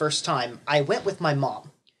theater the first time, I went with my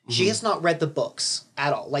mom. She has not read the books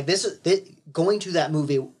at all. Going to that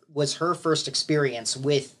movie was her first experience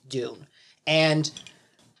with Dune. And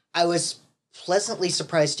I was pleasantly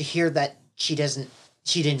surprised to hear that she didn't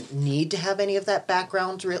need to have any of that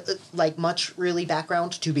background,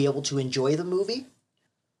 background to be able to enjoy the movie.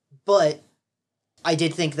 But I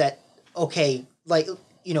did think that, okay,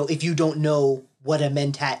 if you don't know what a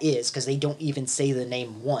Mentat is, because they don't even say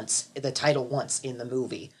the title once in the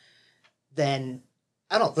movie, then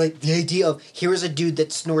I don't know, the idea of here's a dude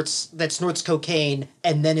that snorts cocaine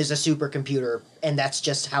and then is a supercomputer, and that's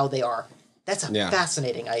just how they are. That's a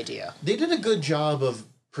fascinating idea. They did a good job of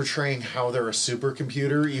portraying how they're a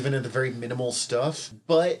supercomputer, even in the very minimal stuff,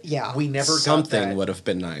 but we never got that. Something would have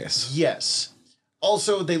been nice. Yes.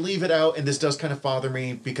 Also, they leave it out, and this does kind of bother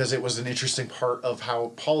me because it was an interesting part of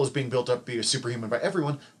how Paul is being built up to be a superhuman by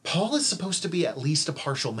everyone. Paul is supposed to be at least a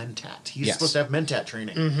partial Mentat. He's supposed to have Mentat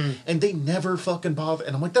training. And they never fucking bother.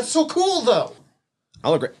 And I'm like, that's so cool, though!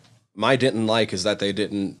 I'll agree. My didn't like is that they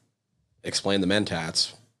didn't explain the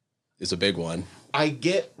Mentats. Is a big one. I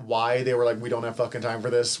get why they were like, we don't have fucking time for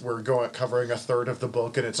this. We're covering a third of the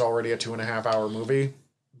book, and it's already a 2.5-hour movie.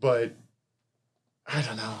 But, I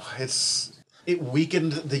don't know. It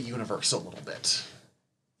weakened the universe a little bit.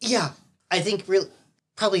 Yeah, I think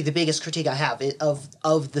probably the biggest critique I have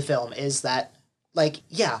of the film is that,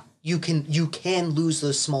 you can lose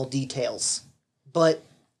those small details, but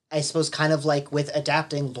I suppose kind of like with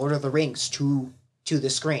adapting Lord of the Rings to the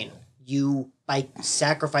screen, by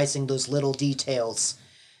sacrificing those little details,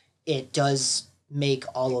 it does make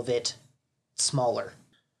all of it smaller.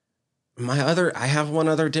 I have one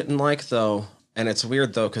other didn't like though. And it's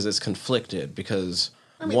weird, though, because it's conflicted, because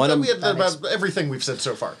about everything we've said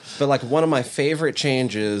so far. But, one of my favorite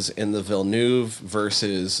changes in the Villeneuve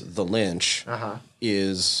versus the Lynch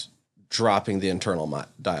is dropping the internal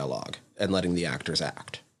dialogue and letting the actors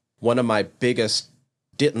act. One of my biggest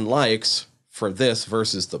didn't likes for this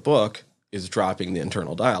versus the book is dropping the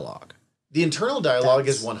internal dialogue. The internal dialogue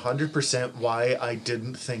is 100% why I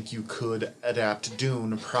didn't think you could adapt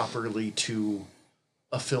Dune properly to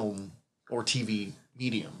a film or TV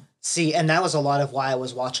medium. See, and that was a lot of why I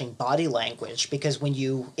was watching Body Language, because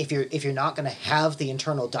if you're not going to have the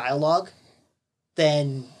internal dialogue,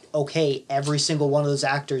 then okay, every single one of those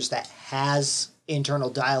actors that has internal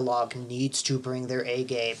dialogue needs to bring their A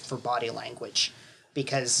game for body language,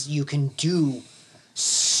 because you can do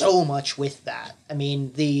so much with that. I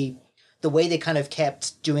mean, the way they kind of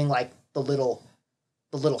kept doing the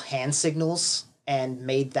little hand signals and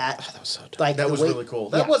made that that was so dumb. That was really cool.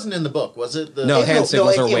 That wasn't in the book, was it? Hand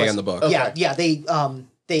signals are way in the book. Okay. Yeah,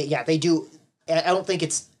 they do. I don't think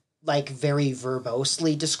it's very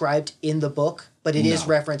verbosely described in the book, but it is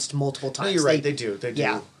referenced multiple times. No, you're right. They do.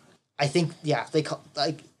 Yeah, I think they call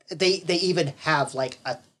they even have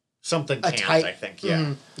a something a cant, type. I think.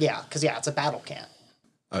 Yeah. Yeah, because it's a battle cant.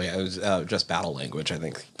 Oh yeah, it was just battle language. I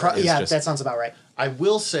think. That sounds about right. I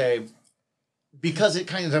will say, because it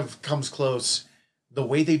kind of comes close, the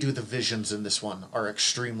way they do the visions in this one are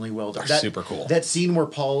extremely well done. They're super cool. That scene where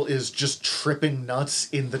Paul is just tripping nuts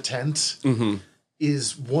in the tent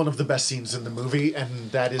is one of the best scenes in the movie,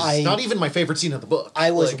 and that is not even my favorite scene of the book.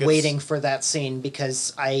 I was waiting for that scene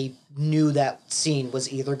because I knew that scene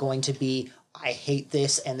was either going to be, I hate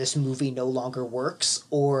this and this movie no longer works,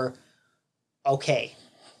 or, okay,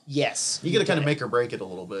 Yes. You gotta kind of make or break it a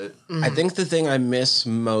little bit. I think the thing I miss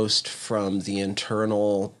most from the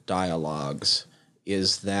internal dialogues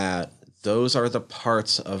is that those are the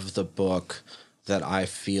parts of the book that I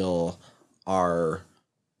feel are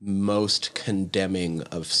most condemning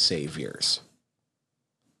of saviors.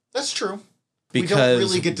 That's true. Because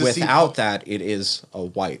really get to see without that, it is a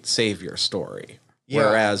white savior story. Yeah.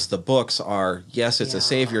 Whereas the books are, yes, it's a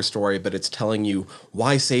savior story, but it's telling you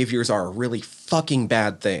why saviors are a really fucking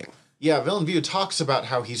bad thing. Yeah, Villeneuve talks about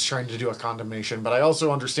how he's trying to do a condemnation, but I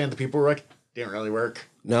also understand that people were like, didn't really work.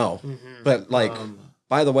 No. But, like,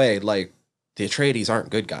 by the way, like, the Atreides aren't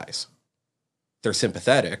good guys. They're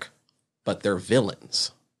sympathetic, but they're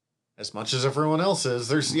villains. As much as everyone else is.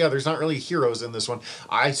 There's not really heroes in this one.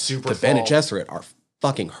 The Bene Gesserit are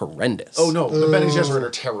fucking horrendous. Oh, no, the Bene Gesserit are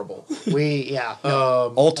terrible.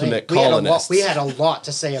 Ultimate colonists. We had a lot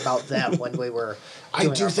to say about them when we were I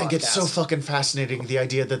doing do our think it's so podcast. fucking fascinating, the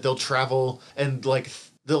idea that they'll travel and, like,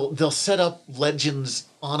 they'll set up legends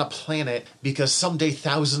on a planet because someday,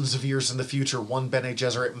 thousands of years in the future, one Bene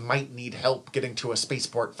Gesserit might need help getting to a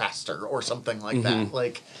spaceport faster or something like that.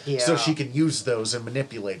 Like, so Yeah. she can use those and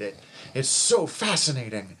manipulate it. It's so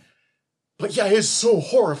fascinating. But yeah, it's so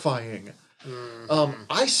horrifying.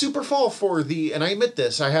 I super fall for and I admit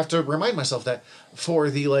this, I have to remind myself that, for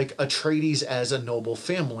the, like, Atreides as a noble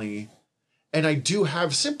family. And I do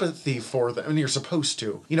have sympathy for them, and you're supposed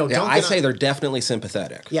to. You know, Yeah, Duncan, I say they're definitely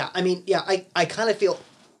sympathetic. Yeah, I mean, yeah, I kind of feel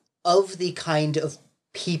of the kind of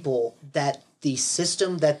people that the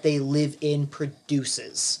system that they live in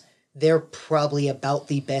produces, they're probably about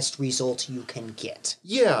the best result you can get.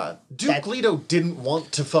 Yeah, Duke That- Leto didn't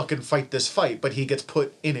want to fucking fight this fight, but he gets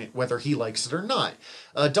put in it whether he likes it or not.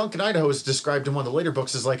 Duncan Idaho is described in one of the later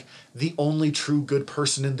books as, like, the only true good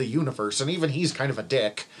person in the universe, and even he's kind of a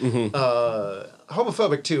dick.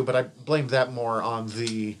 Homophobic too, but I blamed that more on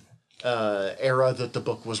the era that the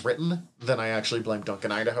book was written than I actually blame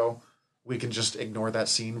Duncan Idaho. We can just ignore that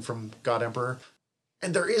scene from God Emperor.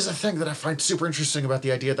 And there is a thing that I find super interesting about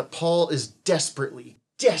the idea that Paul is desperately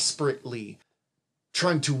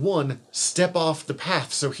trying to, one, step off the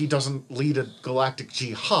path so he doesn't lead a galactic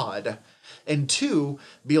jihad, and two,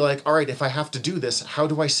 be like, all right, if I have to do this, how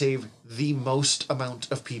do I save the most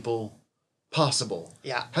amount of people possible?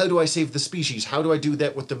 Yeah. How do I save the species? How do I do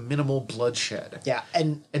that with the minimal bloodshed? Yeah,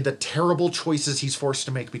 and And the terrible choices he's forced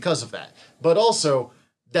to make because of that. But also,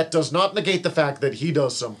 that does not negate the fact that he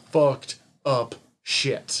does some fucked up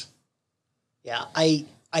shit. yeah, I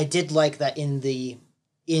did like that in the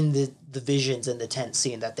visions in the tent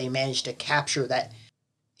scene that they managed to capture that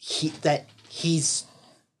he's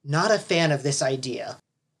not a fan of this idea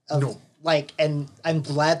of No. like, and I'm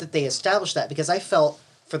glad that they established that, because I felt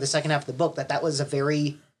for the second half of the book that was a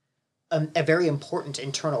very important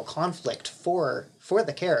internal conflict for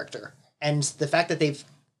the character, and the fact that they've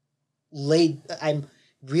I'm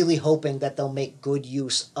really hoping that they'll make good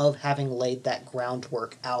use of having laid that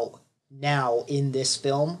groundwork out now in this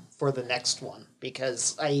film for the next one,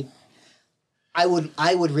 because I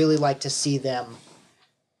would really like to see them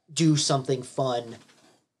do something fun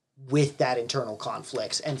with that internal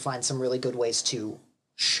conflict and find some really good ways to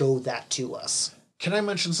show that to us. Can I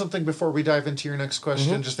mention something before we dive into your next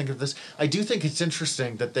question? Just think of this. I do think it's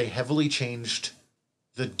interesting that they heavily changed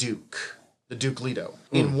the Duke Leto,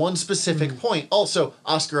 in one specific point. Also,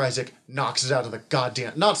 Oscar Isaac knocks it out of the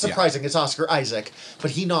goddamn... Not surprising, it's Oscar Isaac,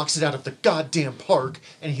 but he knocks it out of the goddamn park,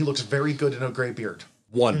 and he looks very good in a gray beard.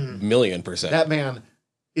 1,000,000%. That man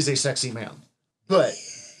is a sexy man. But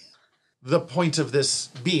the point of this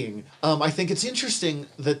being, I think it's interesting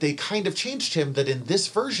that they kind of changed him, that in this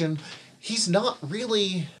version, he's not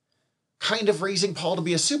really kind of raising Paul to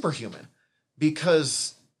be a superhuman.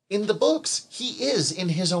 Because in the books, he is in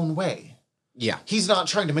his own way. Yeah. He's not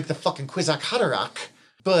trying to make the fucking Kwisatz Haderach,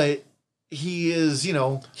 but he is, you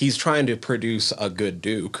know... He's trying to produce a good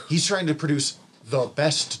Duke. He's trying to produce the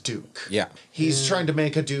best Duke. Yeah. He's trying to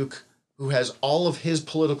make a Duke who has all of his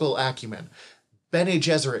political acumen. Bene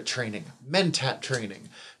Gesserit training, Mentat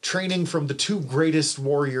training from the two greatest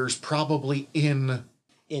warriors probably in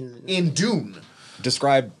Dune.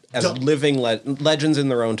 Described as living legends in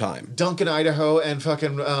their own time. Duncan Idaho and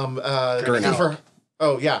fucking Gurney.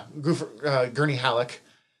 Gurney Halleck,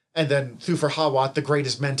 and then Thufir Hawat, the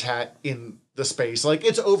greatest Mentat in the space. Like,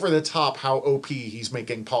 it's over the top how OP he's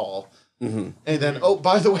making Paul. And then, oh,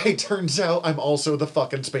 by the way, turns out I'm also the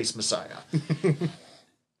fucking space messiah.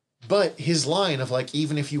 But his line of, like,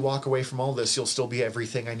 even if you walk away from all this, you'll still be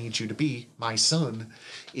everything I need you to be, my son,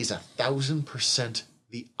 is 1,000%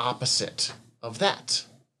 the opposite of that.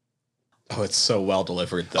 Oh, it's so well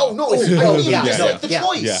delivered, though. Oh, no, it's the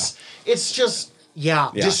choice. Yeah. It's just,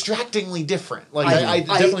 Yeah. Yeah. distractingly different. Like I- I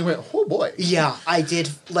definitely went, oh boy. Yeah, I did.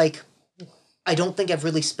 Like, I don't think I've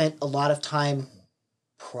really spent a lot of time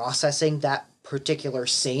processing that particular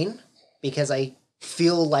scene because I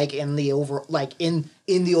feel like in the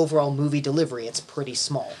in the overall movie delivery, it's pretty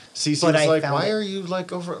small. Cece But was I like, found why it- are you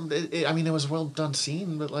like over? I mean, it was a well done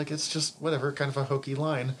scene, but like it's just whatever, kind of a hokey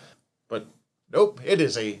line. But nope, it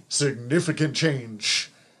is a significant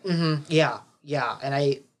change. Yeah, and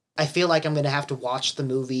I feel like I'm gonna have to watch the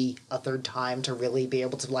movie a third time to really be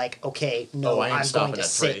able to like, okay, no, I ain't I'm going stopping to at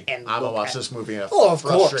sit 3. and I'm gonna look watch at- this movie a Oh, of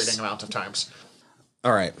frustrating course. amount of times.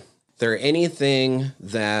 All right. There anything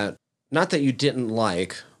that, not that you didn't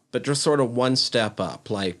like, but just sort of one step up,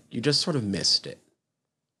 like you just sort of missed it?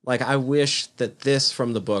 Like, I wish that this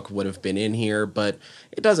from the book would have been in here, but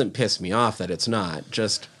it doesn't piss me off that it's not.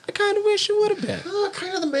 Just, I kind of wish it would have been.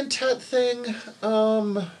 Kind of the Mentat thing.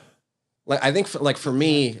 Like, I think, for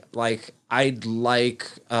me, like, I'd like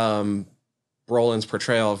Brolin's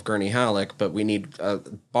portrayal of Gurney Halleck, but we need a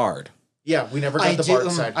Bard. Yeah, we never got the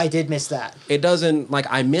Bard side. I did miss that. It doesn't, like,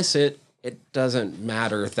 I miss it. It doesn't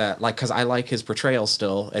matter that, like, because I like his portrayal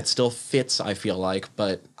still. It still fits, I feel like,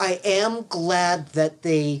 but... I am glad that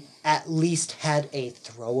they at least had a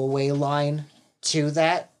throwaway line to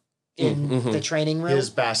that in the training room.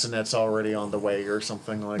 His bassinet's already on the way, or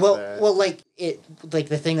something like well, that. well, like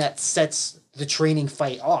the thing that sets the training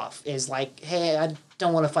fight off is like, hey, I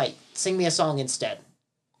don't want to fight. Sing me a song instead.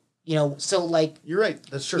 You know, so like, You're right.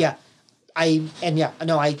 That's true. yeah, I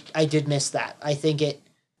did miss that. I think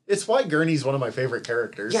It's why Gurney's one of my favorite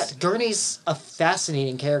characters. yeah, Gurney's a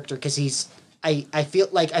fascinating character because he's I feel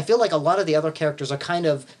like a lot of the other characters are kind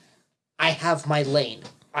of, I have my lane.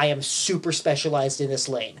 I am super specialized in this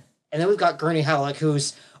lane. And then we've got Gurney Halleck,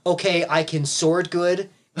 who's, okay, I can sword good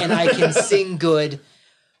and I can sing good.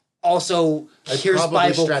 Also, here's probably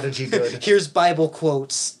Bible strategy good. Here's Bible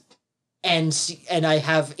quotes, and I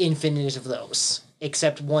have infinite of those,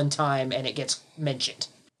 except one time, and it gets mentioned.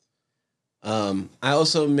 I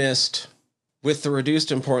also missed, with the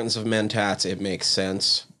reduced importance of Mentats, it makes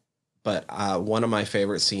sense. But one of my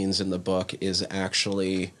favorite scenes in the book is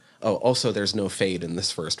actually... Oh, also, there's no fade in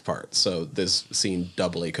this first part, so this scene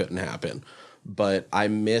doubly couldn't happen. But I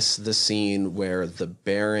miss the scene where the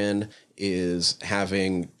Baron is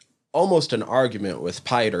having almost an argument with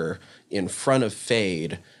Piter in front of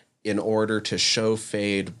Fade in order to show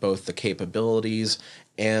Fade both the capabilities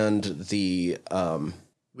and the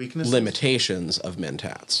Weaknesses. limitations of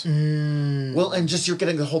Mentats. Well, and just you're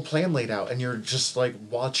getting the whole plan laid out, and you're just like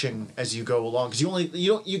watching as you go along because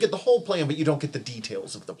you get the whole plan, but you don't get the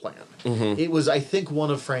details of the plan. It was, I think, one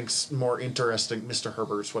of Frank's more interesting, Mr.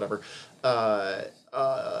 Herbert's whatever,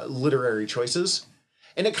 literary choices,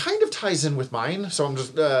 and it kind of ties in with mine. So I'm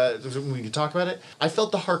just we can talk about it. I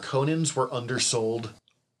felt the Harkonnens were undersold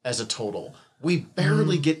as a total. We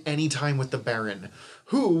barely get any time with the Baron,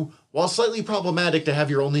 who, while slightly problematic to have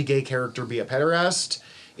your only gay character be a pederast,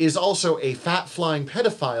 is also a fat flying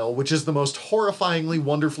pedophile, which is the most horrifyingly,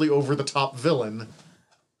 wonderfully over-the-top villain.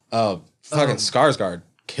 Fucking Skarsgård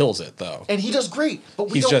kills it, though. And he does great, but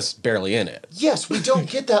we He's don't... just barely in it. Yes, we don't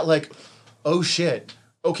get that, like, oh shit,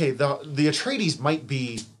 okay, the Atreides might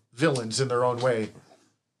be villains in their own way,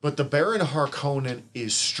 but the Baron Harkonnen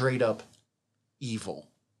is straight up evil.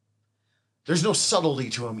 There's no subtlety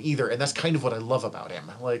to him either, and that's kind of what I love about him.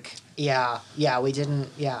 Like, Yeah, we didn't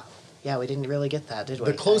really get that, did we?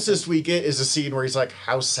 the closest we get is a scene where he's like,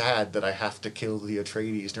 how sad that I have to kill the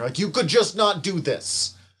Atreides. And you're like, you could just not do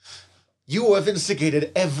this. You have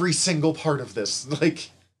instigated every single part of this. Like,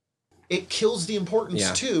 it kills the importance,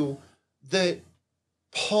 Yeah. too, that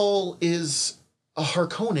Paul is a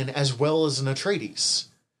Harkonnen as well as an Atreides.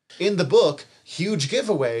 In the book, huge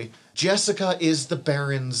giveaway, Jessica is the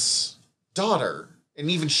Baron's daughter, and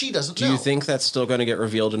even she doesn't know. Do you think that's still going to get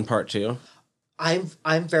revealed in part 2?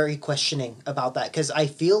 I'm very questioning about that because I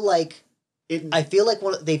feel like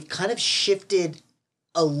they've kind of shifted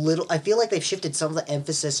a little. I feel like they've shifted some of the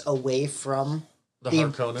emphasis away from the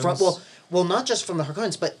Harkonnens? From, well, not just from the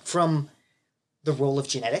Harkonnens, but from the role of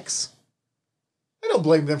genetics. I don't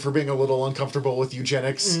blame them for being a little uncomfortable with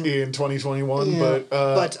eugenics in 2021, Yeah.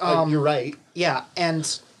 but you're right. Yeah,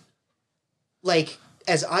 and like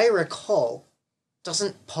as I recall,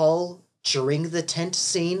 doesn't Paul during the tent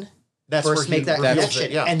scene That's first where he make that reveals connection?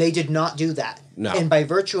 it, yeah. And they did not do that. No. And by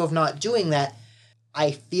virtue of not doing that,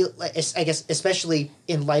 I feel like, I guess, especially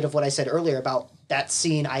in light of what I said earlier about that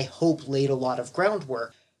scene, I hope laid a lot of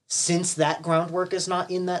groundwork. Since that groundwork is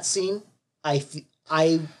not in that scene, I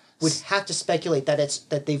would have to speculate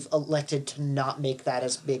that they've elected to not make that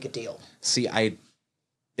as big a deal. See,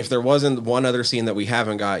 if there wasn't one other scene that we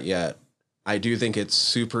haven't got yet, I do think it's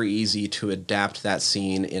super easy to adapt that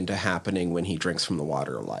scene into happening when he drinks from the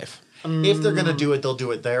water of life. If they're going to do it, they'll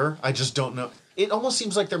do it there. I just don't know. It almost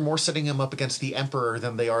seems like they're more setting him up against the Emperor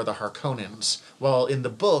than they are the Harkonnens. Well, in the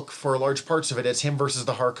book, for large parts of it, it's him versus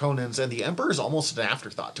the Harkonnens, and the Emperor is almost an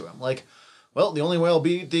afterthought to him. Like, well, the only way I'll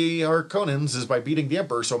beat the Harkonnens is by beating the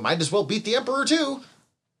Emperor, so might as well beat the Emperor too.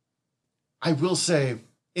 I will say,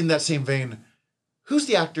 in that same vein, who's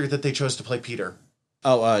the actor that they chose to play Peter?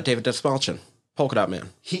 Oh, David Dastmalchian, Polka Dot Man.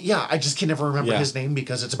 I just can never remember Yeah. his name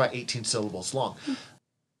because it's about 18 syllables long.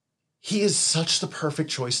 He is such the perfect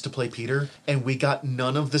choice to play Peter, and we got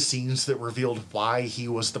none of the scenes that revealed why he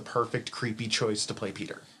was the perfect creepy choice to play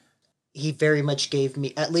Peter. He very much gave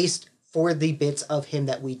me, at least for the bits of him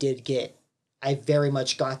that we did get, I very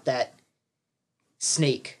much got that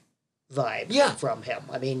Snake vibe from him.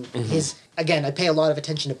 I mean, again, I pay a lot of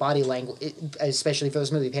attention to body language, especially for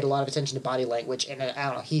this movie. I paid a lot of attention to body language, and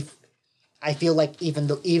I don't know, I feel like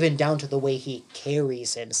even down to the way he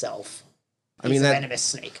carries himself, he's a venomous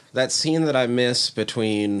snake. That scene that I miss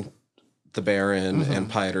between the Baron and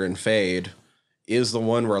Piter and Fade is the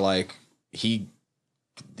one where like he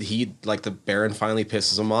like the Baron finally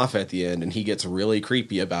pisses him off at the end, and he gets really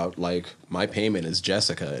creepy about like my payment is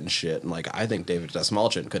Jessica and shit, and like I think David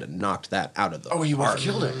Dastmalchian could have knocked that out of the He would have park.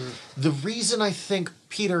 killed it. The reason I think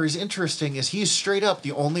Peter is interesting is he's straight up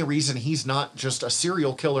the only reason he's not just a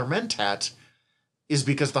serial killer mentat is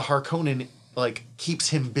because the Harkonnen like keeps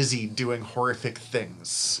him busy doing horrific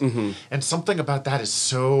things. And something about that is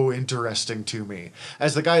so interesting to me.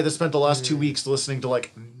 As the guy that spent the last 2 weeks listening to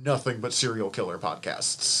like nothing but serial killer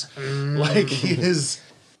podcasts. Like he is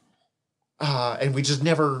and we just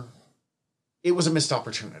never it was a missed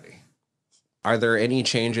opportunity. Are there any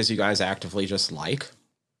changes you guys actively just like?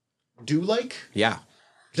 Do like? Yeah.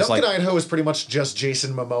 Just Duncan like, Idaho is pretty much just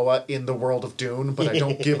Jason Momoa in the world of Dune, but I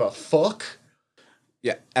don't give a fuck.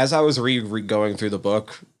 yeah, as I was going through the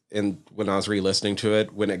book and when I was re-listening to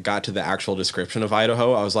it, when it got to the actual description of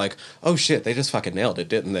Idaho, I was like, oh shit, they just fucking nailed it,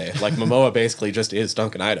 didn't they? Like Momoa basically just is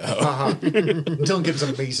Duncan Idaho. Duncan's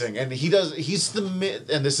amazing, and he's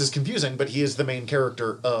and this is confusing, but he is the main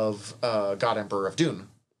character of God Emperor of Dune.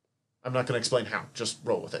 I'm not going to explain how, just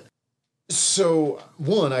roll with it. So,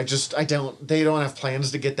 one, they don't have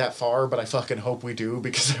plans to get that far, but I fucking hope we do,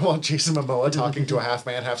 because I want Jason Momoa talking to a half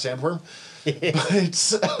man, half sandworm.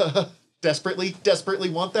 But desperately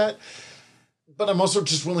want that. But I'm also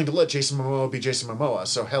just willing to let Jason Momoa be Jason Momoa,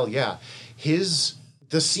 so hell yeah.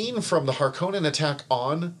 The scene from the Harkonnen attack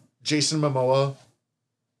on Jason Momoa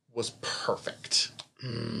was perfect.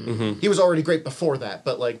 He was already great before that,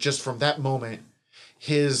 but like just from that moment,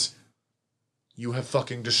 you have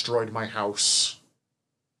fucking destroyed my house.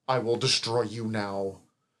 I will destroy you now.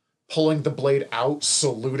 Pulling the blade out,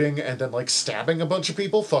 saluting, and then like stabbing a bunch of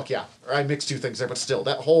people. Fuck yeah. I mixed two things there, but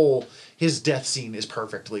still, his death scene is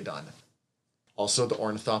perfectly done. Also, the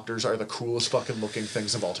ornithopters are the coolest fucking looking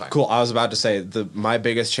things of all time. Cool. I was about to say my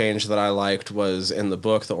biggest change that I liked was in the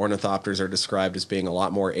book, the ornithopters are described as being a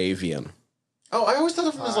lot more avian. Oh, I always thought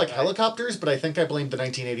of them as like helicopters, but I think I blamed the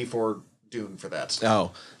 1984 Dune for that.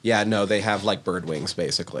 Oh, yeah, no, they have like bird wings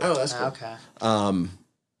basically. Oh, that's cool. Okay.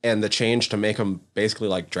 And the change to make them basically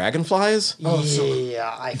like dragonflies. Oh, so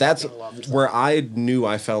Yeah, I That's fucking loved that. where I knew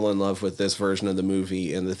I fell in love with this version of the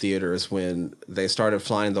movie in the theaters, when they started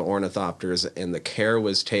flying the ornithopters and the care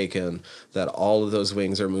was taken that all of those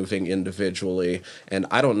wings are moving individually. And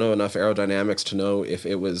I don't know enough aerodynamics to know if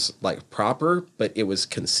it was like proper, but it was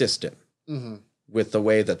consistent with the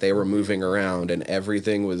way that they were moving around, and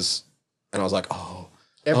everything was, and I was like,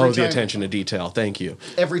 the attention to detail. Thank you.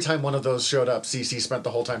 Every time one of those showed up, CC spent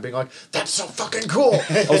the whole time being like, that's so fucking cool.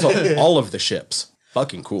 Also, all of the ships.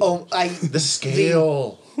 Fucking cool. The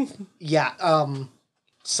scale.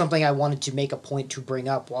 Something I wanted to make a point to bring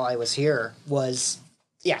up while I was here was,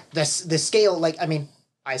 the scale. Like, I mean,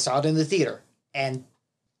 I saw it in the theater, and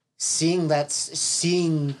seeing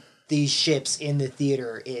these ships in the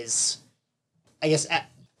theater is, I guess,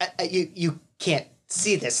 you can't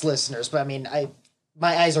see this, listeners, but I mean,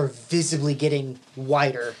 my eyes are visibly getting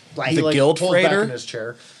wider. Like The Guild pulled back Freighter? in his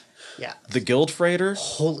chair. yeah. The Guild Freighter?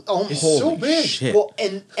 It's so big. Shit. Well,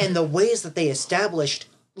 and the ways that they established,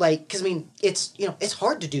 like, because I mean, it's it's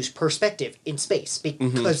hard to do perspective in space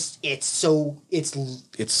because it's so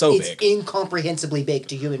big. incomprehensibly big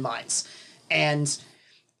to human minds, and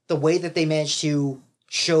the way that they managed to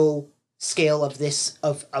show scale of this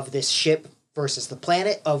ship versus the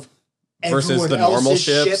planet of Versus everyone the normal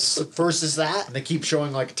else's ships. versus that. And they keep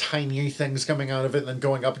showing like tiny things coming out of it and then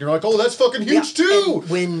going up, and you're like, oh, that's fucking huge too.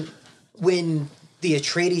 And when the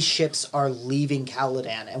Atreides ships are leaving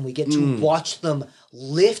Caladan, and we get to watch them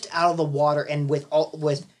lift out of the water, and with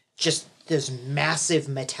just this massive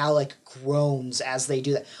metallic groans as they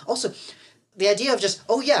do that. Also, the idea of just,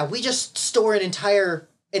 we just store an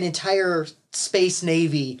entire space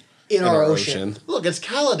navy in our ocean. Look, it's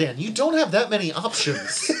Caladan. You don't have that many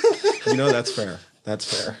options. That's fair. That's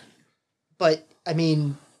fair. But I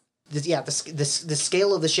mean, the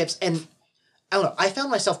scale of the ships, and I don't know. I found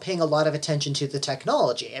myself paying a lot of attention to the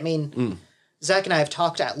technology. I mean, Zach and I have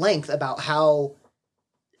talked at length about how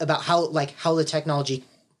the technology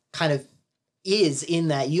kind of is in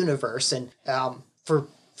that universe, and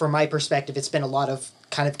from my perspective, it's been a lot of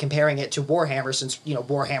kind of comparing it to Warhammer, since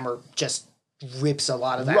Warhammer just rips a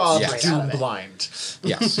lot of that straight out of it. Blind.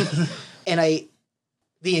 Yes. And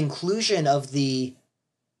the inclusion of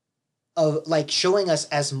showing us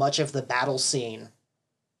as much of the battle scene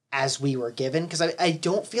as we were given, because I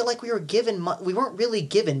don't feel like we weren't really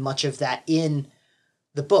given much of that in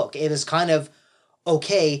the book. It was kind of,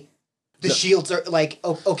 okay, shields are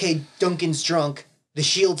okay, Duncan's drunk, the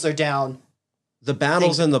shields are down. The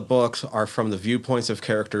battles in the books are from the viewpoints of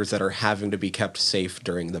characters that are having to be kept safe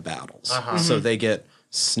during the battles. So they get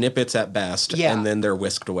snippets at best, and then they're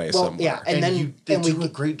whisked away somewhere. Yeah, and then they do a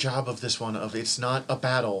great job of this one, of it's not a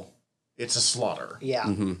battle, it's a slaughter.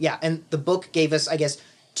 Yeah, yeah, and the book gave us, I guess,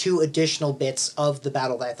 2 additional bits of the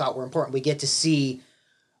battle that I thought were important. We get to see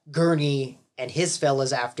Gurney and his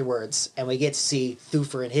fellas afterwards, and we get to see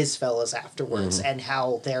Thufir and his fellas afterwards, and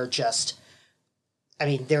how they're just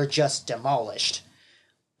demolished.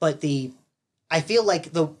 But I feel like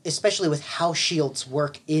especially with how shields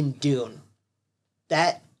work in Dune,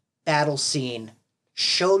 that battle scene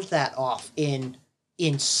showed that off in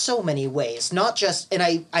so many ways. Not just, and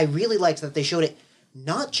I really liked that they showed it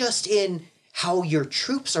not just in how your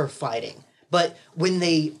troops are fighting, but when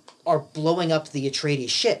they are blowing up the Atreides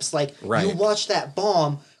ships. You watch that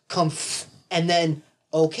bomb come, and then,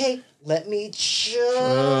 okay, let me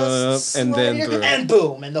just and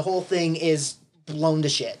boom, and the whole thing is blown to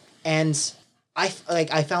shit. And I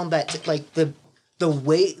found that the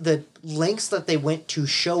way, the lengths that they went to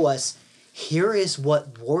show us, here is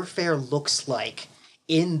what warfare looks like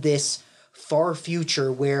in this far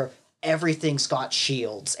future where everything's got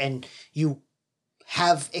shields and you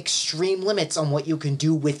have extreme limits on what you can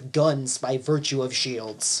do with guns by virtue of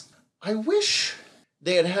shields. I wish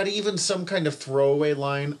they had even some kind of throwaway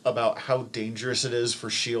line about how dangerous it is for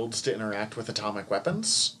shields to interact with atomic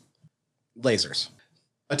weapons. Lasers.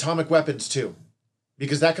 Atomic weapons, too.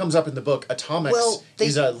 Because that comes up in the book. Atomics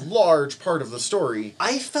is a large part of the story.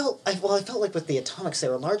 I felt like with the atomics, they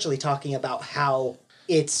were largely talking about how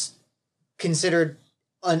it's considered,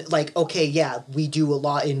 we do a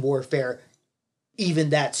lot in warfare. Even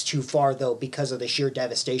that's too far, though, because of the sheer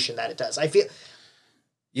devastation that it does. I feel...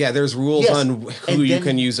 Yeah, there's rules on who you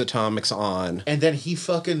can use atomics on. And then he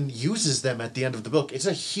fucking uses them at the end of the book. It's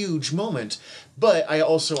a huge moment. But I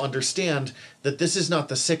also understand that this is not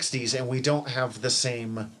the 60s and we don't have the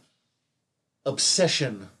same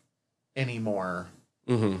obsession anymore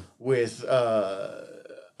with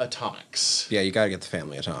atomics. Yeah, you gotta get the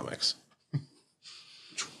family atomics.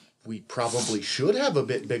 We probably should have a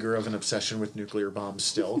bit bigger of an obsession with nuclear bombs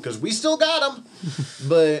still, because we still got them.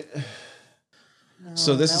 But... No,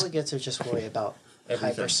 so now we get to just worry about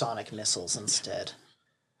hypersonic missiles instead.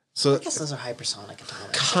 So I guess those are hypersonic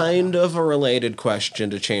atomic. Kind of a related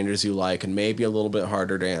question to Change As You Like, and maybe a little bit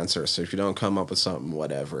harder to answer, so if you don't come up with something,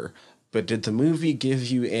 whatever. But did the movie give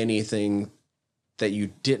you anything that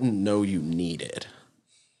you didn't know you needed?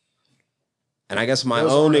 And I guess my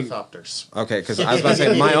own... Okay, because I was about to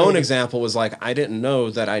say, my own example was I didn't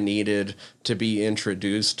know that I needed to be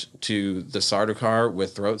introduced to the Sardaukar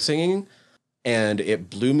with throat singing. And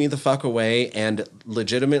it blew me the fuck away. And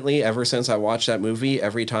legitimately, ever since I watched that movie,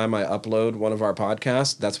 every time I upload one of our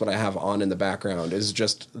podcasts, that's what I have on in the background, is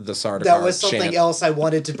just the Sardaukar That was something chant. else I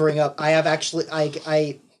wanted to bring up. I have actually...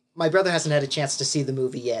 my brother hasn't had a chance to see the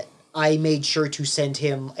movie yet. I made sure to send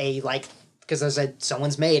him because I said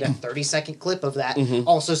someone's made a 30-second clip of that.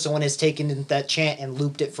 Also, someone has taken that chant and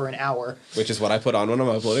looped it for an hour. Which is what I put on when I'm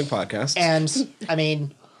uploading podcasts. And, I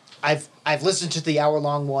mean, I've listened to the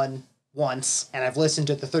hour-long one once, and I've listened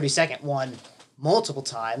to the 30-second one multiple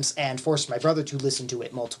times, and forced my brother to listen to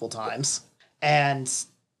it multiple times. And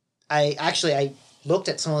I looked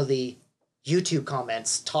at some of the YouTube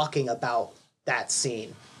comments talking about that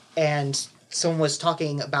scene, and someone was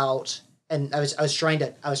talking about, and I was trying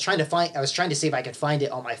to see if I could find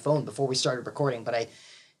it on my phone before we started recording, but I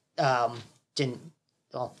didn't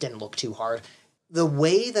look too hard. The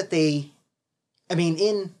way that in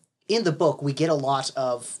the book we get a lot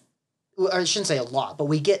of or I shouldn't say a lot, but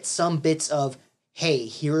we get some bits of, hey,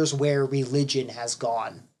 here's where religion has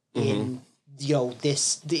gone in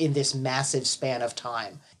this massive span of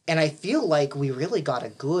time. And I feel like we really got a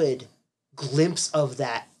good glimpse of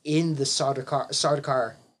that in the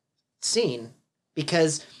Sardaukar scene,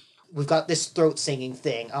 because we've got this throat singing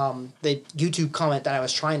thing. The YouTube comment that I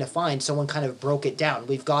was trying to find, someone kind of broke it down.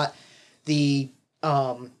 We've got the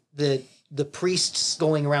priests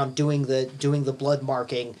going around doing the blood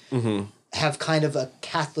marking have kind of a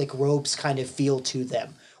Catholic robes kind of feel to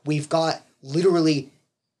them. We've got literally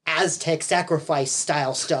Aztec sacrifice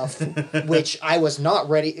style stuff, which I was not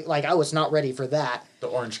ready. Like, I was not ready for that. The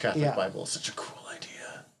Orange Catholic Bible is such a cool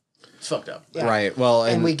idea. It's fucked up. Yeah. Right. Well,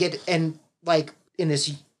 and we get, and like in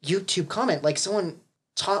this YouTube comment, like someone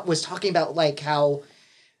was talking about like how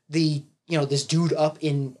this dude up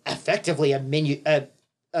in effectively a minaret,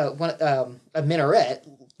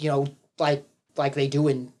 like they do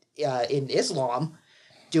in Islam,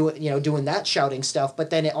 doing that shouting stuff. But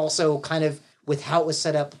then it also kind of, with how it was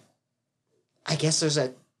set up, I guess there's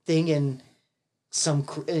a thing in some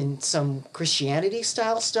Christianity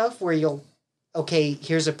style stuff where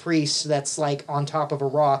here's a priest that's like on top of a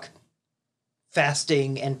rock,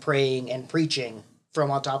 fasting and praying and preaching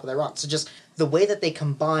from on top of the rock. So just the way that they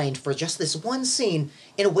combined for just this one scene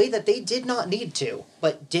in a way that they did not need to,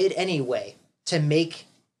 but did anyway, to make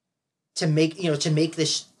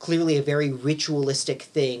this clearly a very ritualistic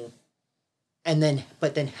thing.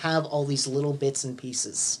 But then have all these little bits and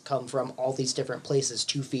pieces come from all these different places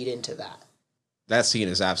to feed into that. That scene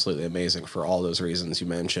is absolutely amazing for all those reasons you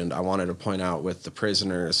mentioned. I wanted to point out with the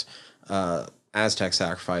prisoners, Aztec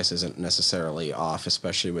sacrifice isn't necessarily off,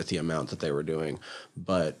 especially with the amount that they were doing.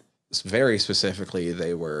 But very specifically,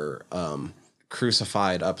 they were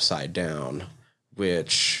crucified upside down,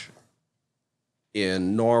 which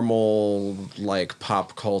in normal like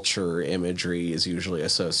pop culture imagery is usually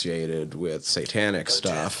associated with satanic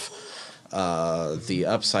stuff. The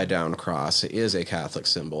upside down cross is a Catholic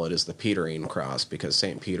symbol. It is the Peterine cross because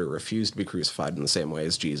St. Peter refused to be crucified in the same way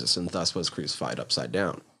as Jesus and thus was crucified upside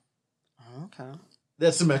down. Okay.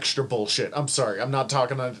 That's some extra bullshit. I'm sorry. I'm not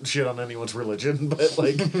talking shit on anyone's religion, but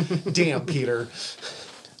like, damn, Peter.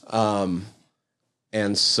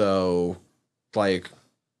 And so like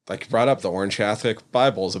you brought up, the Orange Catholic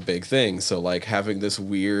Bible is a big thing. So like having this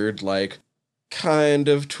weird, like kind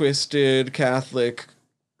of twisted Catholic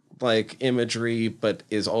like imagery, but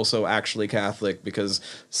is also actually Catholic because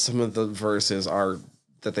some of the verses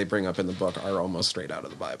that they bring up in the book are almost straight out of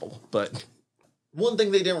the Bible. But one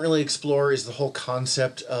thing they didn't really explore is the whole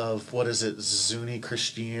concept of, what is it, Zuni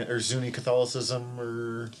Christian or Zuni Catholicism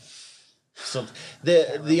or something.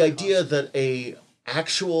 The idea that a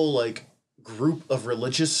actual like group of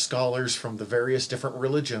religious scholars from the various different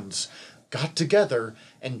religions got together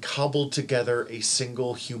and cobbled together a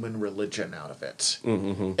single human religion out of it.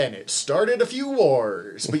 Mm-hmm. And it started a few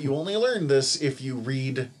wars, but you only learn this if you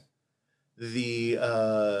read the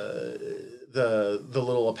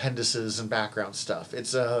little appendices and background stuff.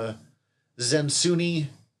 It's Zen Sunni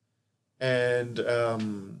and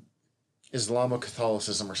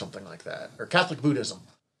Islamo-Catholicism or something like that, or Catholic Buddhism,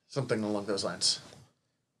 something along those lines.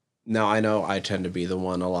 Now, I know I tend to be the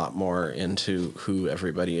one a lot more into who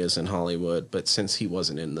everybody is in Hollywood, but since he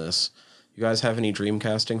wasn't in this, you guys have any dream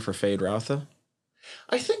casting for Fade Routha?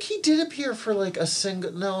 I think he did appear for like a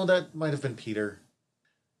single... No, that might have been Peter.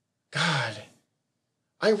 God.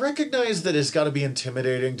 I recognize that it's got to be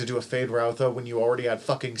intimidating to do a Fade Routha when you already had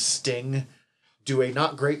fucking Sting do a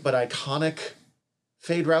not great but iconic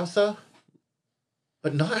Fade Routha.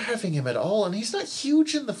 But not having him at all, and he's not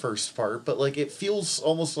huge in the first part, but like it feels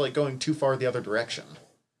almost like going too far the other direction.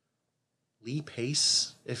 Lee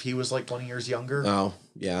Pace, if he was like 20 years younger. Oh,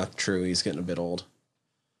 yeah, true. He's getting a bit old.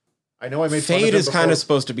 I know I made fun of him Fade is before. kind of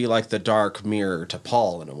supposed to be like the dark mirror to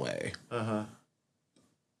Paul in a way. Uh-huh.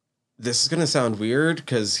 This is going to sound weird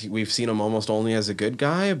because we've seen him almost only as a good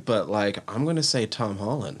guy, but like I'm going to say Tom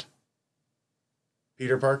Holland.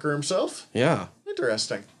 Peter Parker himself? Yeah.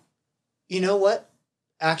 Interesting. You know what?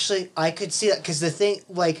 Actually, I could see that because the thing,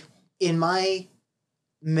 like, in my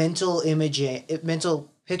mental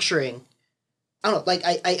picturing, I don't know, like,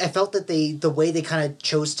 I felt that the way they kind of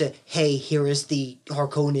chose to, hey, here is the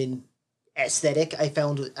Harkonnen aesthetic, I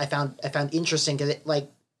found interesting because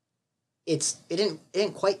it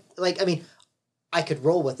didn't quite, like, I mean, I could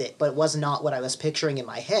roll with it, but it was not what I was picturing in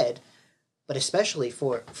my head. But especially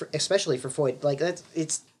for Freud, like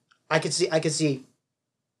I could see.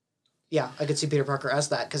 Yeah, I could see Peter Parker as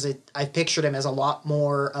that because I pictured him as a lot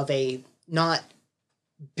more of a not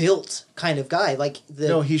built kind of guy. Like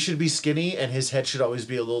No, he should be skinny and his head should always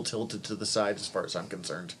be a little tilted to the side as far as I'm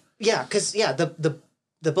concerned. Yeah, because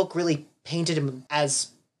the book really painted him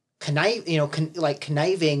as conniving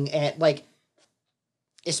and like,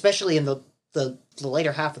 especially in the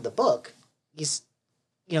later half of the book, he's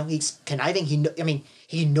conniving.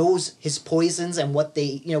 He knows his poisons and what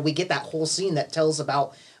they, we get that whole scene that tells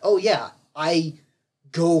about, oh yeah, I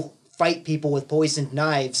go fight people with poisoned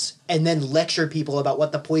knives and then lecture people about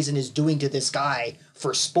what the poison is doing to this guy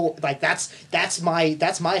for sport. Like that's my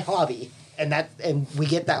hobby, and we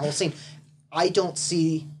get that whole scene. I don't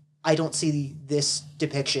see this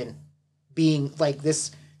depiction being like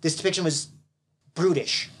this. This depiction was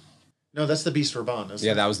brutish. No, that's the Beast Raban, isn't it?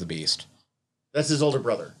 Yeah, that was the Beast. That's his older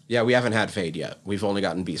brother. Yeah, we haven't had Fade yet. We've only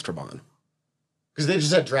gotten Beast Raban. Because they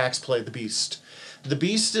just had Drax play the Beast. The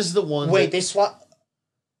Beast is the one. Wait, they swap.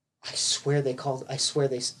 I swear they called.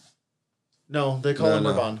 No, they call him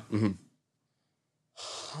No. Raban. Mm-hmm.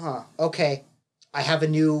 Huh. Okay. I have a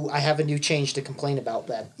new change to complain about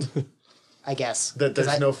then. I guess That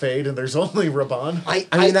there's no Fade and there's only Raban.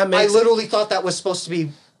 I literally thought that was supposed to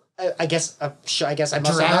be. I guess I must have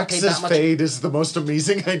not paid Drax's that much. Fade is the most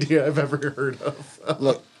amazing idea I've ever heard of.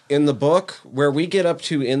 Look, in the book, where we get up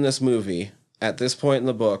to in this movie, at this point in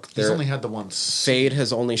the book, He's only had the once. Fade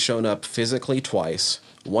has only shown up physically twice.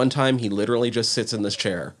 One time he literally just sits in this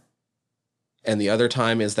chair. And the other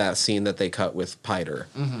time is that scene that they cut with Piter.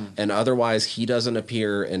 Mm-hmm. And otherwise, he doesn't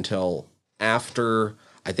appear until after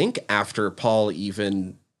Paul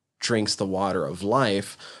even drinks the water of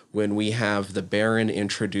life, when we have the Baron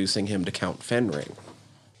introducing him to Count Fenring.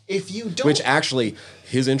 If you don't... Which actually,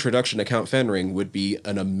 his introduction to Count Fenring would be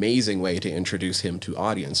an amazing way to introduce him to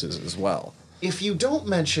audiences as well. If you don't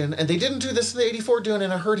mention, and they didn't do this in the 84 Dune,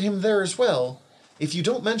 and I heard him there as well, if you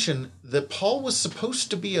don't mention that Paul was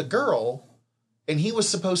supposed to be a girl, and he was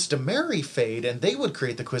supposed to marry Fade, and they would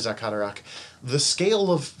create the Kwisatz Haderach, the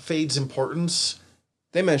scale of Fade's importance...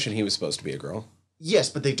 They mentioned he was supposed to be a girl. Yes,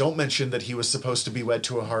 but they don't mention that he was supposed to be wed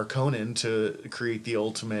to a Harkonnen to create the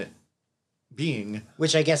ultimate being.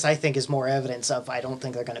 Which I guess I think is more evidence of I don't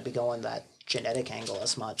think they're going to be going that genetic angle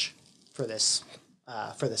as much for this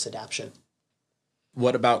adaptation.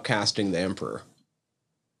 What about casting the Emperor?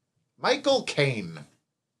 Michael Caine.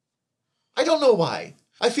 I don't know why.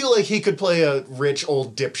 I feel like he could play a rich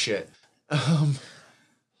old dipshit.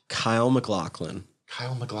 Kyle MacLachlan.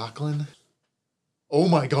 Kyle MacLachlan? Oh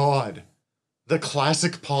my god. The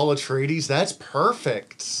classic Paul Atreides, that's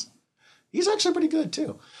perfect. He's actually pretty good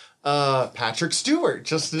too. Patrick Stewart,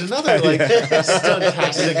 just another stunt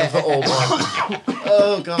casting of the old one.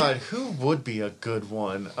 Oh god, who would be a good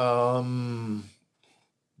one?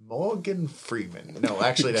 Morgan Freeman. No,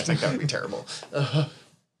 actually, I think that would be terrible.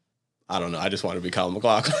 I don't know. I just want to be Kyle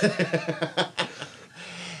MacLachlan.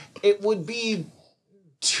 It would be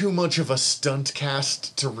too much of a stunt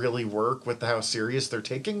cast to really work with how serious they're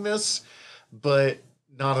taking this, but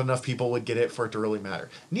not enough people would get it for it to really matter.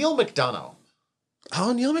 Neil McDonough.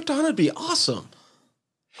 Oh, Neil McDonough would be awesome.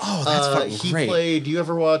 Oh, that's fucking great. He played... Do you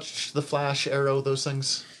ever watch The Flash, Arrow, those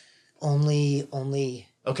things? Only.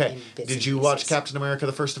 Okay. Did you watch Captain America: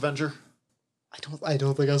 The First Avenger? I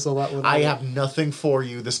don't think I saw that one. I have nothing for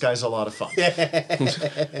you. This guy's a lot of fun.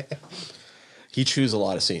 He chews a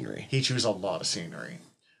lot of scenery.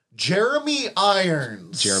 Jeremy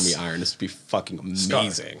Irons. Jeremy Irons would be fucking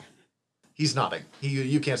amazing. Scar. He's nodding.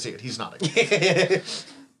 You can't see it. He's nodding.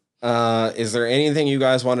 Is there anything you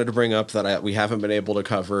guys wanted to bring up that we haven't been able to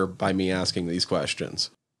cover by me asking these questions?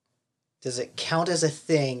 Does it count as a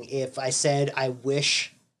thing if I said I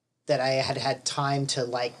wish that I had had time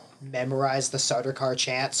to memorize the Sardaukar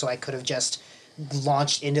chant so I could have just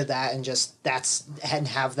launched into that and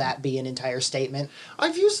have that be an entire statement?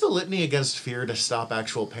 I've used the Litany Against Fear to stop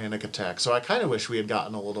actual panic attacks, so I kind of wish we had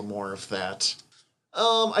gotten a little more of that.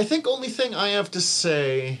 I think only thing I have to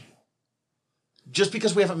say, just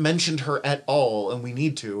because we haven't mentioned her at all and we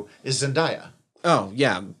need to, is Zendaya. Oh,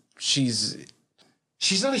 yeah. She's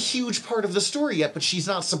not a huge part of the story yet, but she's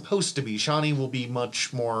not supposed to be. Shani will be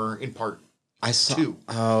much more in part two.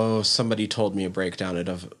 Oh, somebody told me a breakdown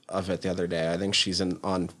of it the other day. I think she's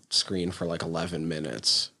on screen for 11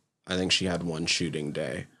 minutes. I think she had one shooting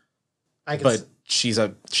day. But she's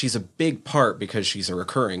a big part because she's a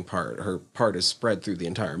recurring part. Her part is spread through the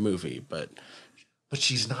entire movie, but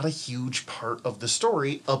she's not a huge part of the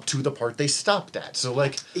story up to the part they stopped at. So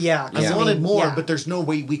I wanted more, but there's no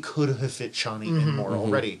way we could have fit Shani in more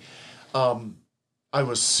already. I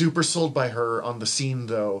was super sold by her on the scene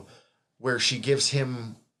though, where she gives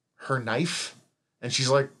him her knife, and she's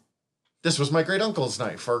like, "This was my great uncle's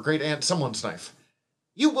knife, or great aunt someone's knife.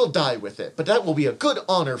 You will die with it, but that will be a good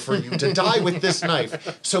honor for you to die with this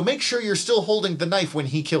knife. So make sure you're still holding the knife when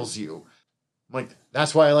he kills you." I'm like,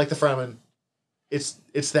 That's why I like the Fremen.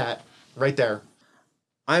 It's that right there.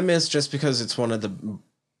 I miss just because it's one of the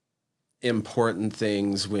important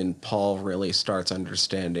things when Paul really starts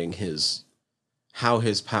understanding how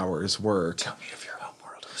his powers work. Tell me of your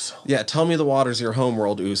homeworld, Usul. Yeah, tell me the water's your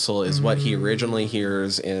homeworld, Usul, is what he originally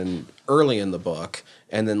hears early in the book,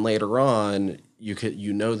 and then later on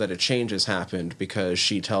you know that a change has happened because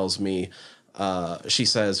she tells me, she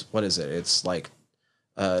says, what is it? It's like,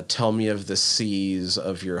 tell me of the seas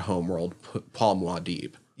of your homeworld, Paul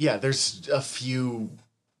Muad'Dib. Yeah, there's a few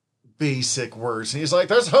basic words, and he's like,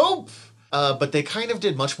 "There's hope." But they kind of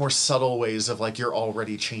did much more subtle ways of like, you're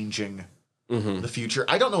already changing the future.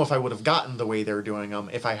 I don't know if I would have gotten the way they're doing them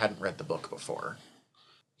if I hadn't read the book before.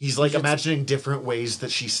 He's like imagining different ways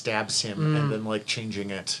that she stabs him and then like changing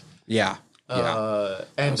it. Yeah.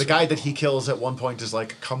 And the guy that he kills at one point is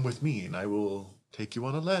like, "Come with me and I will take you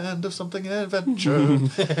on a land of something adventure."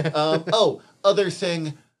 Other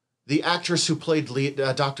thing, the actress who played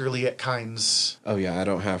Dr. Liet Kynes. Oh yeah, I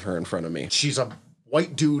don't have her in front of me. She's a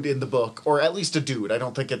white dude in the book, or at least a dude. I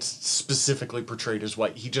don't think it's specifically portrayed as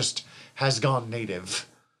white. He just has gone native.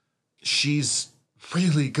 She's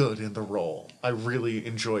really good in the role. I really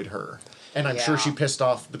enjoyed her. And I'm sure she pissed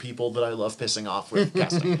off the people that I love pissing off with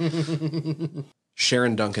casting.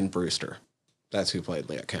 Sharon Duncan Brewster. That's who played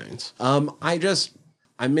Liet Kynes.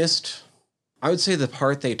 I missed, I would say the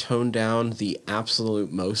part they toned down the absolute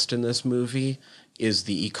most in this movie is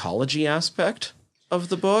the ecology aspect of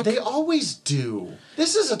the book. They always do.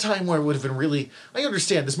 This is a time where it would have been really... I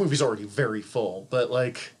understand this movie's already very full, but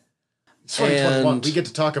like... It's 2021. We get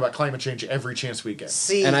to talk about climate change every chance we get.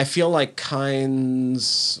 See, and I feel like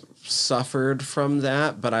Kynes suffered from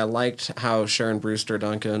that, but I liked how Sharon Brewster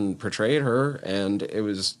Duncan portrayed her, and it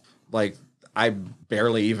was like I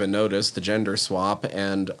barely even noticed the gender swap,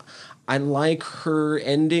 and I like her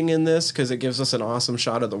ending in this because it gives us an awesome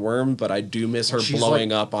shot of the worm, but I do miss her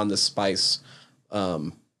blowing up on the spice.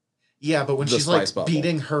 Yeah, but when she's like bubble.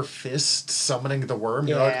 beating her fist, summoning the worm,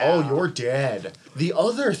 you're like, "Oh, you're dead." The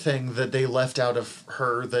other thing that they left out of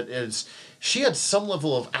her that is, she had some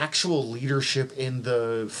level of actual leadership in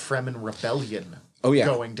the Fremen rebellion. Oh yeah,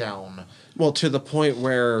 going down. Well, to the point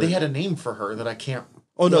where they had a name for her that I can't.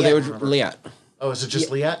 Oh no, they were Liet. Oh, is it just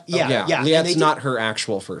Liet? Yeah, yeah. Liet's not her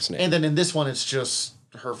actual first name. And then in this one, it's just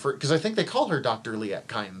her first, because I think they call her Dr. Liet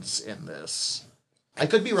Kynes in this. I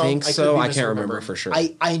could be wrong. I can't remember for sure.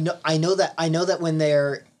 I know that when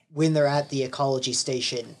they're at the ecology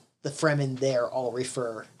station, the Fremen there all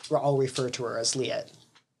refer to her as Liet.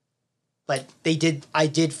 But I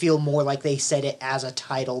did feel more like they said it as a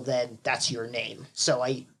title than that's your name. So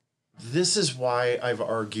This is why I've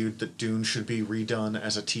argued that Dune should be redone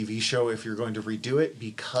as a TV show if you're going to redo it,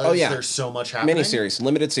 because there's so much happening. Miniseries,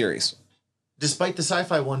 limited series. Despite the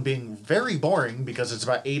sci-fi one being very boring because it's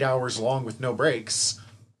about 8 hours long with no breaks,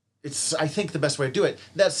 it's, I think, the best way to do it.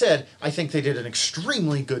 That said, I think they did an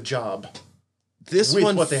extremely good job. This with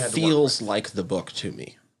one what they had feels like the book to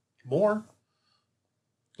me. More?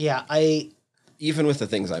 Yeah, even with the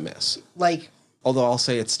things I miss. Like, although I'll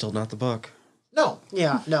say it's still not the book. No.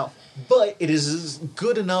 Yeah, no. But it is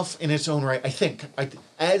good enough in its own right, I think.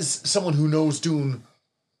 As someone who knows Dune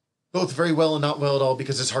both very well and not well at all,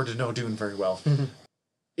 because it's hard to know Dune very well,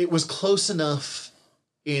 it was close enough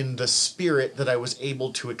in the spirit that I was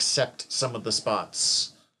able to accept some of the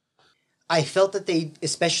spots. I felt that they,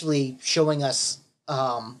 especially showing us,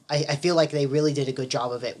 I feel like they really did a good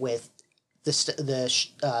job of it with the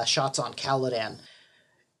shots on Caladan,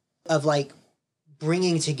 of like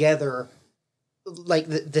bringing together like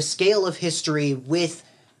the scale of history with,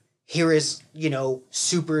 here is,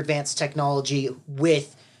 super advanced technology,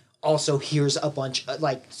 with also here's a bunch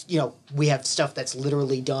we have stuff that's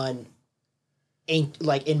literally done in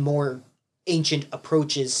more ancient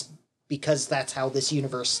approaches, because that's how this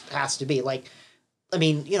universe has to be. Like, I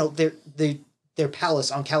mean, their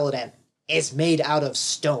palace on Caladan is made out of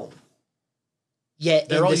stone. Yet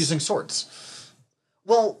they're all using swords.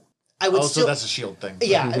 Well, I would also, that's a shield thing.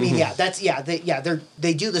 Yeah, I mean,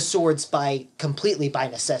 they do the swords completely by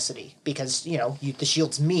necessity, because the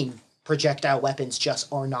shields mean projectile weapons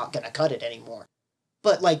just are not going to cut it anymore.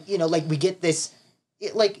 But we get this,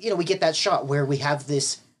 we get that shot where we have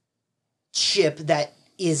this ship that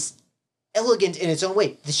is elegant in its own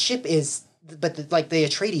way. The ship is, but the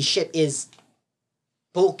Atreides ship is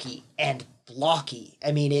bulky and blocky.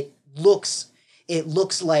 I mean, it looks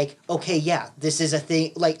like, okay, yeah, this is a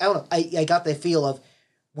thing. Like, I don't know, I got the feel of,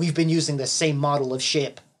 we've been using the same model of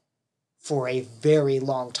ship for a very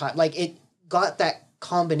long time. Like, it got that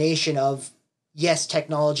combination of, yes,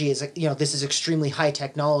 technology is, this is extremely high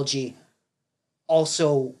technology.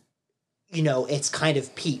 Also, it's kind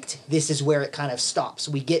of peaked. This is where it kind of stops.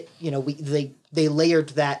 We get, they layered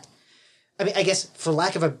that. I mean, I guess for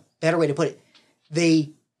lack of a better way to put it, they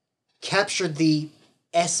captured the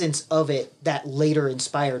essence of it that later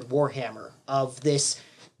inspired Warhammer, of this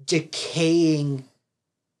decaying,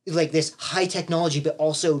 like this high technology, but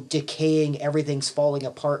also decaying, everything's falling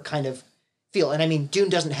apart kind of feel. And I mean, Dune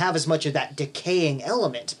doesn't have as much of that decaying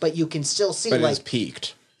element, but you can still see, but like, it's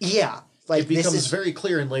peaked. Yeah. Like, it becomes very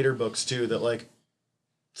clear in later books, too, that, like,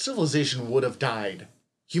 civilization would have died.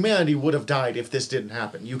 Humanity would have died if this didn't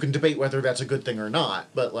happen. You can debate whether that's a good thing or not,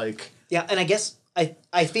 but, like... Yeah, and I guess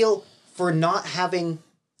I feel for not having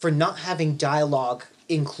dialogue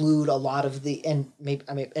include a lot of the... And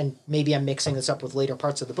maybe I'm mixing this up with later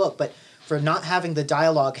parts of the book, but for not having the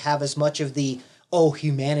dialogue have as much of the,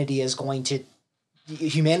 humanity's going to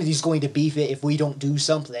beef it if we don't do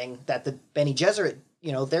something, that the Bene Gesserit,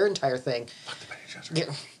 their entire thing. Fuck the Bene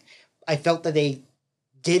Gesserit. I felt that they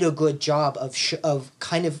did a good job of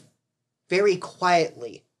kind of very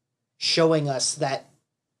quietly showing us that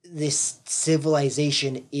this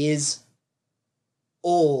civilization is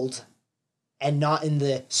old, and not in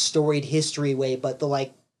the storied history way, but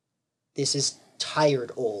this is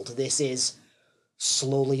tired old. This is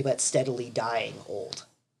slowly but steadily dying old.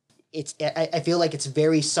 I feel like it's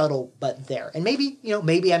very subtle, but there. And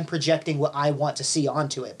maybe I'm projecting what I want to see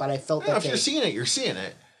onto it, but I felt that if you're seeing it, you're seeing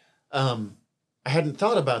it. I hadn't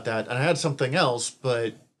thought about that, and I had something else,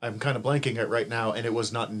 but I'm kind of blanking it right now, and it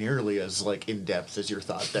was not nearly as, like, in-depth as your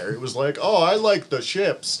thought there. It was like, I like the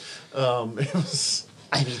ships. It was...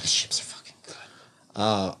 I mean, the ships are fucking good.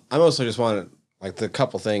 I mostly just wanted, like, the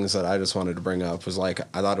couple things that I just wanted to bring up was, like,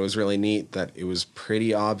 I thought it was really neat that it was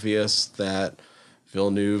pretty obvious that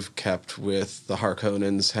Villeneuve kept with the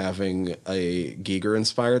Harkonnens having a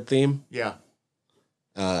Giger-inspired theme. Yeah.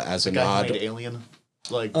 As the a guy nod. who made Alien.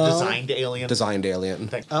 Like, designed Alien. Designed Alien.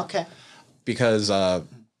 Okay. Because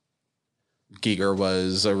Giger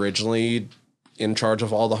was originally in charge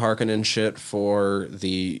of all the Harkonnen shit for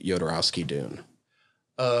the Jodorowsky Dune.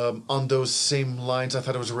 On those same lines, I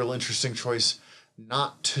thought it was a real interesting choice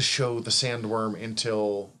not to show the sandworm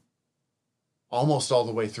until almost all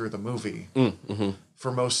the way through the movie. Mm-hmm.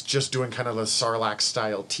 For most, just doing kind of the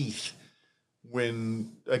Sarlacc-style teeth.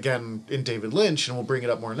 When, again, in David Lynch, and we'll bring it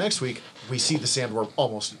up more next week, we see the sandworm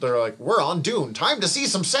almost. They're like, we're on Dune. Time to see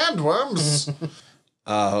some sandworms.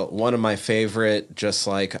 One of my favorite, just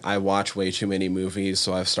like I watch way too many movies,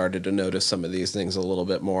 so I've started to notice some of these things a little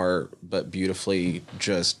bit more, but beautifully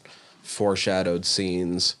just foreshadowed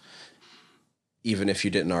scenes, even if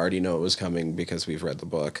you didn't already know it was coming because we've read the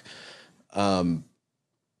book. Paul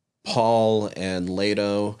and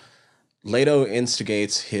Leto. Leto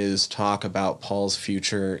instigates his talk about Paul's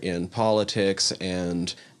future in politics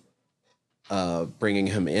and bringing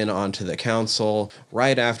him in onto the council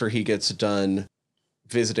right after he gets done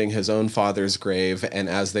visiting his own father's grave and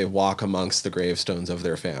as they walk amongst the gravestones of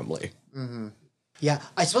their family. Mm-hmm. Yeah,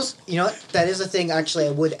 I suppose, that is a thing actually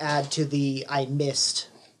I would add to the I missed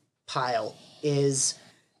pile, is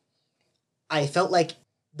I felt like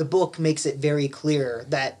the book makes it very clear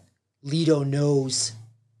that Leto knows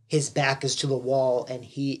his back is to the wall and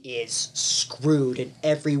he is screwed in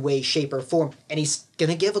every way, shape, or form. And he's going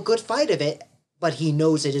to give a good fight of it, but he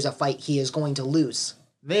knows it is a fight he is going to lose.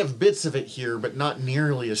 They have bits of it here, but not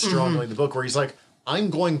nearly as strongly in the book, where he's like, I'm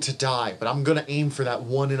going to die, but I'm going to aim for that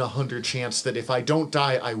 1 in 100 chance that if I don't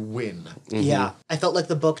die, I win. Mm-hmm. Yeah. I felt like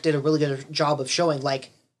the book did a really good job of showing,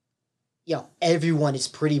 like, everyone is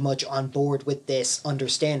pretty much on board with this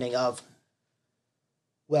understanding of,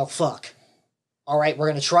 well, fuck. All right, we're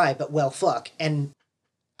going to try, but well, fuck. And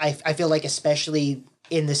I feel like especially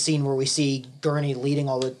in the scene where we see Gurney leading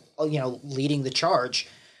leading the charge,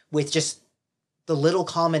 with just the little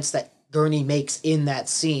comments that Gurney makes in that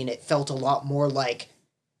scene, it felt a lot more like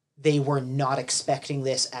they were not expecting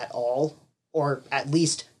this at all, or at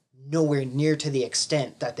least nowhere near to the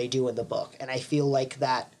extent that they do in the book. And I feel like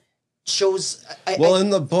that shows... in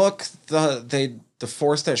the book, the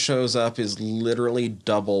force that shows up is literally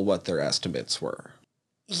double what their estimates were.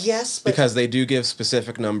 Yes, but... Because they do give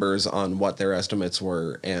specific numbers on what their estimates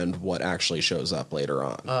were and what actually shows up later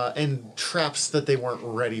on. And traps that they weren't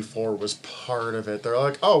ready for was part of it. They're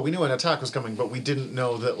like, oh, we knew an attack was coming, but we didn't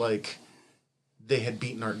know that, like, they had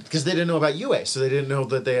beaten our... Because they didn't know about UA, so they didn't know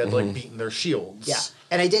that they had, like, beaten their shields. Yeah,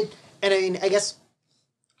 and I did... And I mean, I guess...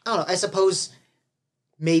 I don't know, I suppose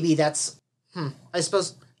maybe that's... I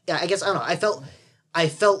suppose... Yeah, I guess, I don't know, I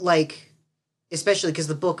felt like... Especially because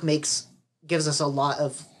the book gives us a lot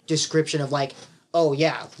of description of, like, oh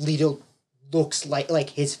yeah, Leto looks like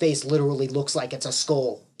his face literally looks like it's a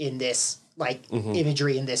skull in this like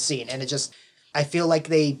imagery in this scene, and I feel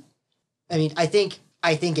like I think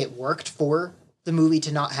it worked for the movie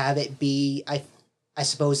to not have it be, I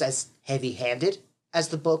suppose, as heavy-handed as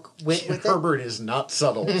the book went with it. Herbert is not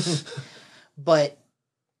subtle. But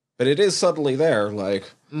it is subtly there. Like,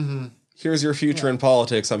 here's your future in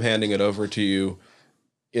politics. I'm handing it over to you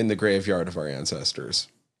in the graveyard of our ancestors.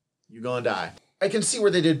 You're gonna die. I can see where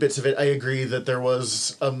they did bits of it. I agree that there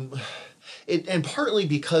was, and partly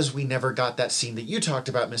because we never got that scene that you talked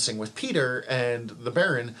about missing with Peter and the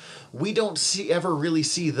Baron, we don't ever really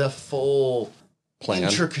see the full Plan.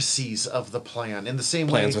 Intricacies of the plan in the same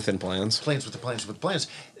way. Plans within plans. Plans with the plans with plans.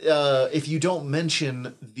 If you don't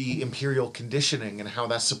mention the Imperial conditioning and how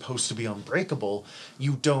that's supposed to be unbreakable,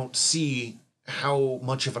 you don't see how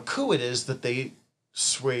much of a coup it is that they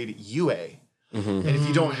swayed Yue. And if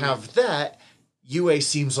you don't have that, Yue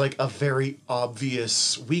seems like a very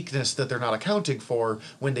obvious weakness that they're not accounting for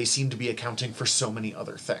when they seem to be accounting for so many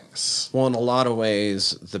other things. Well, in a lot of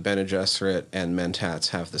ways, the Bene Gesserit and Mentats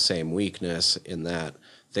have the same weakness in that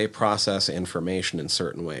they process information in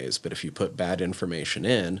certain ways, but if you put bad information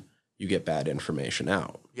in, you get bad information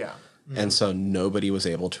out. Yeah. And so nobody was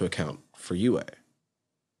able to account for Yue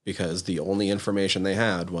because the only information they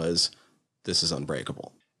had was, this is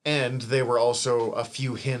unbreakable. And there were also a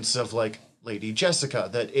few hints of, like, Lady Jessica,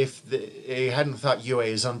 that if they hadn't thought Yue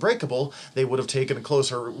is unbreakable, they would have taken a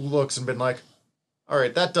closer looks and been like, all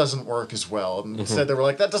right, that doesn't work as well. And instead they were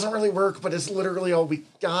like, that doesn't really work, but it's literally all we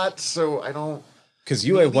got, so I don't... Because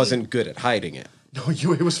Yue wasn't good at hiding it. No,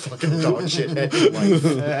 Yue was fucking dog shit at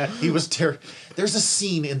life. He was There's a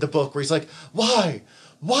scene in the book where he's like, why?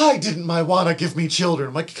 Why didn't my Wana give me children?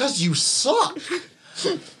 I'm like, because you suck!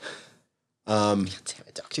 God damn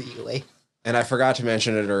it, Dr. Yue. And I forgot to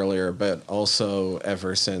mention it earlier, but also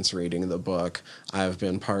ever since reading the book, I've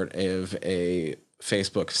been part of a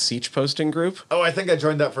Facebook Siege posting group. Oh, I think I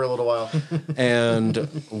joined that for a little while. And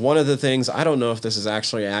one of the things, I don't know if this is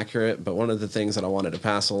actually accurate, but one of the things that I wanted to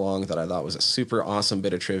pass along that I thought was a super awesome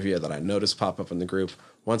bit of trivia that I noticed pop up in the group,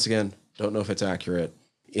 once again, don't know if it's accurate.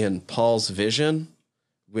 In Paul's vision,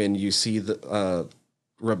 when you see the...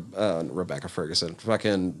 Rebecca Ferguson,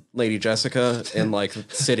 fucking Lady Jessica, and like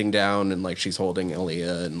sitting down and like she's holding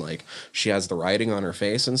Elia and like she has the writing on her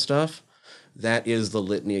face and stuff. That is the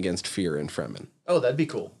litany against fear in Fremen. Oh, that'd be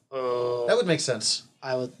cool. That would make sense.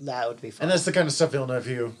 That would be fun. And that's the kind of stuff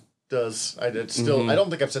Villeneuve does. I don't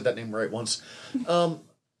think I've said that name right once.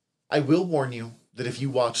 I will warn you that if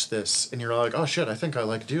you watch this and you're like, oh shit, I think I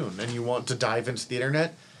like Dune, and you want to dive into the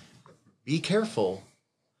internet, be careful.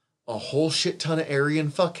 A whole shit ton of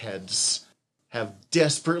Aryan fuckheads have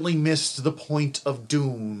desperately missed the point of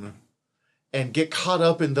Dune and get caught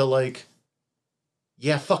up in the like,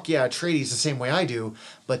 yeah, fuck yeah, Atreides the same way I do,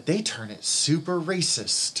 but they turn it super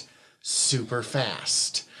racist super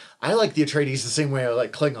fast. I like the Atreides the same way I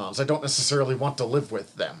like Klingons. I don't necessarily want to live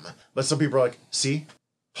with them. But some people are like, see,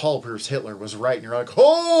 Paul proves Hitler was right. And you're like,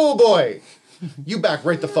 oh boy, you back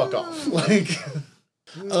right the fuck off. Like,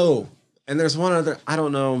 oh, and there's one other, I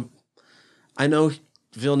don't know. I know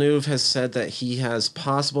Villeneuve has said that he has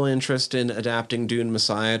possible interest in adapting Dune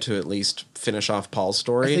Messiah to at least finish off Paul's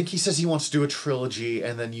story. I think he says he wants to do a trilogy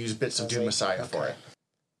and then use bits of Dune Messiah for it.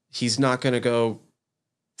 He's not going to go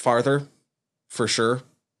farther, for sure.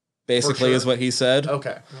 Basically, For sure? is what he said.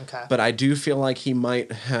 Okay. But I do feel like he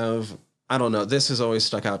might have, I don't know, this has always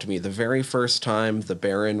stuck out to me. The very first time the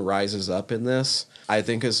Baron rises up in this, I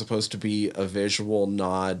think is supposed to be a visual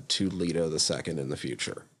nod to Leto II in the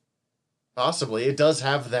future. Possibly. It does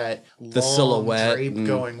have that The long silhouette drape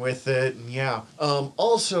going with it. And yeah.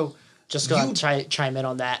 Also, just going to chime in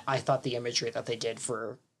on that. I thought the imagery that they did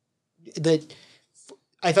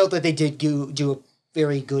I felt that they did do a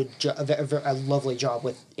very good job, a lovely job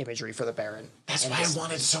with imagery for the Baron. That's why I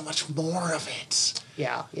wanted so much more of it.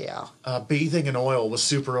 Yeah. Bathing in oil was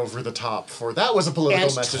super over the top. That was a political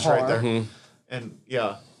And message tar. right there. Mm-hmm. And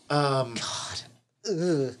yeah. God.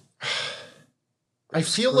 Ugh. I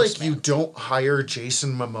feel gross, like you don't hire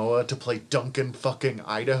Jason Momoa to play Duncan fucking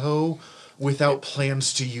Idaho without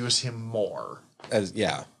plans to use him more. At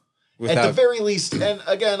the very least, and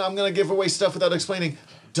again, I'm going to give away stuff without explaining,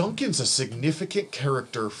 Duncan's a significant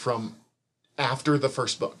character from after the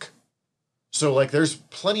first book. So, like, there's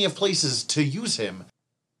plenty of places to use him.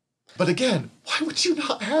 But again, why would you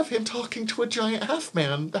not have him talking to a giant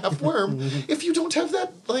half-worm, if you don't have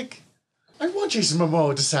that, like... I want Jason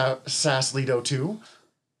Momoa to sass Leto too.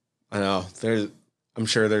 I know. I'm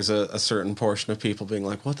sure there's a certain portion of people being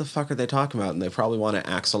like, what the fuck are they talking about? And they probably want to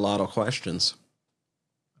ask a lot of questions.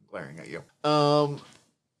 I'm glaring at you.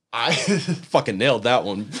 I fucking nailed that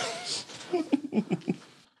one.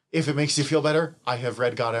 If it makes you feel better, I have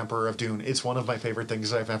read God Emperor of Dune. It's one of my favorite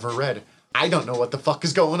things I've ever read. I don't know what the fuck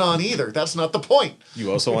is going on either. That's not the point.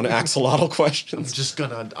 You also want axolotl questions.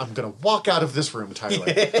 I'm gonna walk out of this room, Tyler.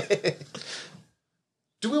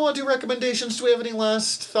 Do we want to do recommendations? Do we have any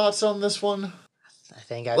last thoughts on this one? I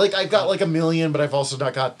think I've got like a million, but I've also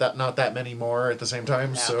not got not that many more at the same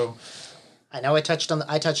time. Yeah. So I know I touched on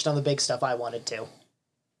the big stuff I wanted to.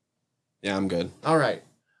 Yeah, I'm good. All right.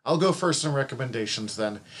 I'll go first on recommendations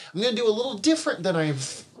then. I'm going to do a little different than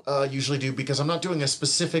I've usually do because I'm not doing a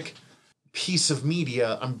specific piece of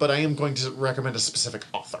media, but I am going to recommend a specific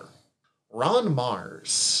author. Ron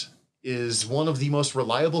Marz is one of the most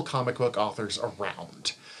reliable comic book authors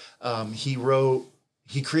around.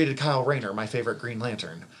 He created Kyle Rayner, my favorite Green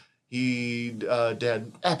Lantern. He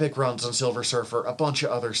did epic runs on Silver Surfer, a bunch of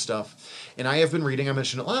other stuff. And I have been reading, I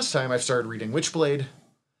mentioned it last time, I've started reading Witchblade.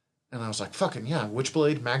 And I was like, fucking yeah,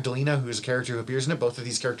 Witchblade, Magdalena, who's a character who appears in it. Both of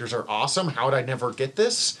these characters are awesome. How would I never get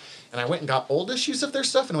this? And I went and got old issues of their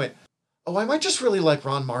stuff and went, oh, I might just really like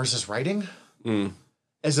Ron Marz's writing.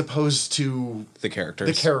 As opposed to the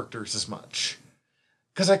characters as much.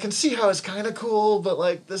 Because I can see how it's kind of cool, but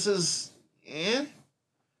like, this is,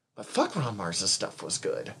 But fuck, Ron Marz's stuff was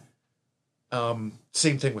good.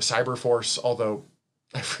 Same thing with Cyberforce, although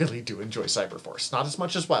I really do enjoy Cyberforce. Not as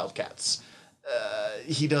much as Wildcats.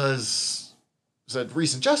 He does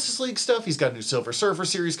recent Justice League stuff. He's got a new Silver Surfer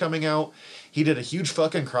series coming out. He did a huge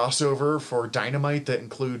fucking crossover for Dynamite that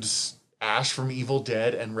includes Ash from Evil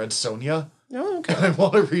Dead and Red Sonja. Oh, okay. And I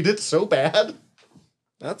want to read it so bad.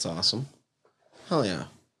 That's awesome. Hell yeah.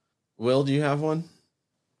 Will, do you have one?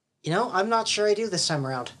 I'm not sure I do this time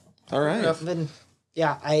around. All right. I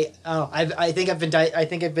think I've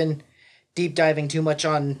been deep diving too much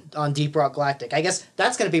on Deep Rock Galactic. I guess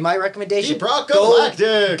that's going to be my recommendation. Deep Rock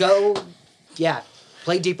Galactic!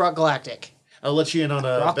 Play Deep Rock Galactic. I'll let you in on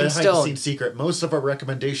a behind-the-scenes secret. Most of our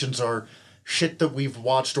recommendations are shit that we've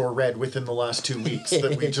watched or read within the last 2 weeks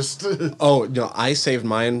that we just... Oh, no, I saved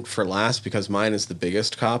mine for last because mine is the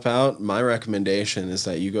biggest cop-out. My recommendation is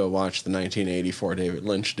that you go watch the 1984 David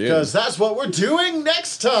Lynch Dune. Because that's what we're doing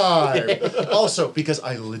next time! Also, because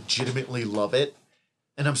I legitimately love it,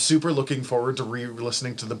 and I'm super looking forward to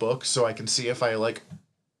re-listening to the book so I can see if I,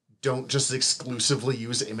 don't just exclusively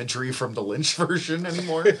use imagery from the Lynch version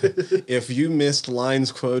anymore. If you missed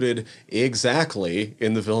lines quoted exactly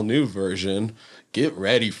in the Villeneuve version, get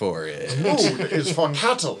ready for it. Food is for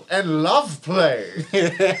cattle and love play.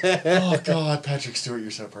 Oh, God, Patrick Stewart,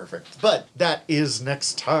 you're so perfect. But that is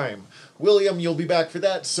next time. William, you'll be back for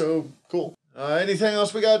that, so cool. Anything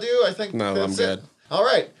else we gotta do? I think no, that's I'm good. It. All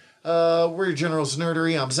right. We're your Generals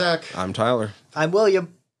Nerdery. I'm Zach. I'm Tyler. I'm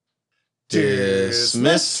William.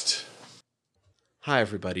 Dismissed. Hi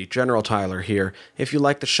everybody, General Tyler here. If you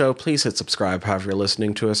like the show, please hit subscribe however you're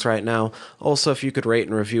listening to us right now. Also, if you could rate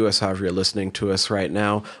and review us however you're listening to us right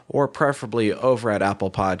now, or preferably over at Apple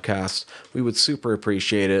Podcasts, we would super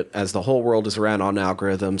appreciate it, as the whole world is around on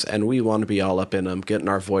algorithms, and we want to be all up in them, getting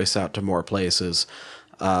our voice out to more places.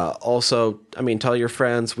 Also, tell your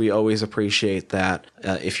friends. We always appreciate that.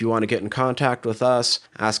 If you want to get in contact with us,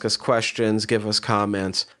 ask us questions, give us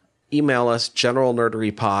comments, email us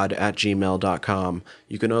generalnerderypod@gmail.com.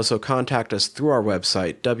 You can also contact us through our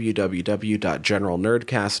website,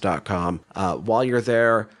 www.generalnerdcast.com. While you're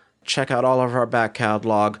there, check out all of our back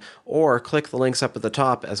catalog, or click the links up at the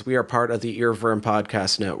top, as we are part of the Earworm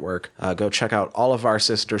Podcast Network. Go check out all of our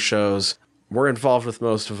sister shows. We're involved with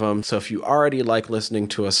most of them, so if you already like listening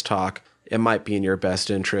to us talk, it might be in your best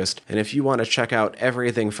interest. And if you want to check out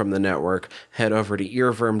everything from the network, head over to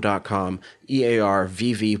earworm.com,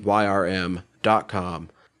 EARVVYRM.com.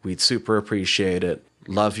 We'd super appreciate it.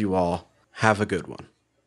 Love you all. Have a good one.